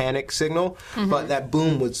any panic signal, but that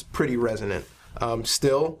boom was pretty resonant.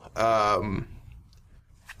 Still,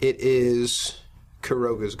 it is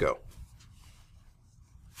Kuroga's go.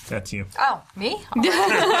 That's you. Oh, me?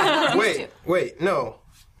 Wait, no.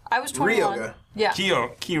 I was 21. Ryoga. Yeah.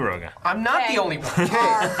 Kiroga. I'm not the only one. Okay,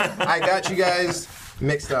 I got you guys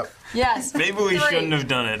mixed up. Yes. Maybe we 3. shouldn't have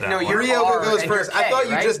done it that way. Ryoga R goes and first. you're I thought K,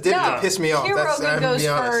 you right? just did it No. to piss me off. Kiroga I'm goes be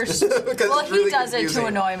honest. first. Because Well, it's he really does it confusing. to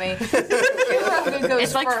annoy me. Kiroga goes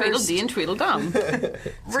It's like first. Tweedledee and Tweedledum.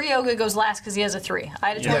 Ryoga goes last because he has a 3. I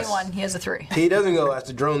had a Yes. 21. He has a 3. He doesn't go last.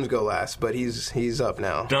 The drones go last, but he's up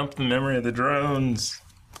now. Dump the memory of the drones.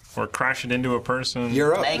 Or crash it into a person.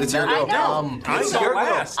 You're up. Make It's your them go. dumb. I It's go your go.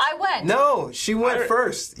 last. I went. No, she went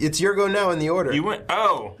first. It's your go now in the order. You went.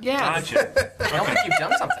 Oh. Yes. Gotcha. I don't think you've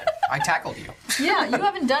done something. I tackled you. Yeah, you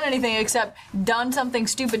haven't done anything except done something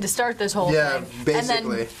stupid to start this whole Yeah, thing. And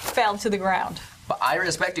basically. then fell to the ground. But I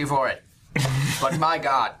respect you for it. But my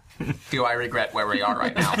God, do I regret where we are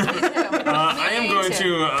right now. I am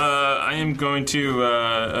going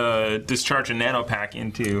to discharge a nanopack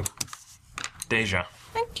into Deja.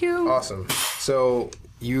 Thank you. Awesome. So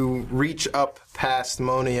you reach up past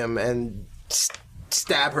Monium and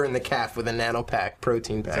stab her in the calf with a nanopack,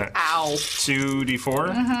 protein pack. Ow.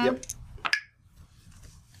 2d4. Yep.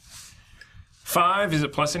 5. Is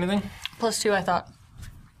it plus anything? +2, I thought.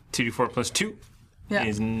 2d4 plus 2 Yeah.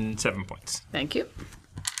 is 7 points. Thank you.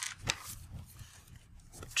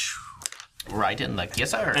 Right in the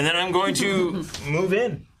kisser. And then I'm going to move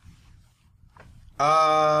in.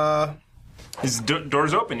 Is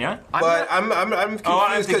doors open? Yeah. But I'm confused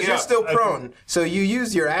because thinking you're out. still prone. So you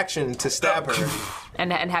use your action to stab her.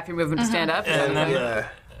 And half your movement to stand up. And then Yeah.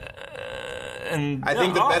 and I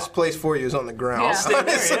think the best place for you is on the ground. Yeah. Stay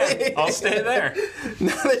there, yeah. I'll stay there.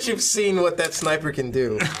 Now that you've seen what that sniper can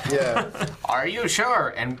do. Yeah. Are you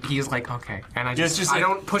sure? And he's like, okay. And I just just I like-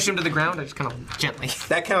 don't push him to the ground. I just kind of gently.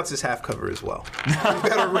 That counts as half cover as well. You've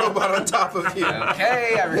got a robot on top of you.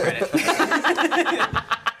 Okay, I regret it.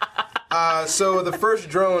 So the first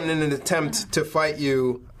drone in an attempt to fight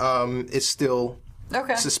you is still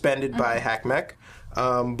Okay. suspended by Hackmech.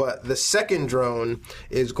 But the second drone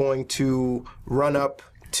is going to run up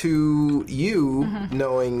to you,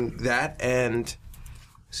 knowing that, and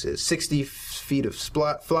says 60 feet of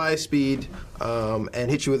fly speed, and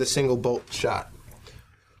hit you with a single bolt shot.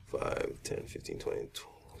 5, 10, 15, 20,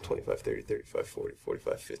 25, 30, 35, 40,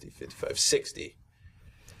 45, 50, 55, 60.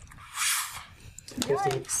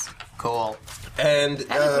 15. Cool. And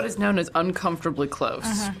That is what is known as uncomfortably close.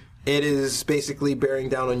 it is basically bearing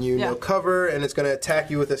down on you, no Yeah. cover, and it's going to attack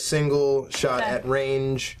you with a single shot Okay. at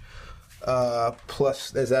range.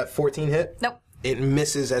 Plus, is that 14 hit? Nope. It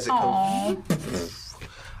misses as it comes.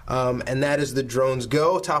 And that is the drone's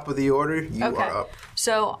go. Top of the order. You Okay. are up.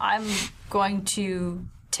 So I'm going to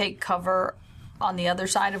take cover on the other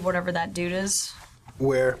side of whatever that dude is.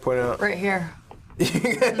 Where? Point it out. Right here.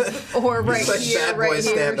 Or right like here, Bad right Boys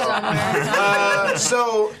here standoff. somewhere.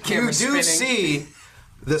 So you Camera do spinning. see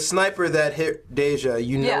the sniper that hit Deja.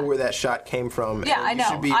 You know Yeah. where that shot came from. Yeah, and I know.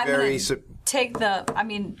 You should be I'm very gonna take the. I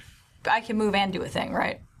mean, I can move and do a thing,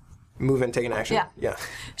 right? move and take an action. Yeah. Yeah.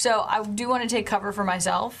 So I do want to take cover for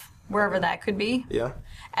myself, wherever that could be. Yeah.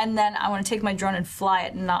 And then I want to take my drone and fly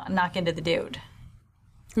it and knock into the dude.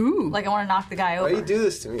 Ooh. Like I want to knock the guy Why over. you do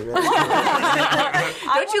this to me, man?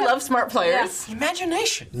 Don't you love smart players?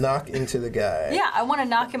 Imagination. Knock into the guy. Yeah, I want to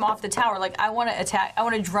knock him off the tower. Like I want to attack. I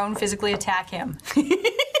want to drone physically attack him.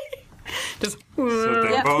 Just So they're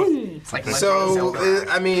Yeah. both. It's like So,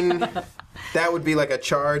 I mean, that would be like a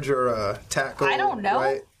charge or a tackle. I don't know.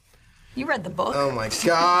 Right? You read the book. Oh my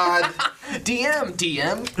god. DM.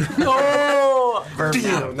 no. Verb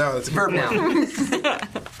now. No, it's a Verb now.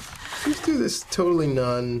 Let's do this totally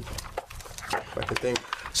fucking thing.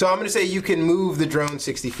 So I'm going to say you can move the drone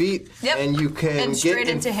 60 feet. Yep. And you can And get straight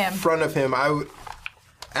in into him. front of him.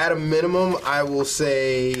 At a minimum, I will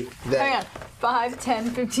say that Hang on. 5,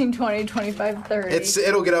 10, 15, 20, 25, 30.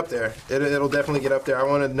 it'll get up there. It'll definitely get up there. I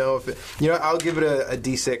want to know if it. You know, I'll give it a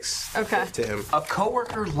D6 Okay. to him. A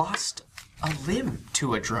coworker lost a limb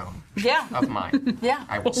to a drone Yeah. of mine. Yeah.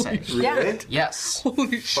 I will say. Yeah. Really? Yes.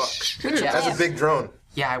 Fuck. Yes. That's a big drone.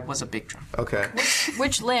 Yeah, I was a big drone. Okay.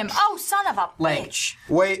 Which limb? Oh, son of a Leg. bitch.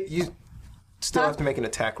 Wait, you still Huh? have to make an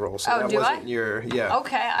attack roll. So Oh, that do wasn't I? your. Yeah.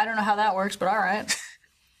 Okay, I don't know how that works, but all right.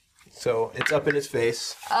 So it's up in his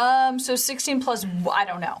face. So 16 plus, I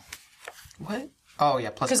don't know. What? Oh,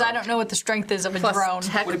 yeah, plus Because I don't know what the strength is of a Plus drone.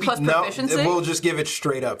 tech Would it be- plus No, proficiency. we'll just give it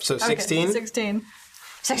straight up. So 16? Okay, 16.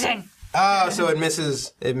 16. Ah, so it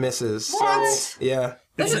misses. It misses. What? So, yeah.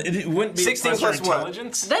 It wouldn't be 16 plus plus what?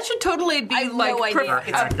 intelligence? That should totally be have like no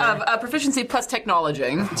idea. a proficiency plus technology.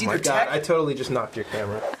 It's Oh my either God, tech. I totally just knocked your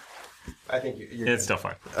camera. I think you're It's still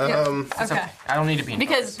fine. Okay. I don't need to be.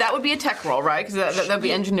 Because that would be a tech roll, right? Because that would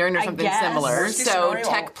be engineering or I something guess. similar. Let's do So scenario.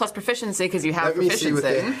 tech plus proficiency because you have Let me see what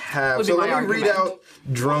proficiency. they have. would be So my let me read argument. out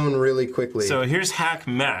drone really quickly. So here's Hack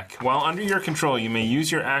Mech. While under your control, you may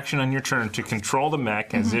use your action on your turn to control the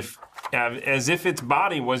mech as if its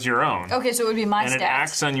body was your own. Okay, so it would be my And it stats.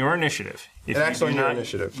 acts on your initiative. If It acts you on do your not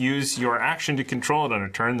initiative. use your action to control it on a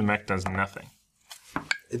turn, the mech does nothing.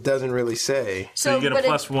 It doesn't really say. So you get a but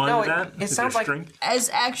plus one no, to that? it with sounds your like- strength? as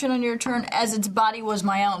action on your turn, as its body was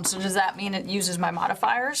my own. So does that mean it uses my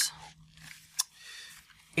modifiers?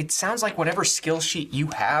 It sounds like whatever skill sheet you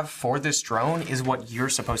have for this drone is what you're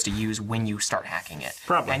supposed to use when you start hacking it.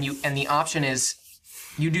 Probably. And the option is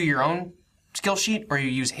you do your own skill sheet or you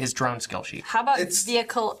use his drone skill sheet. How about It's-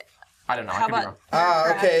 vehicle? I don't know. How I could be about wrong.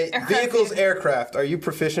 Ah, okay. Aircraft. Vehicles, aircraft. Are you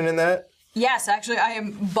proficient in that? Yes, actually, I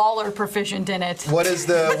am baller proficient in it. What is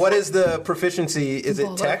the proficiency? Is it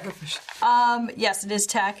tech? Yes, it is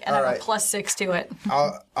tech, and I have Alright. a plus 6 to it.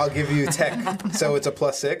 I'll give you tech. So it's a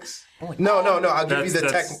plus 6. No. I'll give you the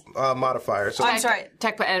tech That's- modifier. So I'm sorry.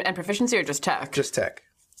 Tech and proficiency or just tech? just tech.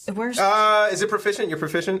 Where's Is it proficient? You're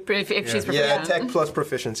proficient? if she's Yeah, proficient. tech plus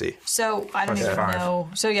proficiency. so I don't even 5. know.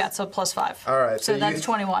 So yeah, it's a plus 5. All right, So so that's you-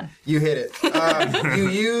 21. You hit it. You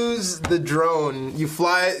use the drone. You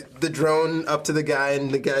fly the drone up to the guy, and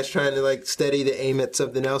the guy's trying to like steady the aim at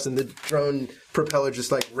something else, and the drone propeller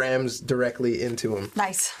just like rams directly into him.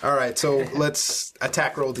 Nice. All right, so let's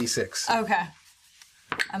attack roll d6. Okay.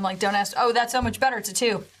 I'm like, don't ask. Oh, that's so much better. It's a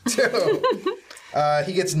 2.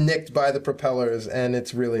 He gets nicked by the propellers, and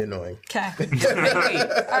it's really annoying. Okay.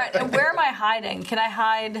 All right. And where am I hiding? Can I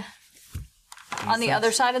hide on the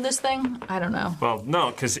other side of this thing? I don't know. Well,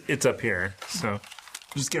 no, because it's up here. So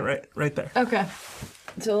just get right there. Okay.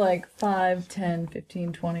 So like 5, 10,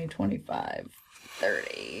 15, 20, 25,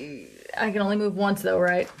 30. I can only move once though,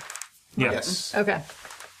 right? Yeah. Yes. Okay.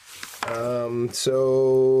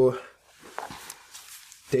 So,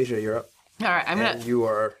 Deja, you're up, All right, I'm and you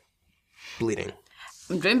are bleeding.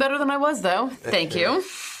 doing better than I was though. Thank you.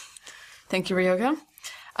 Thank you, Ryoga.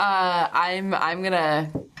 I'm gonna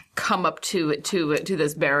come up to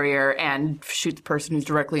this barrier and shoot the person who's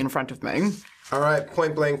directly in front of me. All right,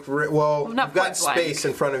 point blank. Well, not you've got point blank. space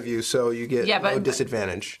in front of you, so you get Yeah, no but-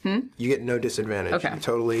 disadvantage. You get no disadvantage. Okay. You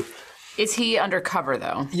totally. Is he under cover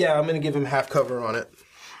though? Yeah, I'm gonna give him half cover on it.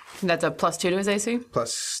 That's a +2 to his AC.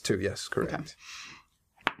 +2, yes, correct.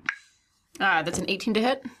 That's an 18 to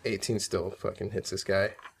hit. 18 still fucking hits this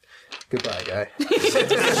guy. Goodbye, guy.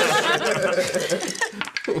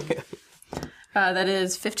 That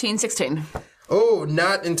is 15, 16. Oh,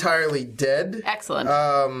 not entirely dead, Excellent.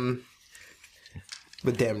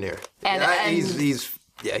 but damn near. And- Yeah, and-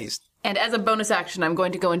 he's. and as a bonus action, I'm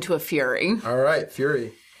going to go into a fury. All right,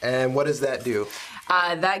 Fury. And what does that do?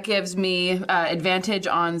 That gives me advantage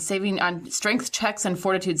on strength checks and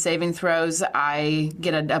fortitude saving throws. I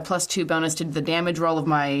get a +2 bonus to the damage roll of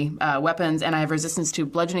my weapons, and I have resistance to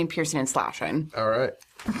bludgeoning, piercing, and slashing. All right.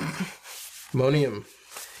 Monium,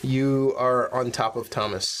 you are on top of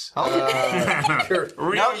Thomas. Sure.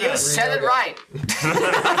 No, you said it right.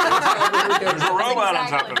 There's a robot on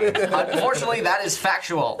top of it. Unfortunately, that is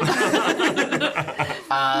factual.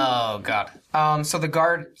 Oh, God. So the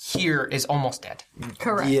guard here is almost dead.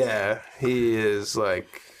 Correct. Yeah, he is like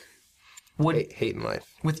Would hating life.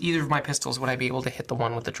 With either of my pistols, would I be able to hit the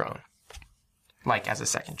one with the drone? Like, as a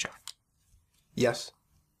second shot? Yes.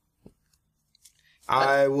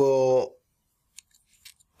 I will.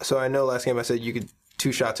 So I know last game I said you could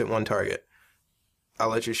 2 shots at one target. I'll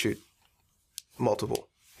let you shoot multiple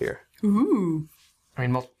here. I mean,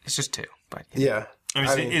 it's just 2, but... Yeah.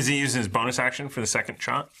 I mean, is he using his bonus action for the second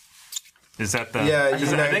shot? Is that the? Yeah, because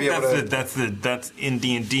you I might think be able that's in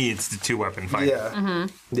D&D. It's the 2-weapon fight. Yeah.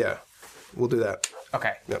 Yeah. We'll do that.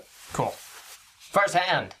 Okay, Yep. cool. First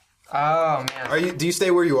hand. Oh, man. Do you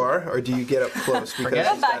stay where you are, or do you get up close because Forget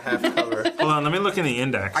it. he's got half cover? Hold on, let me look in the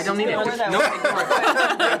index. I don't need it. Where that No,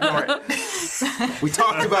 ignore it. We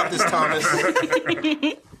talked about this, Thomas.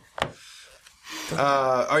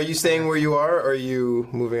 Are you staying where you are, or are you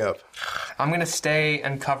moving up? I'm going to stay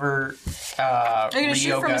and cover You're gonna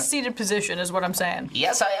shoot from a Ryoga. seated position, is what I'm saying.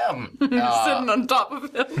 Yes, I am. Sitting on top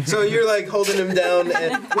of him. So you're like holding him down,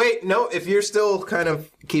 and wait, no. If you're still kind of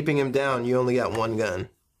keeping him down, you only got one gun.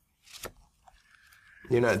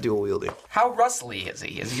 You're not dual wielding. How rustly is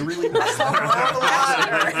he? Is he really rustling around a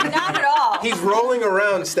lot? Not at all. He's rolling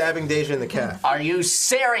around, stabbing Deja in the calf. Are you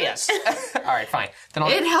serious? All right, fine. Then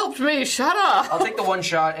It helped me. Shut up. I'll take the one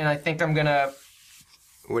shot, and I think I'm gonna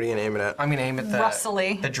What are you gonna aim it at? aim at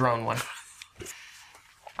Rustly. the drone one.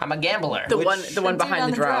 I'm a gambler. The one behind on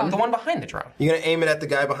the the drone. drone. The one behind the drone. You're gonna aim it at the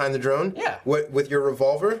guy behind the drone? Yeah. What, with your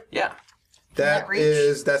revolver? Yeah.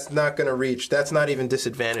 That's not gonna reach. That's not even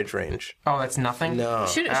disadvantage range. Oh, that's nothing. No.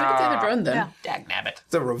 Shoot it at the other drone then. Dagnabbit.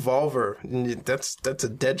 It's a revolver. That's a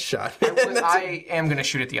dead shot. I am gonna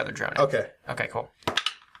shoot at the other drone. Okay. Okay, cool.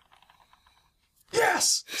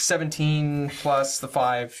 Yes! 17 plus the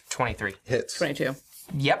 5, 23. Hits. 22.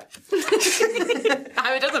 Yep. I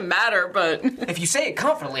mean, it doesn't matter, but If you say it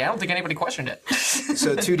confidently, I don't think anybody questioned it.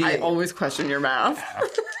 So 2d8. I always question your math.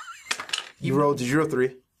 You rolled. Did you roll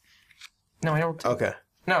 3? No, I don't. Okay.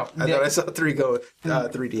 No. I thought I saw 3 go.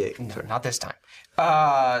 3d8. Sorry. Not this time.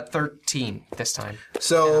 13 this time.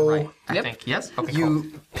 So Right. I Yep. think. Yes? Okay, cool.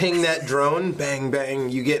 you ping that drone, bang, bang.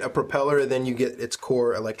 You get a propeller, then you get its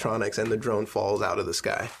core electronics, and the drone falls out of the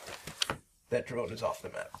sky. That drone is off the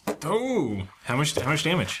map. Oh, how much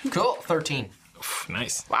damage? Cool. 13.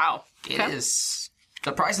 Nice. Wow. It is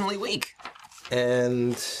surprisingly weak.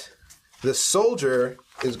 And the soldier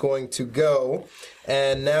is going to go,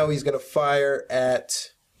 and now he's going to fire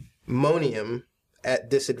at Monium at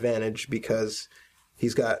disadvantage because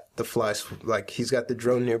he's got the he's got the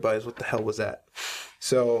drone nearby. What the hell was that?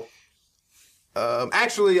 So,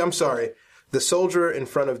 actually, I'm sorry. The soldier in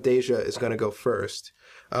front of Deja is going to go first.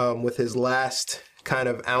 With his last kind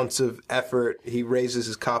of ounce of effort, he raises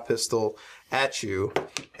his cop pistol at you,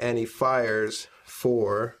 and he fires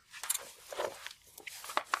for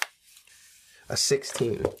a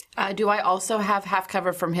 16. Do I also have half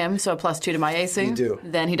cover from him, so a +2 to my AC? You do.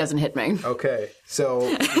 Then he doesn't hit me. Okay, so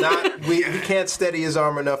we can't steady his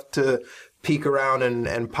arm enough to peek around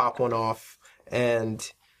and pop one off,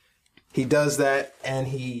 and he does that, and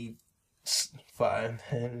he 5,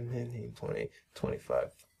 10, 15, 20,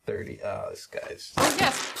 25, 30. This guy's. Oh,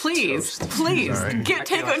 yes, please. Please.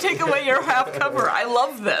 Take away your half cover. I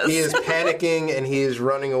love this. He is panicking and he is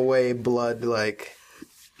running away, blood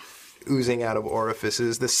oozing out of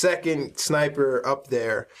orifices. The second sniper up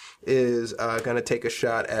there is going to take a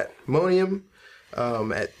shot at Monium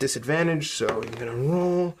at disadvantage, so he's going to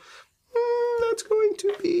roll. That's going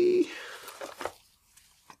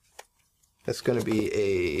to be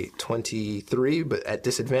a 23, but at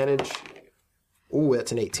disadvantage. Ooh,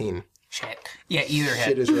 that's an 18. Shit. Yeah, either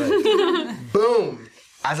Shit hit. is right. Boom!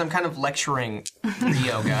 As I'm kind of lecturing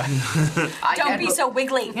yoga. Don't be so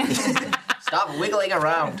wiggly. Stop wiggling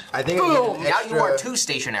around. I think I need an Now extra, you are too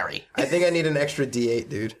stationary. I think I need an extra D8,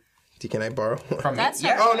 dude. Can I borrow? From That's me.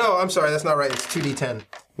 Yeah. Oh, no, I'm sorry. That's not right. It's 2D10.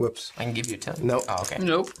 Whoops. I can give you 10. Nope. Oh, okay.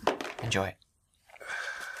 Nope. Enjoy.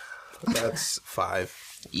 That's 5.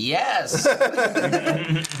 Yes.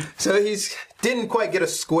 So he's didn't quite get a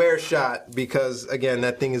square shot because, again,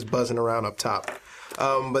 that thing is buzzing around up top.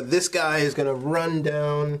 But this guy is going to run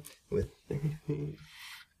down with 5,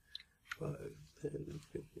 10,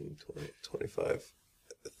 15, 20, 25,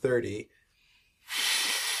 30.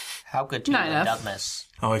 How could you Not have enough. done this?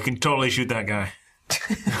 Oh, I can totally shoot that guy.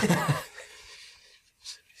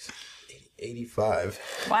 85.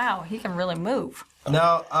 Wow, he can really move.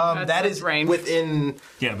 No, that that's is range. within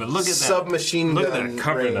Yeah, but look at that. submachine Look at gun that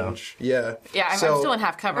cover, though. range. Yeah. Yeah, I'm So- still in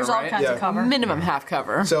half cover, There's all right? kinds Yeah. of cover. Minimum half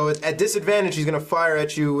cover. So at disadvantage, he's going to fire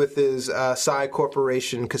at you with his Kasai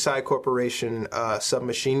Corporation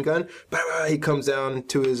submachine gun. He comes down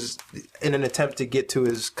to in an attempt to get to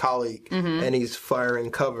his colleague, and he's firing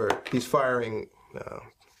cover. He's firing.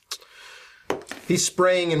 He's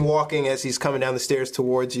spraying and walking as he's coming down the stairs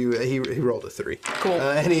towards you. He rolled a 3. Cool.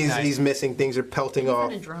 And he's missing. Things are pelting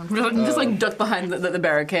off. Just duck behind the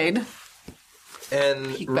barricade.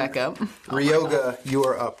 And Peek back up. Ryoga, you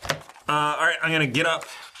are up. All right, I'm gonna get up.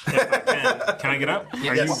 If I can. Can I get up?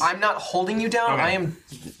 Yeah, Are Yes. you- well, I'm not holding you down. Okay. I am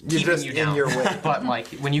You're keeping just you in down. your way. But like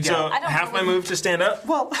when you get So up, half my move to stand up,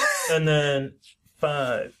 well, and then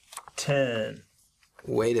 5, 10,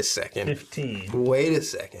 Wait a second. 15. Wait a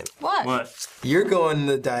second. What? What? You're going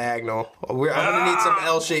the diagonal. I'm going to need some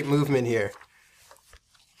L-shaped movement here.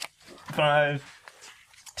 5,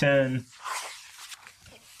 10,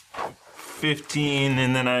 15,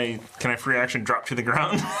 and then can I free action drop to the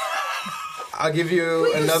ground? I'll give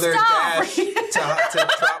you another stop? dash to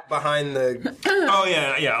drop behind the... Oh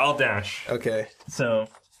yeah, I'll dash. Okay. So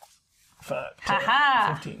 5, 10,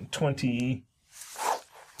 Ha-ha. 15, 20,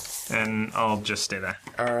 and I'll just stay there.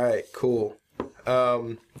 All right, cool.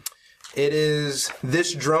 It is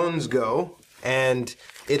this drone's go, and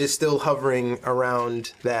it is still hovering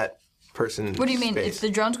around that person's What do you mean? space. It's the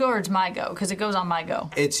drone's go or it's my go? Because it goes on my go.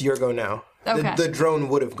 It's your go now. Okay. The drone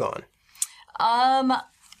would have gone.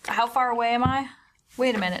 How far away am I?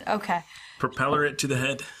 Wait a minute. Okay. Propeller it to the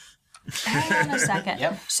head. Hang on a second.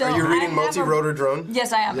 Yep. So Are you I reading have multi-rotor drone?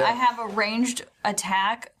 Yes, I am. Yeah. I have a ranged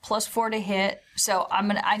attack +4 to hit, so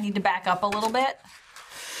I need to back up a little bit,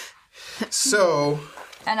 So,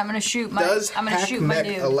 and I'm gonna shoot my. does I'm gonna hack shoot my mech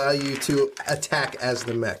dude. allow you to attack as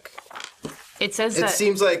the mech? It says It that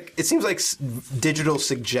seems like digital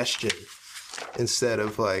suggestion instead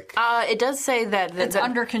of like. it does say that It's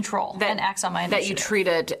under control and acts on my that initiative. you treat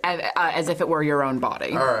it as if it were your own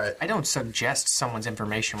body. All right. I don't suggest someone's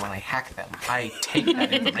information when I hack them. I take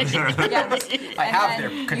that information. Yes. I And have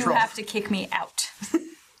then their control. You have to kick me out.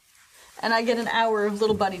 And I get an hour of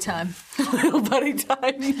little buddy time. Little buddy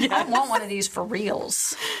time. Yeah. I want one of these for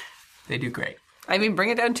reals. They do great. I mean, bring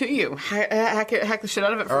it down to you. Hack the shit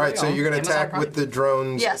out of it. For All right. real. So you're gonna Amazon attack Prime. with the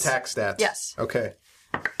drone's Yes. attack stats. Yes. Okay.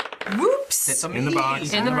 Whoops. It's In the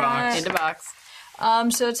box. in the box. In the box.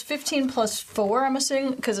 So it's 15 plus 4, I'm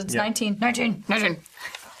assuming, because it's 19. 19.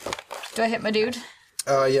 Do I hit my dude?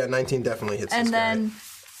 Yeah. 19 definitely hits. And this guy. then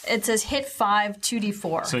it says hit 5,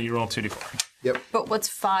 2d4. So you roll 2d4. Yep. But what's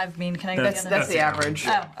 5 mean? Can I get That's another? the average.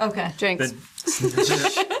 Oh, okay. Jinx.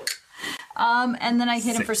 And then I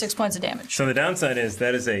hit him for 6 points of damage. So the downside is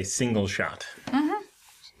that is a single shot.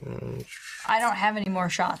 I don't have any more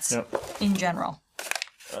shots Yep. in general.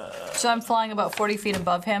 So I'm flying about 40 feet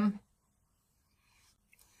above him.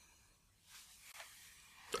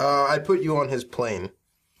 I'd put you on his plane,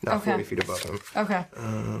 not Okay. 40 feet above him. Okay.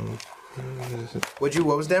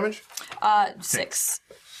 What was damage? 6.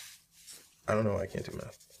 I don't know. I can't do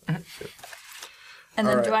math. And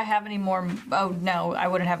then All do right. I have any more? Oh no, I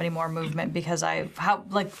wouldn't have any more movement because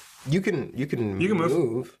You can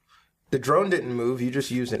move. The drone didn't move. You just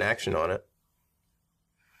used an action on it.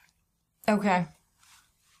 Okay.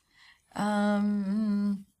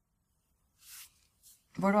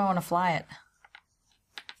 Where do I want to fly it?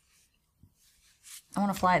 I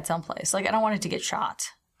want to fly it someplace. Like I don't want it to get shot.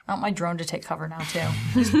 I want my drone to take cover now too.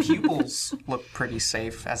 His pupils look pretty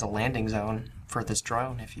safe as a landing zone for this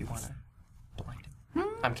drone if you want to blind it.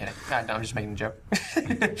 I'm kidding. I'm just making a joke.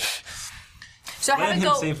 So I have Land it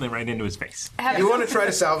him go. safely right into his face. You want to try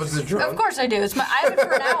to salvage the drone? Of course I do. I have it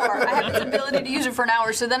for an hour. I have the ability to use it for an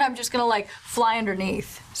hour. So then I'm just gonna like fly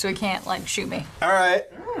underneath, so he can't like shoot me. All right.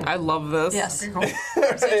 I love this. Yes. So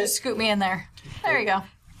just scoot me in there. There you go.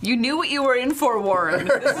 You knew what you were in for, Warren.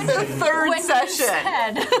 This is the third When you session.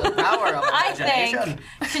 said, Power of I imagination.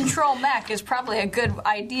 think control mech is probably a good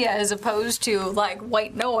idea as opposed to like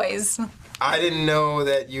white noise. I didn't know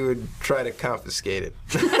that you would try to confiscate it.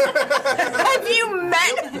 Have you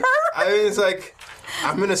met her? I mean, it's like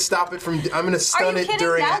I'm gonna stop it from. I'm gonna Are stun you it kidding?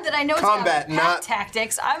 during Now that I know combat, it's got not.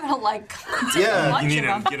 tactics, I'm gonna like take Yeah. a bunch You need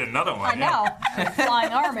of to them. get another one. I know.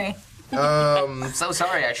 Flying army. I'm so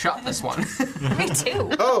sorry I shot this one. Me too.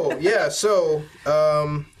 Oh yeah, so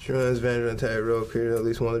Sherman has advantage on attack roll creature. At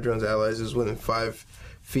least one of the drone's allies is within 5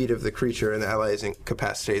 feet of the creature, and the ally is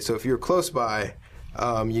incapacitated. So if you're close by,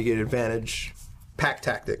 you get advantage. Pack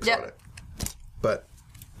tactics Yep. on it, but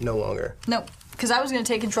no longer. Nope. Because I was gonna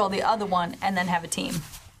take control of the other one and then have a team.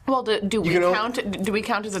 Well, do we can only- count? Do we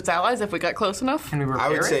count as its allies if we got close enough? Can we repair I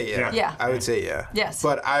would it? say yeah. Yeah. I would say yeah. Yes.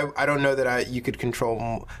 But I don't know that you could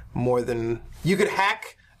control more than you could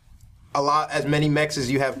hack a lot as many mechs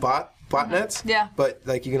as you have botnets. Yeah. But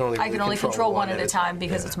like you can only I really can only control one at a time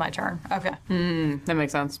because it's my turn. Okay. That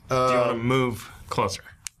makes sense. Do you want to move closer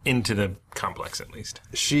into the complex at least?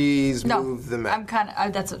 She's No, moved the mech, I'm kind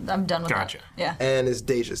of. I'm done with Gotcha. that. Yeah. and it's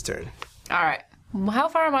Deja's turn. All right. How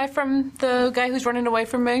far am I from the guy who's running away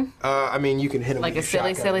from me? I mean, you can hit him Like with a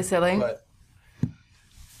your silly. shotgun,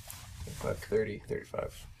 But 30,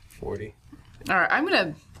 35, 40, All right. I'm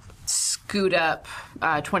gonna scoot up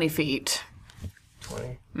 20 feet.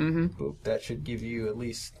 20. Mm-hmm. Boop. That should give you at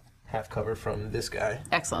least half cover from this guy.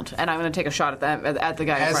 Excellent. And I'm gonna take a shot at that at the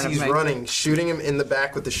guy in As front he's of me. running, shooting him in the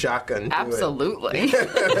back with the shotgun. Do it. Absolutely.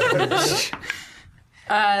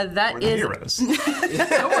 That is. Heroes.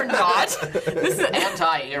 No, we're not. This is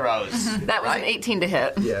Anti-heroes. that was an 18 to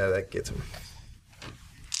hit. Yeah, that gets him.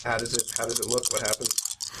 How does it look? What happens?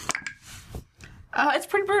 It's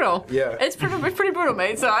pretty brutal. Yeah. it's pretty brutal,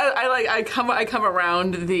 mate. So I come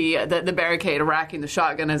around the barricade, racking the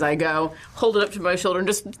shotgun as I go, hold it up to my shoulder, and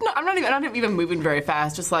I'm not even moving very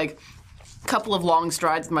fast. Just like a couple of long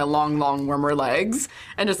strides with my long warmer legs,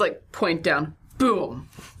 and just like point down, boom.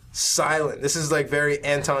 Silent. This is like very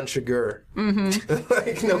Anton Chigurh. Mm-hmm.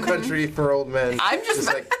 Like No Country for Old Men. I'm just-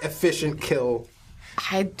 like efficient kill.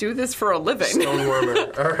 I do this for a living.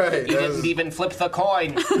 Stonewormer. All right. You didn't even flip the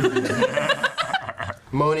coin.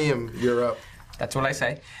 Monium, you're up. That's what I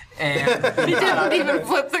say. And He didn't even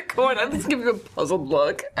flip the coin. I just give you a puzzled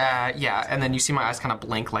look. yeah, and then you see my eyes kind of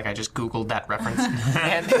blink like I just Googled that reference.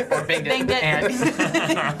 And, or binged it. Binged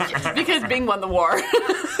it. And Because Bing won the war.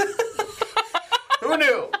 who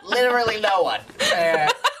knew? Literally no one.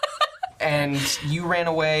 And you ran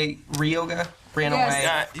away. Ryoga ran away.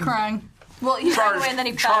 Yes, crying. Well, he ran away and then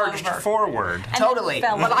he fell charged over. forward. And then Totally.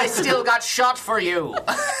 fell But over. I still got shot for you.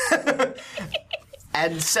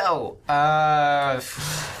 And so, I'm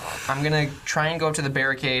gonna try and go up to the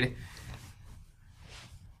barricade.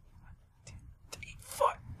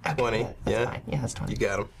 20. Yeah. Fine. Yeah, that's 20. You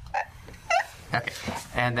got him. Okay.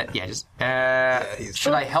 And then, yeah, just, he's-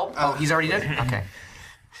 should I help? Oh, he's already dead? Okay.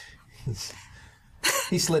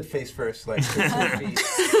 He slid face first, like 15 feet.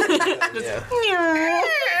 Yeah.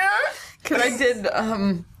 Because I did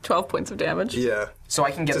 12 points of damage. Yeah. So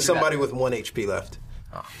I can get To through somebody that. with 1 HP left.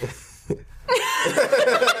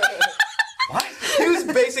 What? He was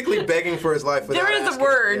basically begging for his life. without There is a asking.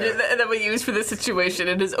 word Yeah. that we use for this situation.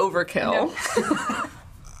 It is overkill.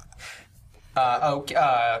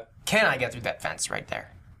 Can I get through that fence right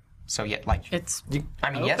there? So, yeah, like, It's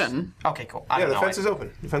I mean, open. yes? Okay, cool. I Yeah, don't the know. fence is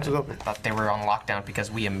open. The fence is open. Thought they were on lockdown because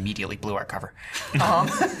we immediately blew our cover.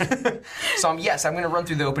 So yes, I'm gonna run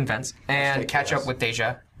through the open fence and catch up with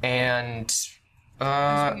Deja. And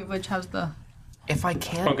Speaking of which, how's the... if I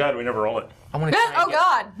can, Oh god, we never roll it. I want to. Oh,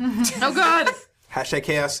 God. Oh, God. Hashtag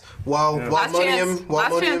chaos. While Last chance. Monium, while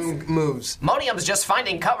Last Monium moves. Monium's just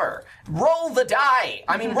finding cover. Roll the die.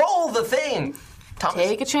 I mean, roll the thing. Thomas.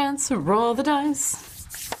 Take a chance, roll the dice.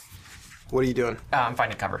 What are you doing? I'm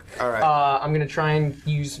finding cover. All right. I'm gonna try and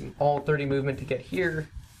use all 30 movement to get here.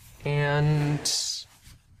 And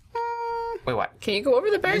wait, what? Can you go over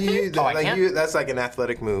the barricade? Oh, I can? That's like an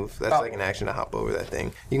athletic move. That's like an action to hop over that thing.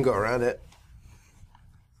 You can go around it.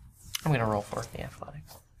 I'm gonna roll for the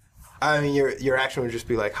athletics. I mean, your action would just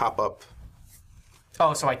be like hop up.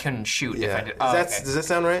 Oh, so I couldn't shoot if I Yeah. did. Oh, okay. Does that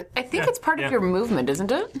sound right? I think it's part of your movement,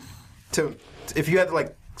 isn't it? If you had to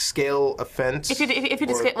like scale a fence. If you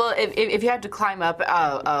if you had to climb up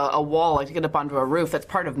a wall, like to get up onto a roof, that's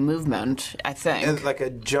part of movement, I think. Like a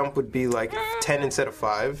jump would be like 10 instead of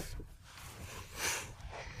 5.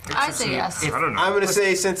 I say yes. I don't know. I'm gonna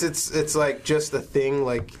say since it's like just a thing,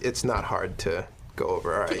 like it's not hard to go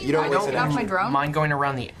over. All right, you don't I waste don't an Off action. my drone? mind going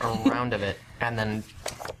around the around of it and then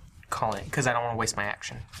calling because I don't want to waste my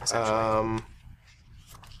action. Essentially.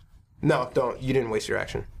 No, don't. You didn't waste your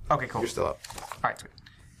action. Okay, cool. You're still up. All right, sweet.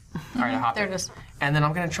 All right, I hop There in. it is. And then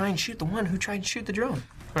I'm gonna try and shoot the one who tried to shoot the drone,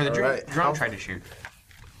 or the All drone, right. drone tried to shoot.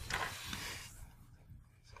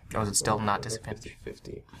 Oh, is it still not 50, disadvantage?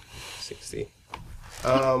 50, 60.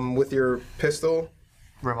 With your pistol,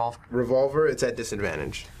 revolver, it's at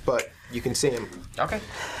disadvantage, but you can see him. Okay.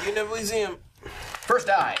 You never see him. First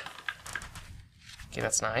die. Okay,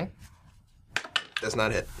 that's 9. Does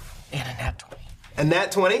not hit. And a nat 20. And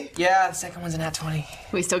nat 20? Yeah, the second one's a nat 20.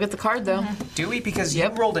 We still get the card though. Do we? Because you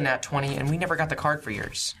rolled a nat 20 and we never got the card for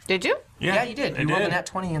yours. Did you? Yeah, you did. I You rolled a did. nat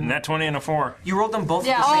 20 and Nat 20 and a 4. you rolled them both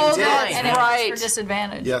Yeah, at the same did. time. and it right. was for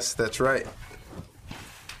disadvantage. Yes, that's right.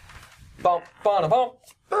 Bump, bada, bump,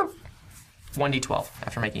 bump. 1d12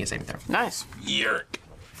 after making a saving throw. Nice. Yerk.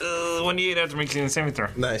 1d8 after making the saving throw.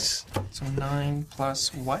 Nice. So 9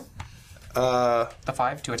 plus what? Uh, A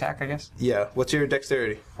 5 to attack, I guess. yeah. What's your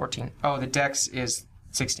dexterity 14. Oh, the dex is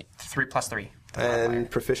 16. 3 plus 3. and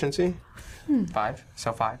proficiency? 5.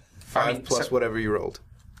 So 5. 5 plus so, whatever you rolled.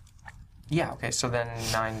 Yeah, okay, so then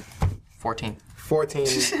 9, 14. 14.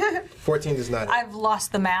 14 does not hit. I've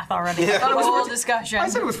lost the math already. Yeah. The whole discussion. I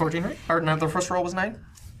said it was 14, right? Or no, the first roll was 9?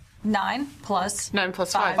 9 plus 9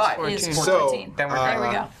 plus 5 5. is 14. 14. So, Then we're there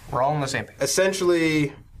we go. We're all on the same page.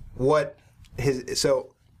 Essentially, what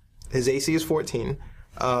his AC is 14,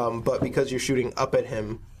 but because you're shooting up at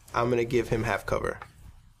him, I'm gonna give him half cover,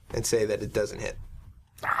 and say that it doesn't hit.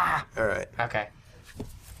 All right. Okay.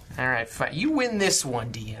 All right, fine. You win this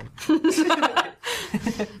one, DM.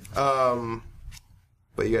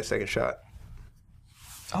 But you got a second shot.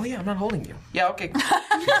 Oh, yeah, I'm not holding you. Yeah, okay.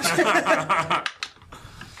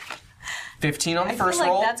 15 on the I feel first like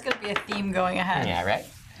roll. that's going to be a theme going ahead. Yeah, right?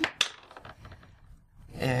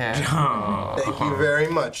 Yeah. Thank you very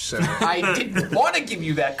much, sir. I didn't want to give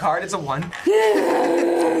you that card. It's a 1.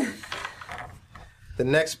 The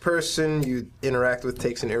next person you interact with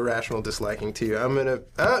takes an irrational disliking to you. I'm gonna.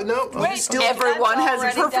 No. Wait, Everyone that's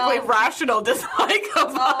has a already perfectly done. rational dislike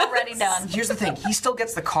of us. Already done. Here's the thing. He still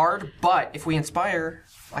gets the card, but if we inspire,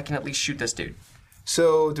 I can at least shoot this dude.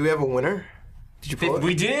 So, do we have a winner? Did you pull it?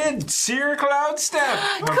 We did! Sear Cloud Step!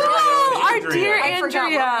 Our dear I forgot what we're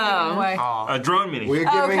giving Andrea. away. A drone mini. We're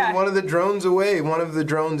giving Okay. one of the drones away. One of the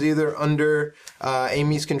drones either under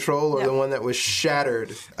Amy's control or Yep. the one that was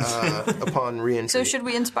shattered upon re-entry. So should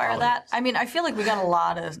we inspire that? I mean, I feel like we got a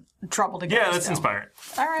lot of trouble to get. Yeah, us let's still. inspire it.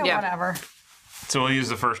 All right, Yeah. whatever. So we'll use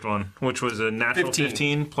the first one, which was a natural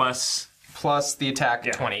 15 plus... Plus the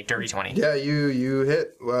attack 20, dirty 20. Yeah, you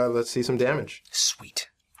hit. Let's see some damage. Sweet.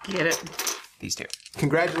 Get it? These two.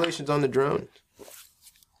 Congratulations on the drone.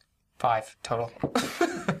 5 total.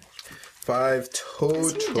 5 total.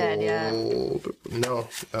 Is he dead yet? No,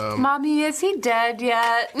 Mommy, is he dead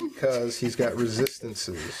yet? because he's got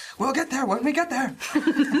resistances. We'll get there when we get there.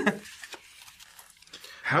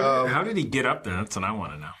 How did he get up there? That's what I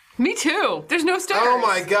want to know. Me too. There's no stairs. Oh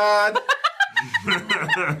my god!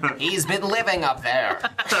 He's been living up there.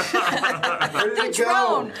 Where did it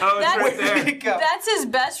Drone. go? Oh, it's That's, right there. that's his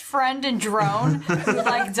best friend and drone. Who,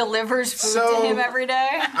 like delivers food So- to him every day.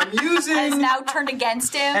 I'm Has using. now turned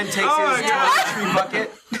against him. And takes Oh his my God. tree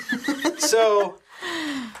bucket. So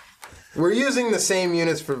we're using the same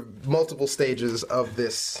units for multiple stages of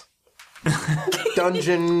this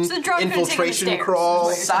dungeon So the drone couldn't take him infiltration upstairs.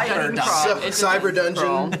 crawl, Cyber dog. cyber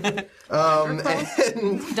dungeon.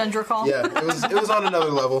 And Dundra call. yeah, it was on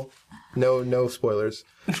another level. No spoilers.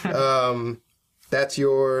 That's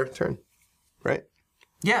your turn, right?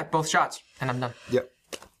 Yeah, both shots. And I'm done. Yep.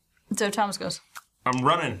 So Thomas goes. I'm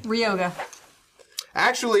running. Ryoga.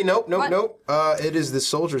 Actually, nope. What? It is the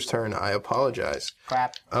soldier's turn. I apologize.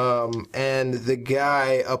 Crap. And the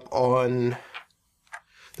guy up on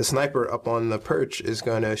the sniper up on the perch is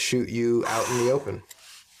gonna shoot you out in the open.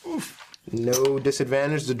 No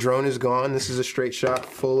disadvantage. The drone is gone. This is a straight shot,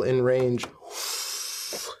 full in range.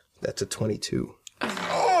 That's a 22.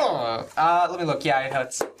 Let me look. Yeah, it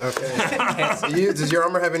hurts. Okay. Does your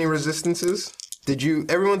armor have any resistances?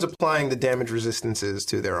 Everyone's applying the damage resistances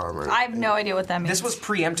to their armor. I have no idea what that means. This was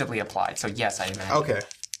preemptively applied, so yes, I imagine. Okay.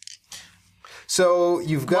 So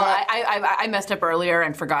you've got. Well, I messed up earlier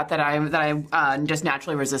and forgot that I'm just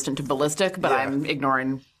naturally resistant to ballistic, but Yeah. I'm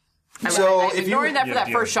ignoring. So I'm if you- ignoring that for that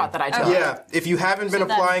Yeah, first shot that I took. Yeah, if you haven't been So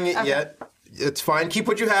then- applying it okay. yet, it's fine. Keep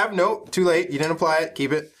what you have. Nope, too late. You didn't apply it.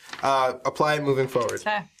 Keep it. Apply it moving forward.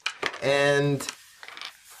 Okay. And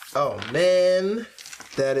oh man,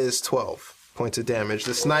 that is 12 points of damage.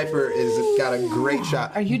 The sniper is got a great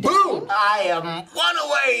shot. Are you dead? Boom! I am one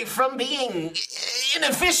away from being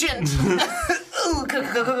inefficient. Ooh,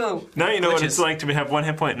 Now you know what Which it's is- like to have 1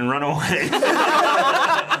 hit point and run away.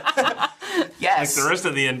 Yes. The rest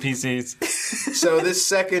of the NPCs. So this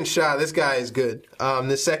second shot, this guy is good.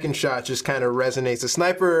 This second shot just kind of resonates. The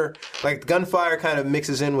sniper, like gunfire, kind of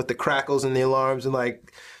mixes in with the crackles and the alarms, and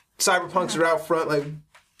like cyberpunks are out front, like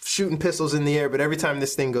shooting pistols in the air. But every time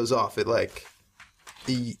this thing goes off, it like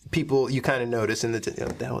the people you kind of notice in the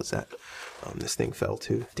what the hell is that? This thing fell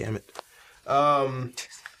too. Damn it.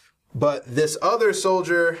 But this other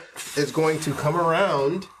soldier is going to come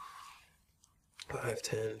around. 5,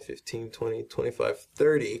 10, 15, 20, 25,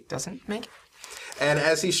 30. Doesn't make it. And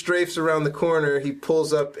as he strafes around the corner, he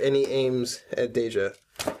pulls up and he aims at Deja.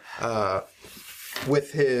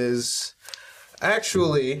 With his...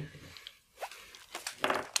 Actually...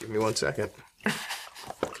 Give me 1 second.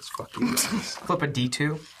 'Cause fuck you guys. Flip a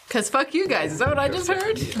D2. Because fuck you guys. Is that what I just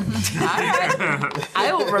heard? All right.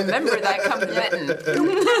 I will remember that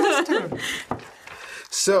commitment.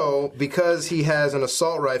 So, because he has an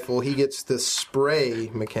assault rifle, he gets the spray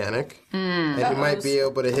mechanic. And he might be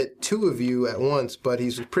able to hit 2 of you at once, but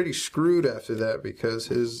he's pretty screwed after that because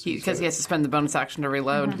his... Because he has to spend the bonus action to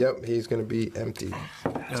reload. Yep, he's going to be empty.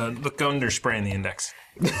 Look under spray in the index.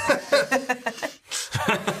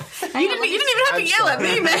 You didn't even have to yell at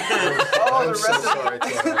me, man. Oh, I'm so sorry,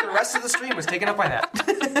 Taylor. the rest of the stream was taken up by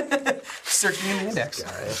that. Searching in the index.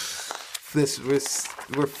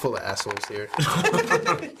 We're full of assholes here.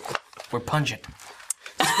 We're pungent.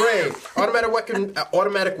 Spray.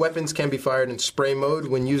 Automatic weapons can be fired in spray mode.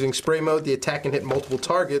 When using spray mode, the attack can hit multiple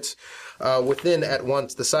targets within at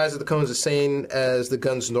once. The size of the cone is the same as the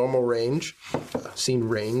gun's normal range. Seen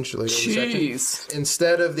range. Later in the section. Jeez.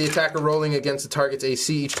 Instead of the attacker rolling against the target's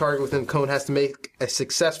AC, each target within the cone has to make a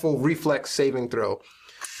successful reflex saving throw.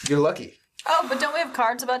 You're lucky. Oh, but don't we have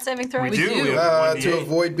cards about saving throws? We do. do. We have To 1d8.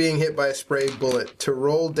 avoid being hit by a spray bullet. To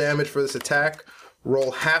roll damage for this attack, roll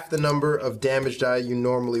half the number of damage die you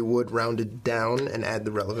normally would, rounded down, and add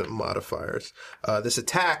the relevant modifiers. This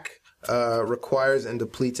attack requires and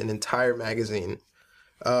depletes an entire magazine.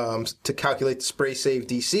 To calculate the spray save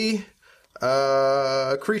DC,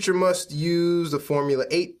 a creature must use the Formula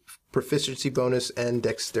 8 proficiency bonus and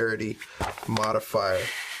dexterity modifier.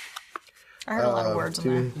 I heard a lot of words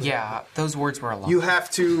in there. Yeah, those words were a lot. You have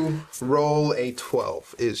to roll a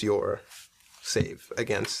 12 is your save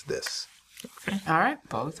against this. All right.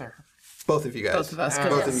 Both are Both of you guys. Both of us,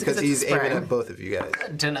 Because he's it's aiming spraying. at both of you guys.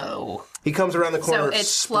 good to know. He comes around the corner. So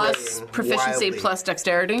it's plus spraying proficiency wildly. plus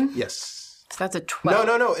dexterity? Yes. So that's a 12.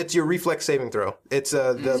 No. It's your reflex saving throw. It's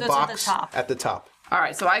the it's at box the top. at the top. All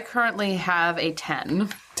right, so I currently have a 10.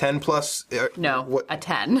 10 plus. No, What? a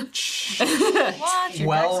 10. What? Your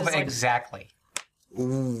 12 dex is like- exactly.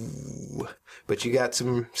 Ooh. But you got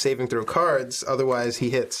some saving throw cards. Otherwise, he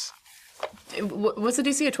hits. What's the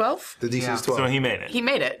DC, a 12? The DC Yeah. is 12. So he made it. He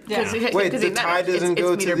made it. Yeah. Wait, the tie doesn't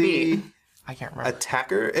go to the I can't remember.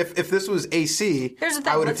 attacker? If this was AC, Here's the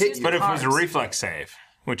thing, I would have let's hit use you. But if it was a Cards. reflex save,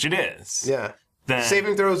 which it is, Yeah. then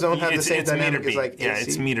Saving throws don't have the same meet dynamic or as beat. like Yeah, AC.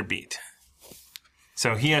 it's meet or beat.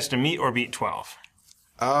 So he has to meet or beat 12.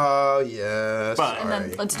 Oh, yes. But- And then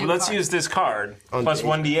Alright. let's do Let's cards. use this card On plus the-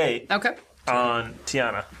 1d8 Okay. on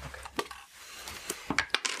Tiana.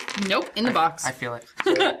 Nope, in the box. I feel it.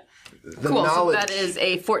 The Cool, so knowledge. that is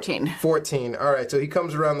a 14. 14. All right, so he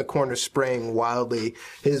comes around the corner spraying wildly.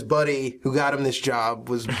 His buddy who got him this job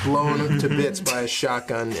was blown to bits by a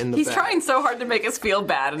shotgun in the He's back. trying so hard to make us feel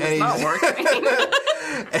bad, and it's And not he's- working.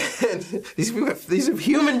 And these are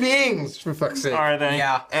human beings, for fuck's sake. Are they?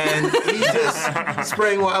 Yeah. And he's just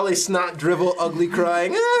spraying wildly, snot, drivel, ugly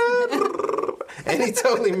crying. And he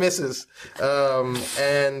totally misses.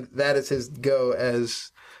 And that is his go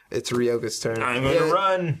as it's Ryoga's turn. I'm going to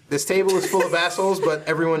run. This table is full of assholes, but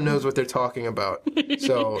everyone knows what they're talking about.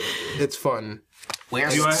 So it's fun.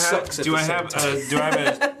 Where's Do I sucks have? at Do the I same have?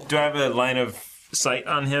 time. Do I have a line of sight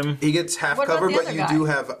on him? He gets half What about cover, the but other you guy? do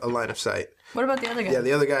have a line of sight. What about the other guy? Yeah,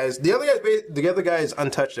 the other guy is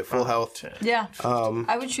untouched at full health, Yeah.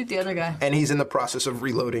 I would shoot the other guy. and he's in the process of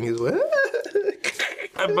reloading his.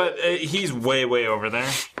 But he's way over there.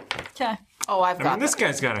 Okay. Oh, I've I got mean, this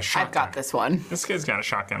guy's got a shotgun. I've got this one. This guy's got a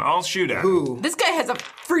shotgun. I'll shoot at him. Ooh, This guy has a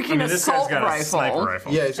freaking I mean, this guy's assault got a rifle. sniper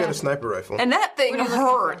rifle. yeah, he's got a sniper rifle. And that thing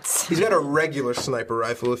hurts. He's got a regular sniper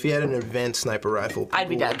rifle. If he had an advanced sniper rifle, I'd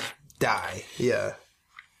be people dead. would Die. Yeah.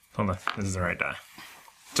 Hold on. This is the right die.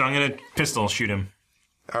 So I'm going to pistol shoot him.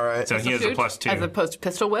 All right. So he has a Shoot, plus 2. As opposed to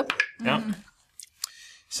pistol whip. Yep.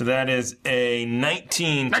 So that is a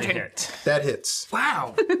 19 to 19. hit. That hits.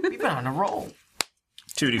 Wow, we've been on a roll.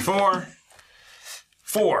 2d4.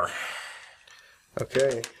 4.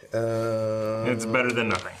 Okay. It's better than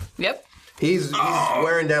nothing. Yep. He's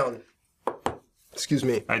wearing down. Excuse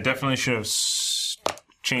me. I definitely should have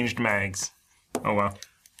changed mags. Oh well.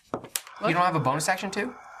 You don't have a bonus action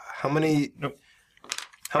too? How many? Nope.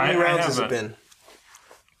 How many I rounds have has it a-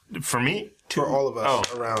 been For me? for all of us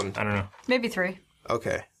Oh. around? I don't know. Maybe 3.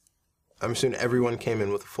 Okay. I'm assuming everyone came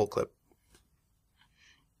in with a full clip.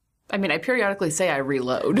 I mean, I periodically say I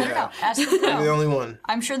reload. No, ask the You're the drone. only one.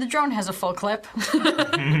 I'm sure the drone has a full clip.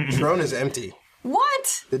 The drone is empty.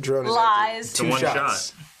 What? The drone is Lies. empty. Two one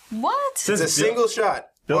shots. What? This It's a single shot.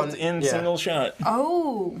 built-in yeah. single shot.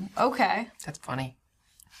 Oh, okay. That's funny.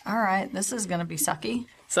 All right. This is going to be sucky.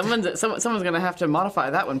 Someone's going to have to modify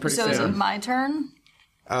that one pretty So is it soon. my turn?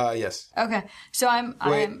 Yes. Okay. So I'm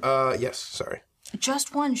Wait. Yes. Sorry.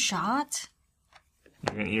 just one shot?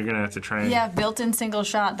 You're gonna have to try and Yeah, built-in single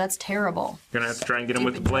shot. That's terrible. you're gonna have to try and get him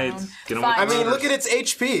with the Keep it blades. down. Get him Fine. I with the mean, motors. look at its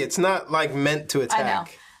HP. It's not like meant to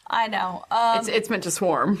attack. I know. It's meant to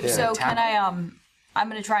swarm. So can I I'm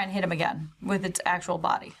going to try and hit him again with its actual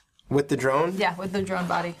body. With the drone? Yeah, with the drone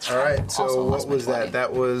body. All right. So Also what lost my was 20. that?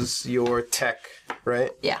 That was your tech, right?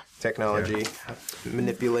 Yeah. Technology.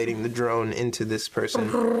 Manipulating the drone into this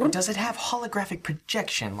person. Does it have holographic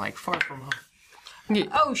projection like Far From Home?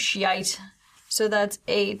 Oh, shite. So that's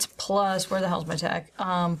 8 plus, where the hell's my tech?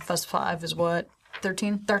 Plus 5 is what?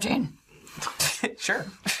 13? 13. Sure.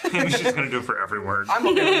 He's just gonna do it for every word. I'm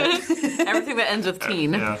okay with it. Everything that ends with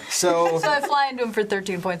teen. Yeah. So So I fly into him for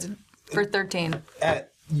 13 points. For 13.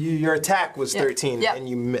 your attack was 13 Yep. and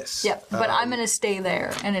you miss. Yep. But I'm going to stay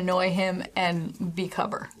there and annoy him and be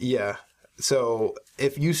cover. Yeah. So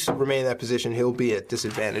if you remain in that position, he'll be at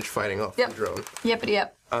disadvantage fighting off Yep. the drone.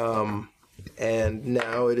 Yep. And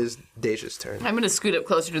now it is Deja's turn. I'm going to scoot up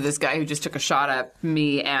closer to this guy who just took a shot at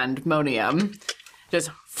me and Monium. Just,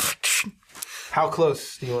 How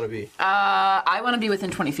close do you want to be? I want to be within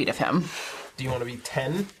 20 feet of him. Do you want to be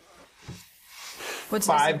 10? What's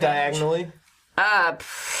 5 disadvantage? diagonally?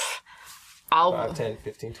 I'll 5, 10,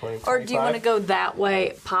 15, 20, Or do you want to 25? go that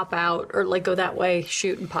way, pop out, or like go that way,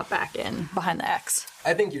 shoot, and pop back in behind the X?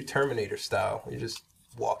 I think you're Terminator style. You're just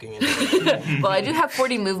walking in. Well, I do have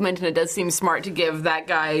 40 movement, and it does seem smart to give that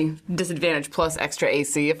guy disadvantage plus extra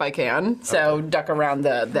AC if I can. So duck around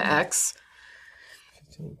the X.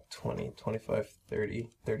 20, 25, 30,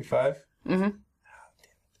 35? Mm-hmm.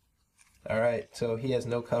 All right, so he has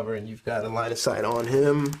no cover, and you've got a line of sight on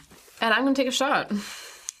him. And I'm going to take a shot.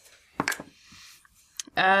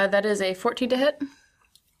 That is a 14 to hit.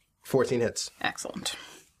 14 hits. Excellent.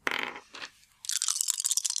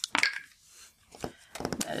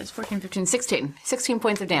 That is 14, 15, 16. 16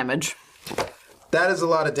 points of damage. That is a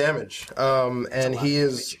lot of damage. And he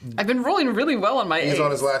is... I've been rolling really well on my He's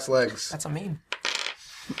on his last legs. That's a meme.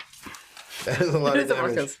 That is a lot of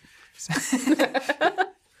damage.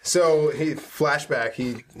 So flashback.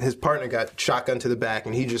 His partner got shotgun to the back,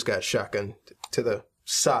 and he just got shotgun to the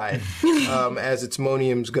side. As its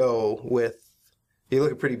moniums go with, you're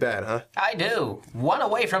looking pretty bad, huh? I do. One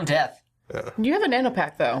away from death. You have a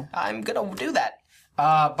nanopack, though. I'm gonna do that.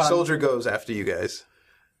 But Soldier goes after you guys,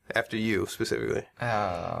 after you specifically.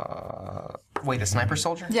 wait, the sniper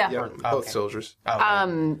soldier? Yeah. Yeah, both soldiers.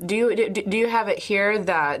 Do you have it here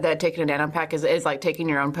that taking a nanopack is like taking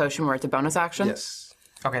your own potion where it's a bonus action? Yes.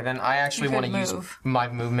 Okay, then I actually You want to could use move. my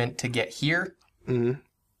movement to get here. Mm-hmm.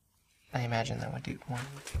 I imagine that would do 1.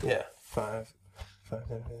 Yeah. 5, 10,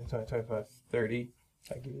 15, 20, 25, 30.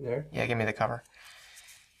 I give you there. Yeah, give me the cover.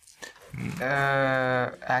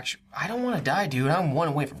 Actually, I don't want to die, dude. I'm 1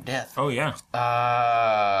 away from death. Oh, yeah.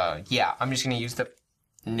 Yeah, I'm just gonna use the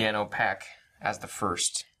nano pack as the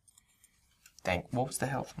first thing. What was the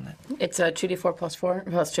health on that? It's a 2d4 plus 4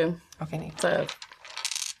 plus 2. Okay, neat. It's a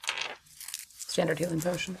standard healing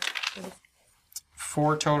potion.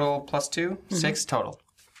 4 total plus 2? 6 total.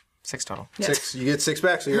 6 total. 6. You get 6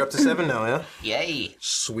 back, so you're up to 7 now, yeah? Yay!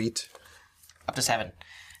 Sweet. Up to 7.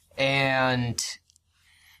 And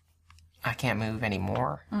I can't move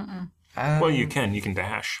anymore. Well, you can. You can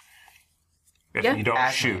dash. If Yeah. you don't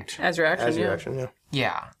Action. shoot. As your action, As your yeah. action, yeah.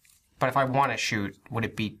 Yeah. But if I want to shoot, would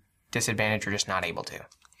it be disadvantage or just not able to?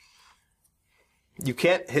 You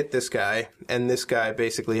can't hit this guy, and this guy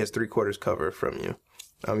basically has 3/4 cover from you.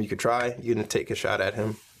 You could try. You can take a shot at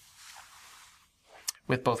him.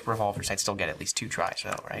 With both revolvers, I'd still get at least 2 tries,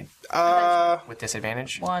 though, right? With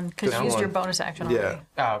disadvantage? One, because you used your bonus action already.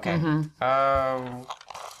 Yeah. Oh, okay.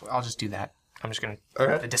 I'll just do that. I'm just going to,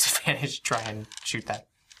 Okay. the disadvantage, try and shoot that.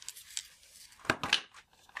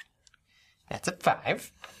 That's a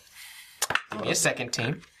 5. Give me a second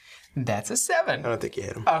team. That's a 7. I don't think you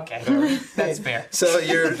hit him. Okay, that's fair. So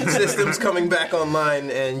your system's coming back online,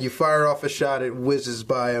 and you fire off a shot. It whizzes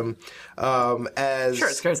by him. As Sure,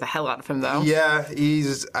 it scares the hell out of him, though. Yeah,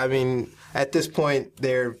 at this point,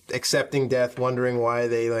 they're accepting death, wondering why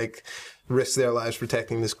they, risk their lives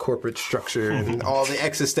protecting this corporate structure and all the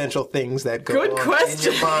existential things that go Good on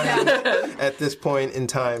question. in your mind at this point in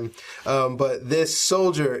time. But this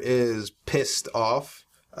soldier is pissed off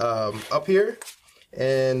up here.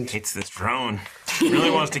 And Hates this drone. Really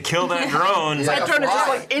wants to kill that drone. That drone is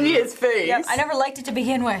just in his face. Yep, I never liked it to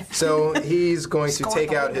begin with. so he's going to Scorn take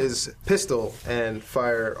the out leader. his pistol and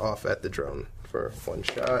fire off at the drone for 1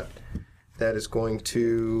 shot. That is going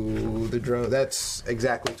to the drone. That's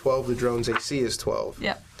exactly 12. The drone's AC is 12.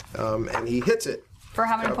 Yep. And he hits it. For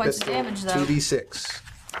how many Got a points of pistol, damage, though? 2d6.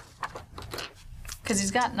 Because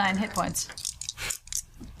he's got 9 hit points.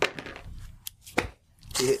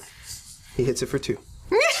 He hits it for 2.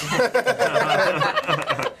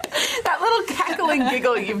 That little cackling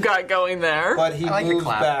giggle you've got going there. But he like your moves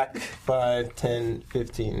clap. back 5, 10,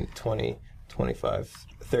 15, 20, 25,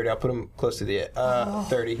 30. I'll put him close to the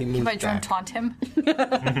 30. He moves Can my drone back. taunt him?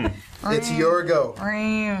 It's your go.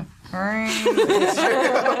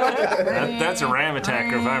 That's a ram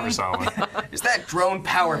attacker if I ever saw one. Is that drone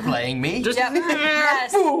power playing me? Yep.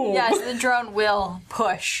 Yes. Yes, the drone will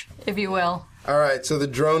push, if you will. All right, so the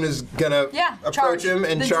drone is gonna Yeah, approach charge. him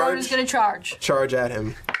and the charge. drone is going to charge. Charge at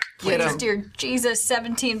him. Please, dear Jesus,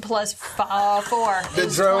 17 plus 4 The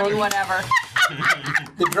is drone- 20 whatever.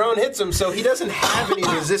 The drone hits him, so he doesn't have any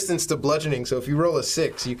resistance to bludgeoning. So if you roll a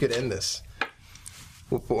 6, you could end this.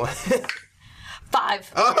 Whoop, boy.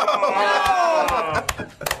 5.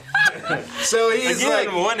 So he's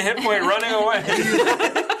Again, 1 hit point running away.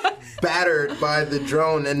 battered by the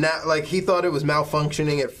drone, and now he thought it was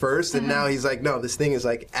malfunctioning at first, and now he's like, no, this thing is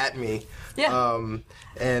at me. Yeah.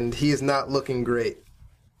 And he is not looking great.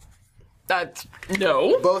 That's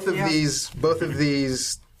no. Both of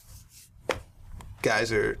these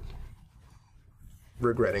guys are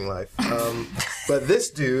regretting life. But this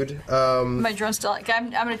dude, My drone's still. I'm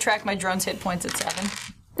going to track my drone's hit points at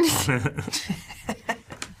 7.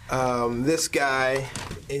 this guy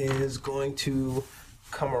is going to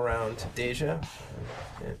come around to Deja.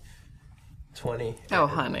 20. Oh,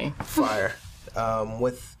 honey. Fire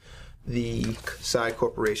with the Psy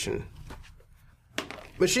Corporation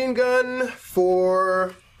machine gun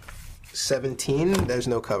for 17. There's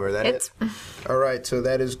no cover. That Hits. it? All right, so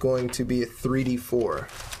that is going to be a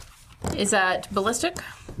 3d4. Is that ballistic?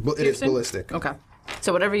 It is Piercing? ballistic. Okay.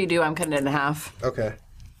 So whatever you do, I'm cutting it in half. Okay.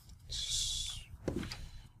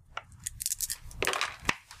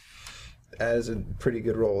 That is a pretty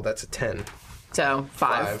good roll. That's a 10. So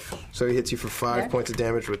 5. So he hits you for 5 points of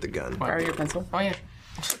damage with the gun. Borrow your pencil. Oh yeah.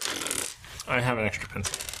 I have an extra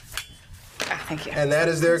pencil. Ah, thank you. And that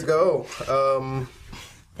is their go.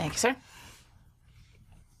 Thank you, sir.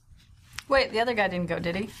 Wait, the other guy didn't go,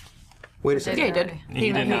 did he? Wait a Did second. Yeah, he did.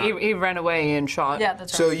 He did not. He ran away and shot. Yeah,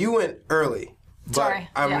 that's right. So you went early. But Sorry,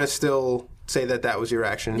 I'm yeah. going to still say that was your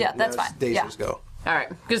action. Yeah, that's Now it's fine. Deja's Yeah. go. All right.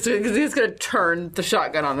 Because he's going to turn the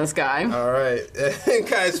shotgun on this guy. All right.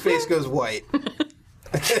 Guy's face goes white.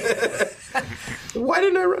 Why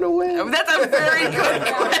didn't I run away? That's a very good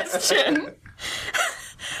question.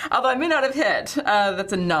 Although I may not have hit.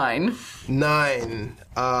 That's a 9 9.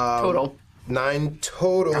 total. 9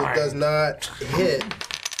 total does not hit.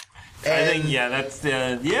 I think, yeah, that's,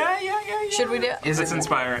 yeah. Should we do it? Let's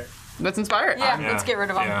inspire it. Let's inspire it. Yeah, let's get rid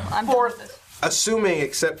of him. Yeah. I'm done with this. Assuming,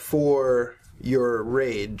 except for your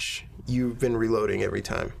rage, you've been reloading every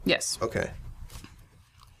time. Yes. Okay.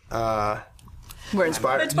 We're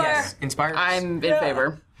inspired. Inspire. Inspired. I'm in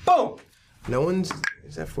favor. Boom. No one's...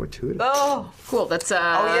 Is that fortuitous? Oh, Cool. That's Oh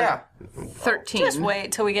yeah. 13. just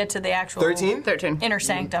wait till we get to the actual 13? 13. inner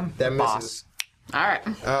sanctum. That misses. All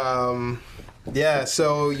right. Yeah,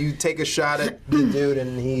 so you take a shot at the dude,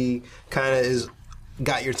 and he kind of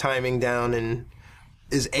got your timing down and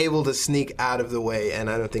is able to sneak out of the way, and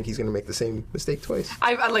I don't think he's going to make the same mistake twice.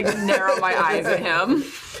 I like narrow my eyes at him.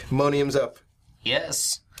 Monium's up.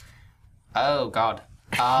 Yes. Oh God.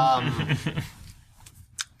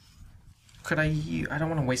 Could I? I don't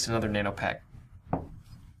want to waste another nano pack. Do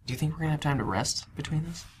you think we're gonna have time to rest between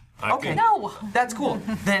this? Okay. No. That's cool.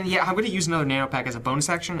 Then yeah, I'm gonna use another nano pack as a bonus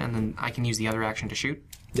action, and then I can use the other action to shoot.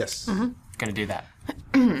 Yes. Gonna do that.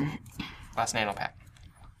 Last nano pack.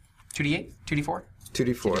 2d8, 2d4.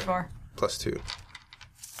 2d4 4. plus 2.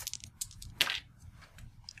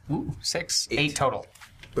 Ooh, 6, 8 total.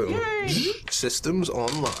 Boom. Systems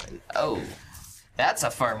online. Oh, that's a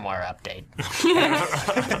firmware update.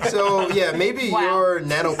 So, yeah, maybe Wow. your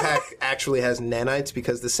nanopack actually has nanites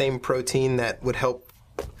because the same protein that would help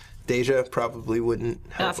Deja probably wouldn't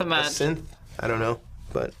help Not so a much. synth. I don't know,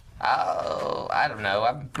 but Oh, I don't know.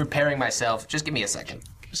 I'm preparing myself. Just give me a second.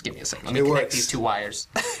 Let me It connect works. these 2 wires,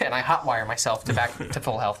 and I hotwire myself to back to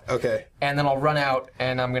full health. okay. And then I'll run out,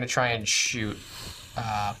 and I'm gonna try and shoot.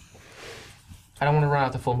 I don't want to run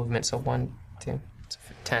out the full movement, so 1, 2,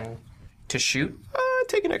 10 to shoot.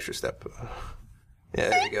 Take an extra step. Yeah,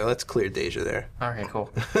 there you go. Let's clear Deja there. Okay, cool.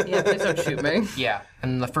 Yeah, please don't shoot me. Yeah,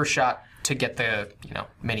 and the first shot to get the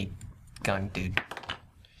mini gun dude.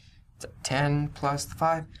 So 10 plus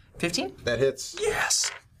 5, 15. That hits.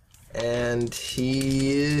 Yes. And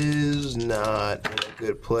he is not in a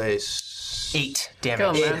good place. 8 Go,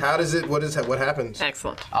 damage. man. How does it? What happens?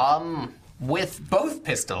 Excellent. With both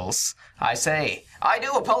pistols, I say, I do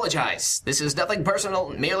apologize. This is nothing personal,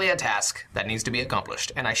 merely a task that needs to be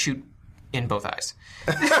accomplished. And I shoot in both eyes.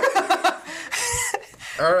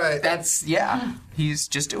 All right. That's, yeah, he's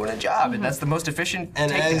just doing a job, and that's the most efficient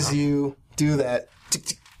And takedown. as you do that, tick,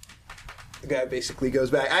 tick, the guy basically goes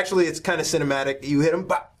back. Actually, it's kind of cinematic. You hit him,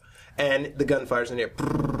 bop, and the gun fires in the air.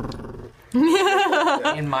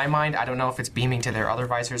 In my mind, I don't know if it's beaming to their other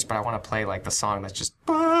visors, but I want to play like the song that's just...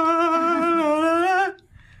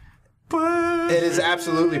 It is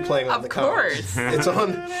absolutely playing on Of the comms. course. It's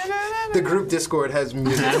on. The group Discord has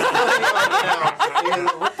music playing on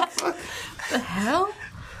now. What the fuck? The hell?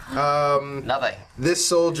 Nothing. This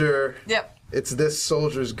soldier. Yep. It's this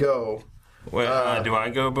soldier's go. Well, do I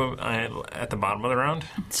go at the bottom of the round?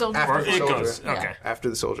 So After Or the it soldier. goes. Okay. After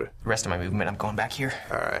the soldier. The rest of my movement, I'm going back here.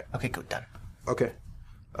 All right. Okay, good, done. Okay.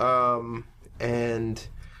 And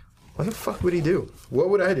what the fuck would he do? What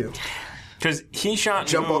would I do? Because he shot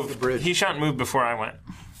Jump and off moved. the bridge. He shot and moved before I went.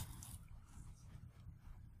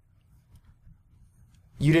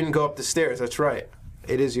 You didn't go up the stairs. That's right.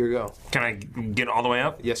 It is your go. Can I get all the way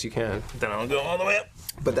up? Yes, you can. Then I'll go all the way up.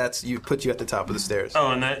 But that's put you at the top of the stairs. Oh,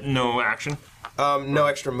 and that no action. No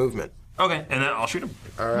extra movement. Okay, and then I'll shoot him.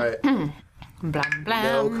 All right. Blam,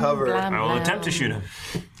 blam, No cover. blam, I will blam. attempt to shoot him.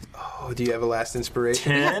 Oh, do you have a last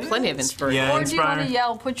inspiration? 10. Plenty of inspiration. Yeah, or do you want inspire. to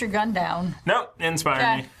yell, put your gun down? No,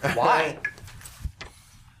 inspire me. Why?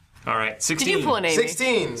 All right, 16. Did you pull an Amy?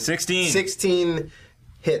 16. 16. 16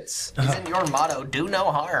 hits. Isn't your motto, do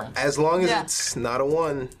no harm? As long as Yeah. it's not a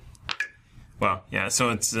 1. Well, yeah,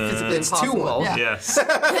 so it's... It's 2 Impossible. 1s. Yeah. Yes.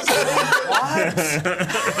 What?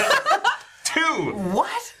 2!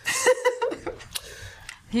 What?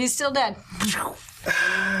 He's still dead.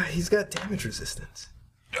 He's got damage resistance.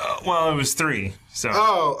 Well, it was 3. So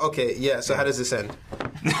Oh, okay. Yeah, so how does this end?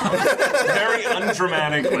 very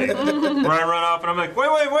undramatically, where I run off and I'm like,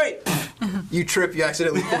 wait. You trip, you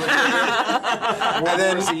accidentally pull the trigger. And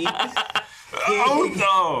then Oh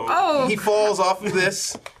no! he falls off of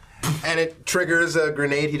this, and it triggers a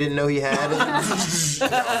grenade he didn't know he had.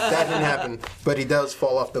 That didn't happen, but he does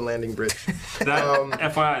fall off the landing bridge. That,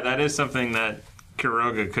 FYI, that is something that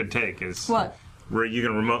Kiroga could take. Is What? where you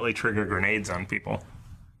can remotely trigger grenades on people.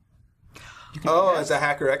 Oh, it's a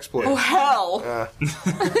hacker exploit. Oh, hell.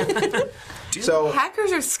 So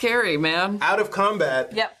Hackers are scary, man. out of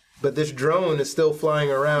combat, Yep. but this drone is still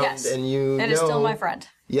flying around, Yes. and you It know is still my friend.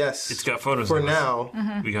 Yes, It's got photos for of us.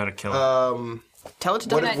 now. We gotta kill it. Tell it to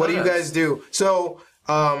What, donate. what do you guys do? So,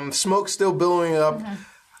 smoke's still billowing up.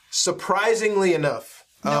 Surprisingly enough,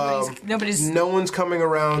 Nobody's. no one's coming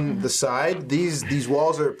around the side. These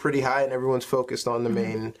walls are pretty high, and everyone's focused on the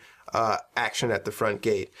main action at the front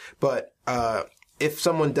gate. But if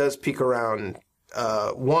someone does peek around,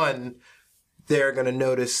 one, they're going to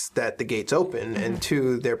notice that the gate's open, and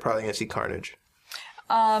two, they're probably going to see carnage.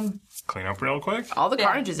 Clean up real quick. All the Yeah.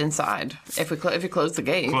 carnage is inside. If we close the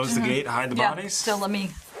gate. Close the gate. Hide the Yeah. bodies. Still let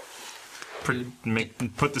me.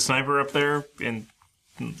 Put the sniper up there in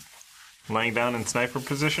laying down in sniper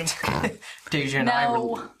position. Deja and I No.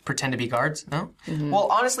 will pretend to be guards. No. Well,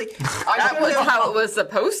 honestly, That was how it was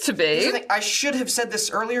supposed to be. I should have said this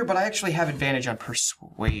earlier, but I actually have advantage on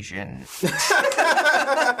persuasion.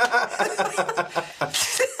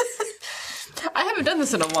 I haven't done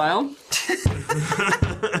this in a while.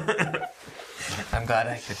 I'm glad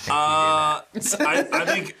I could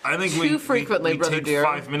think you I think we Too frequently, we brother take dear.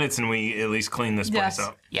 5 minutes and we at least clean this place Yes.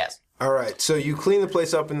 up. Yes. All right, so you clean the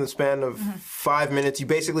place up in the span of 5 minutes. You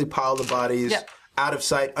basically pile the bodies Yep. out of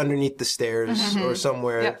sight underneath the stairs or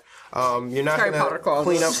somewhere. Yep. You're not Harry going Potter to clauses.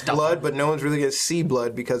 clean up blood, but no one's really going to see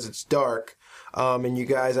blood because it's dark. And you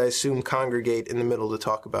guys, I assume, congregate in the middle to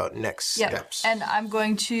talk about next Yep. steps. And I'm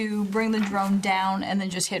going to bring the drone down and then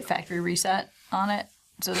just hit factory reset on it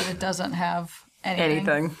so that it doesn't have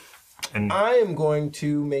anything. And I am going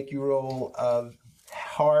to make you roll a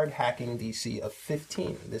hard hacking DC of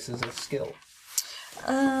 15. This is a skill.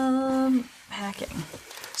 Hacking.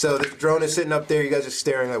 So the drone is sitting up there. You guys are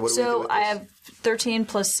staring at what do we do So with I this? have 13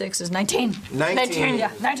 plus 6 is 19. 19.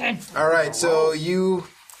 Yeah, 19. All right, so you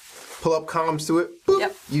pull up comms to it. Boop.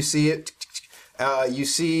 Yep. You see it. You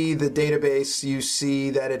see the database. You see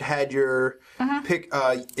that it had your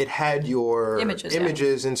it had your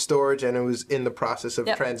Images, in storage, and it was in the process of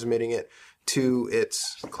Yep. transmitting it to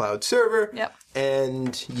its cloud server. Yep.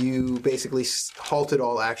 And you basically halted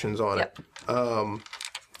all actions on Yep. it.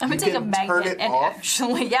 I'm going to take a can turn magnet it and off.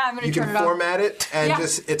 actually, yeah, I'm going You to turn can it off. format it, and Yeah.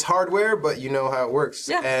 just it's hardware, but you know how it works.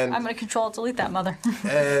 Yeah, and I'm going to control it, delete that mother.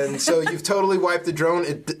 and so you've totally wiped the drone.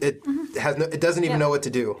 It has no, it doesn't even Yeah. know what to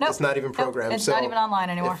do. Nope. It's not even Nope. programmed. It's so not even online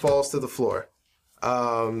anymore. It falls to the floor,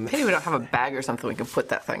 Maybe we don't have a bag or something we can put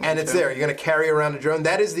that thing and into. it's there. You're gonna carry around a drone.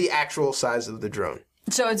 That is the actual size of the drone.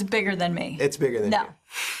 So it's bigger than me. It's bigger than No.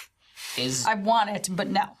 you. I want it, but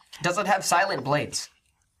no. Does it have silent blades?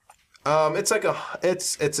 It's like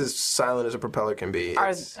it's as silent as a propeller can be.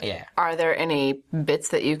 It's- Yeah. Are there any bits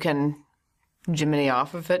that you can jiminy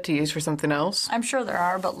off of it to use for something else? I'm sure there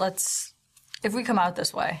are, but if we come out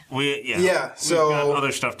this way, Yeah, so- we've got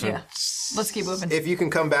other stuff to. yeah, let's keep moving. if you can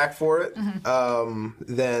come back for it,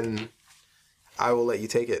 Mm-hmm. then I will let you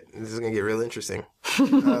take it. This is gonna get real interesting.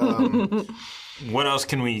 What else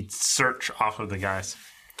can we search off of the guys?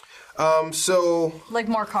 So Like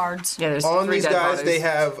more cards. Yeah, there's on 3 these dead guys, bodies. they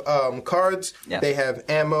have cards, Yep. they have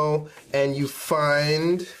ammo, and you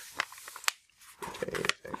find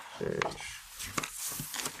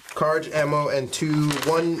cards, ammo, and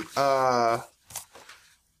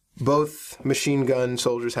both machine gun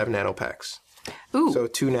soldiers have nano packs. Ooh. So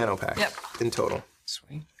 2 nano packs Yep. in total.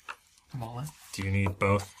 Sweet. I'm all in. Do you need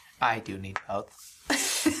both? I do need both.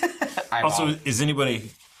 Also, is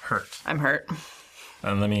anybody hurt? I'm hurt.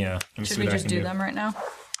 Let me Should see we what I just can do them right now?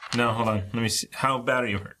 No, hold on. Let me see. How bad are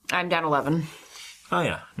you hurt? I'm down 11. Oh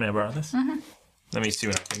yeah, may I borrow this? Mm-hmm. Let me see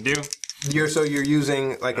what I can do. You're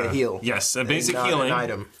using like a heal. Yes, a basic not healing an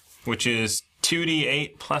item. which is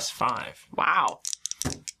 2d8 plus 5. Wow.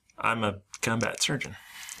 I'm a combat surgeon.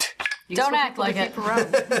 Don't act like it.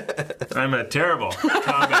 I'm a terrible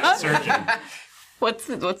combat surgeon. What's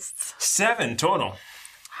 7 total.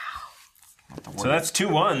 So that's 2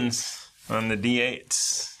 1s on the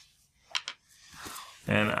d8s.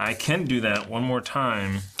 And I can do that one more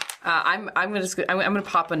time. I'm gonna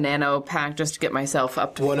pop a nano pack just to get myself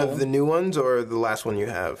up to One full. of the new ones or the last one you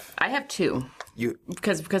have? I have 2. You.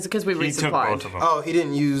 Because we He took resupplied. both of them. Oh, you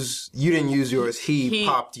didn't use yours. He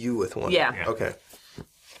popped you with one. Yeah. Okay.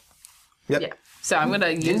 Yep. Yeah. So I'm gonna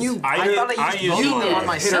use. Didn't you? I thought I used both of them on Hit her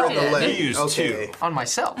myself. in the Yeah. leg. You used okay. two. On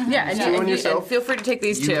myself. Yeah, and, Two on and yourself? feel free to take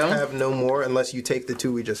these You two. have no more unless you take the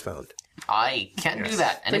 2 we just found. I can't do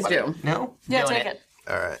that. Please Anybody? do. No? Yeah, Doing take it.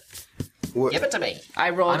 All right. What, Give it to me. I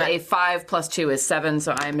rolled I'm a at- 5 plus 2 is 7,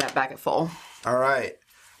 so I'm back at full. All right.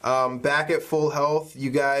 Back at full health, you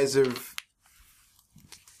guys have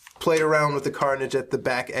played around with the carnage at the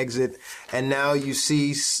back exit, and now you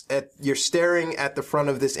see you're staring at the front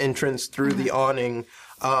of this entrance through the awning,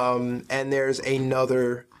 and there's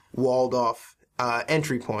another walled off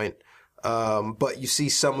entry point. But you see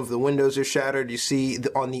some of the windows are shattered. You see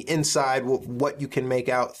on the inside what you can make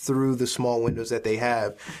out through the small windows that they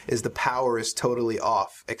have is the power is totally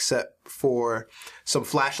off, except for some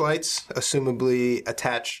flashlights, assumably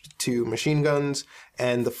attached to machine guns,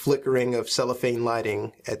 and the flickering of cellophane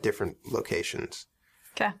lighting at different locations.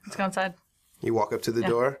 Okay, let's go inside. You walk up to the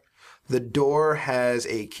door. The door has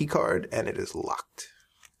a key card, and it is locked.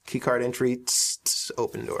 Key card entry,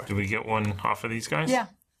 open door. Do we get one off of these guys? Yeah,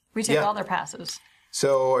 we take Yeah. all their passes.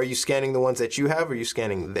 So are you scanning the ones that you have, or are you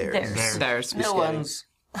scanning theirs? Theirs. There's. No one's.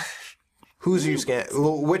 Who's you scan?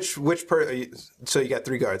 Which so you got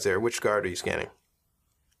 3 guards there. Which guard are you scanning?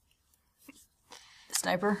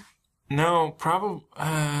 Sniper, No, probably.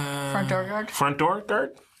 front door guard. Front door guard?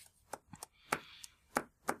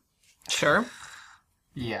 Sure.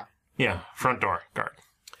 Yeah. Yeah, front door guard.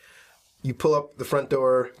 You pull up the front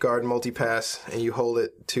door guard multipass and you hold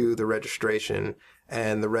it to the registration,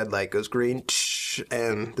 and the red light goes green,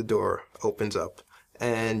 and the door opens up,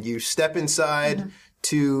 and you step inside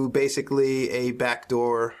to basically a back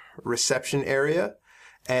door reception area,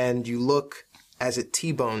 and you look as it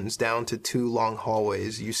T-bones down to 2 long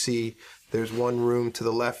hallways. You see there's one room to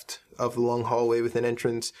the left of the long hallway with an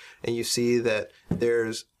entrance, and you see that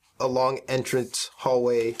there's a long entrance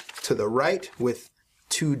hallway to the right with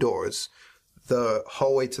 2 doors. The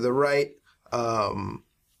hallway to the right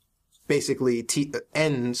basically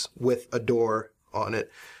ends with a door on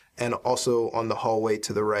it, and also on the hallway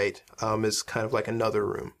to the right is kind of like another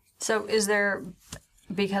room. So is there,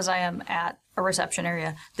 because I am at a reception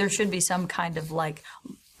area, there should be some kind of like,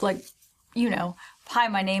 you know, hi,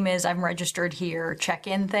 my name is, I'm registered here,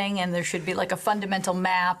 check-in thing, and there should be like a fundamental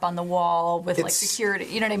map on the wall with like It's- security,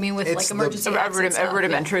 you know what I mean, with it's like the- emergency A exit stuff.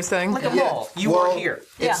 rudimentary thing. Like a mall. You Well, are here.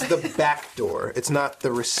 It's Yeah. the back door. It's not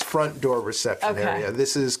the front door reception Okay. area.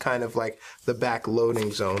 This is kind of like the back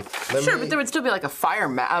loading zone. Sure, but there would still be like a fire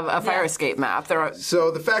map, a fire Yeah. escape map. There are. So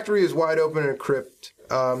the factory is wide open and crypt.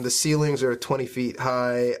 The ceilings are 20 feet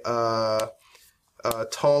high,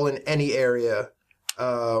 tall in any area.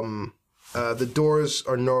 The doors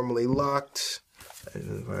are normally locked.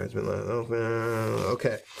 Fire's been left open.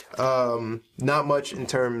 Okay. Not much in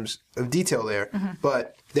terms of detail there,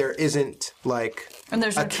 but there isn't like And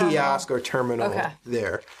there's a no terminal? kiosk or terminal Okay.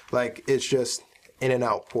 there. Like it's just in and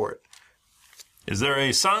out port. Is there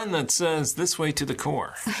a sign that says this way to the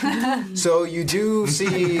core? So you do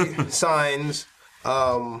see signs.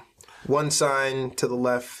 One sign to the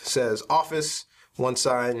left says office. One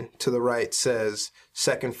sign to the right says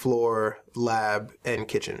second floor, lab, and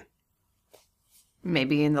kitchen.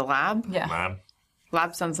 Maybe in the lab. Yeah. Lab.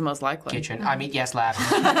 Lab sounds the most likely. Kitchen. I mean, yes, lab.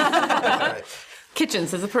 Right. Kitchen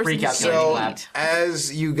says the person Freak out who's the So, lab.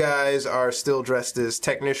 as you guys are still dressed as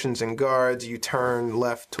technicians and guards, you turn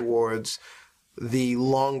left towards the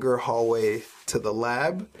longer hallway to the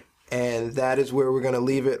lab. And that is where we're going to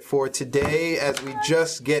leave it for today as we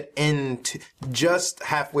just get into just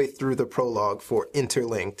halfway through the prologue for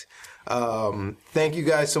Interlinked. Thank you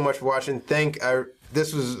guys so much for watching.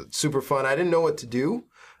 This was super fun. I didn't know what to do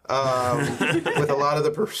with a lot of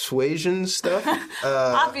the persuasion stuff.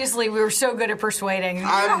 Obviously, we were so good at persuading.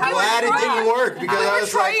 I'm glad it didn't work because I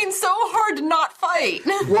was like, trying so hard to not fight.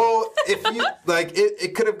 well, if you like,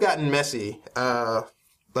 it could have gotten messy.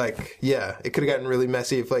 It could have gotten really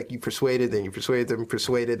messy if like you persuaded, then you persuaded, then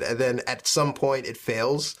persuaded, and then at some point it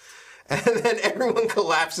fails, and then everyone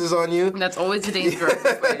collapses on you. That's always the danger of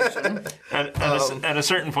persuasion. At a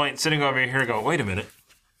certain point, sitting over here, go, wait a minute.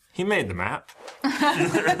 He made the map.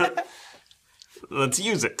 Let's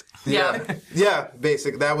use it. Yeah,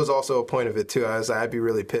 basic. That was also a point of it too. I was like, I'd be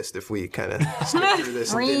really pissed if we kind of skipped through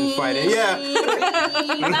this and didn't fight it. Yeah.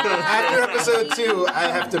 After episode 2, I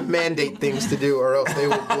have to mandate things to do, or else they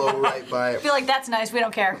will blow right by I it. feel like that's nice. We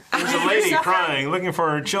don't care. There's a lady crying, looking for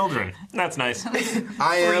her children. That's nice.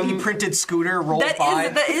 I am. 3D printed scooter rolled by.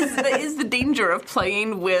 That is the danger of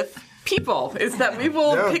playing with people is that we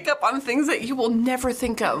will pick up on things that you will never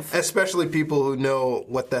think of. Especially people who know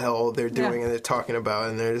what the hell they're doing and they're talking about,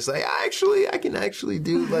 and they're just like, I can actually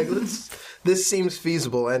do, like, this seems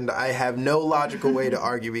feasible, and I have no logical way to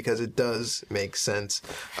argue because it does make sense.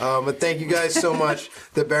 But thank you guys so much.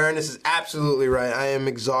 The Baroness is absolutely right. I am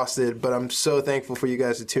exhausted, but I'm so thankful for you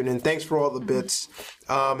guys to tune in. Thanks for all the bits.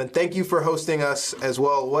 And thank you for hosting us as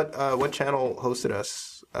well. What channel hosted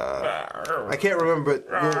us? I can't remember,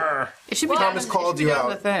 but It should be Thomas called you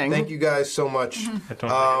out. Thank you guys so much.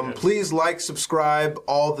 Please like, subscribe,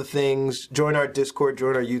 all the things. Join our Discord,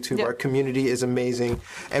 join our YouTube. Our community is amazing.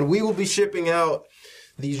 And we will be shipping out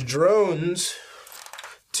these drones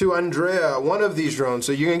to Andrea, one of these drones.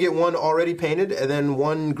 So you're going to get one already painted and then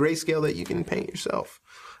one grayscale that you can paint yourself.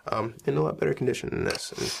 In a lot better condition than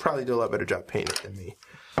this. And probably do a lot better job painting than me.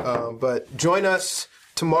 But join us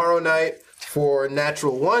tomorrow night for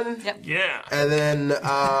Natural One. Yeah. And then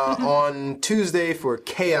on Tuesday for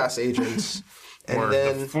Chaos Agents. And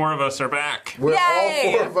then the four of us are back. All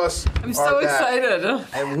four of us I'm so excited.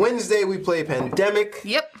 And Wednesday we play Pandemic.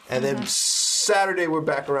 Yep. And then Saturday we're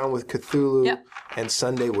back around with Cthulhu. Yep. And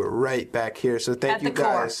Sunday we're right back here. So thank you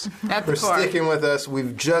guys At the for core. sticking with us.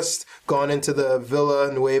 We've just gone into the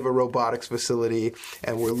Villa Nueva robotics facility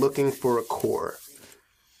and we're looking for a core.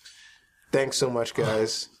 Thanks so much,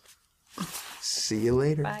 guys. See you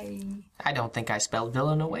later. Bye. I don't think I spelled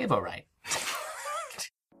Villanueva right.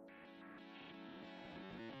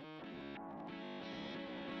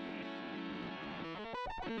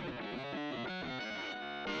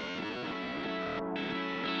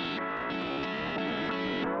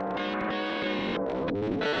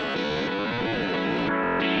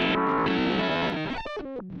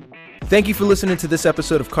 Thank you for listening to this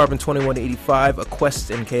episode of Carbon 2185, a Quests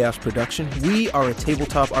and Chaos production. We are a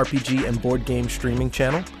tabletop RPG and board game streaming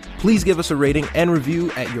channel. Please give us a rating and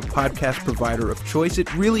review at your podcast provider of choice.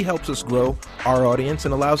 It really helps us grow our audience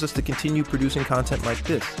and allows us to continue producing content like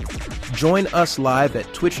this. Join us live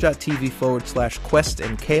at twitch.tv/Quest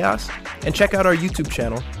and Chaos and check out our YouTube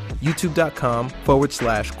channel,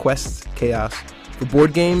 youtube.com/Quests Chaos. For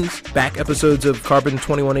board games, back episodes of Carbon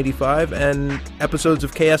 2185, and episodes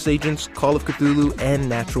of Chaos Agents, Call of Cthulhu, and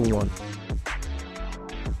Natural One.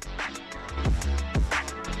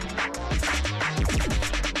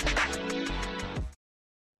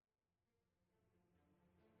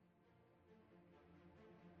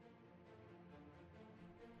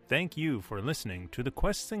 Thank you for listening to the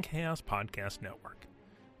Quests and Chaos Podcast Network.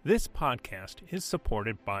 This podcast is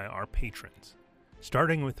supported by our patrons,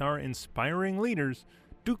 starting with our inspiring leaders,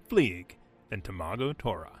 Duke Fleeg and Tamago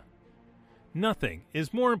Tora. Nothing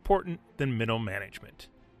is more important than middle management.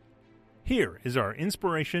 Here is our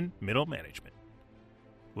inspiration middle management.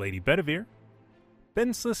 Lady Bedivere, Ben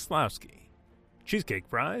Slislawski, Cheesecake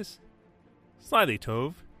Fries, Slyly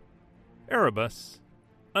Tove, Erebus,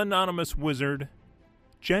 Anonymous Wizard,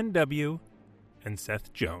 Jen W., and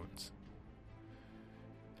Seth Jones.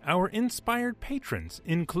 Our inspired patrons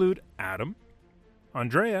include Adam,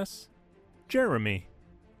 Andreas, Jeremy,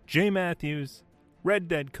 Jay Matthews, Red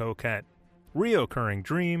Dead Coquette, Reoccurring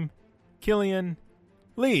Dream, Killian,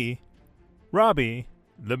 Lee, Robbie,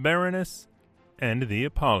 the Baroness, and the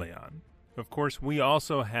Apollyon. Of course, we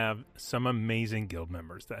also have some amazing guild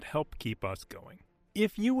members that help keep us going.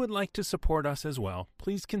 If you would like to support us as well,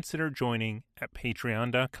 please consider joining at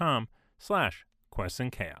patreon.com/Quests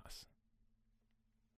and Chaos.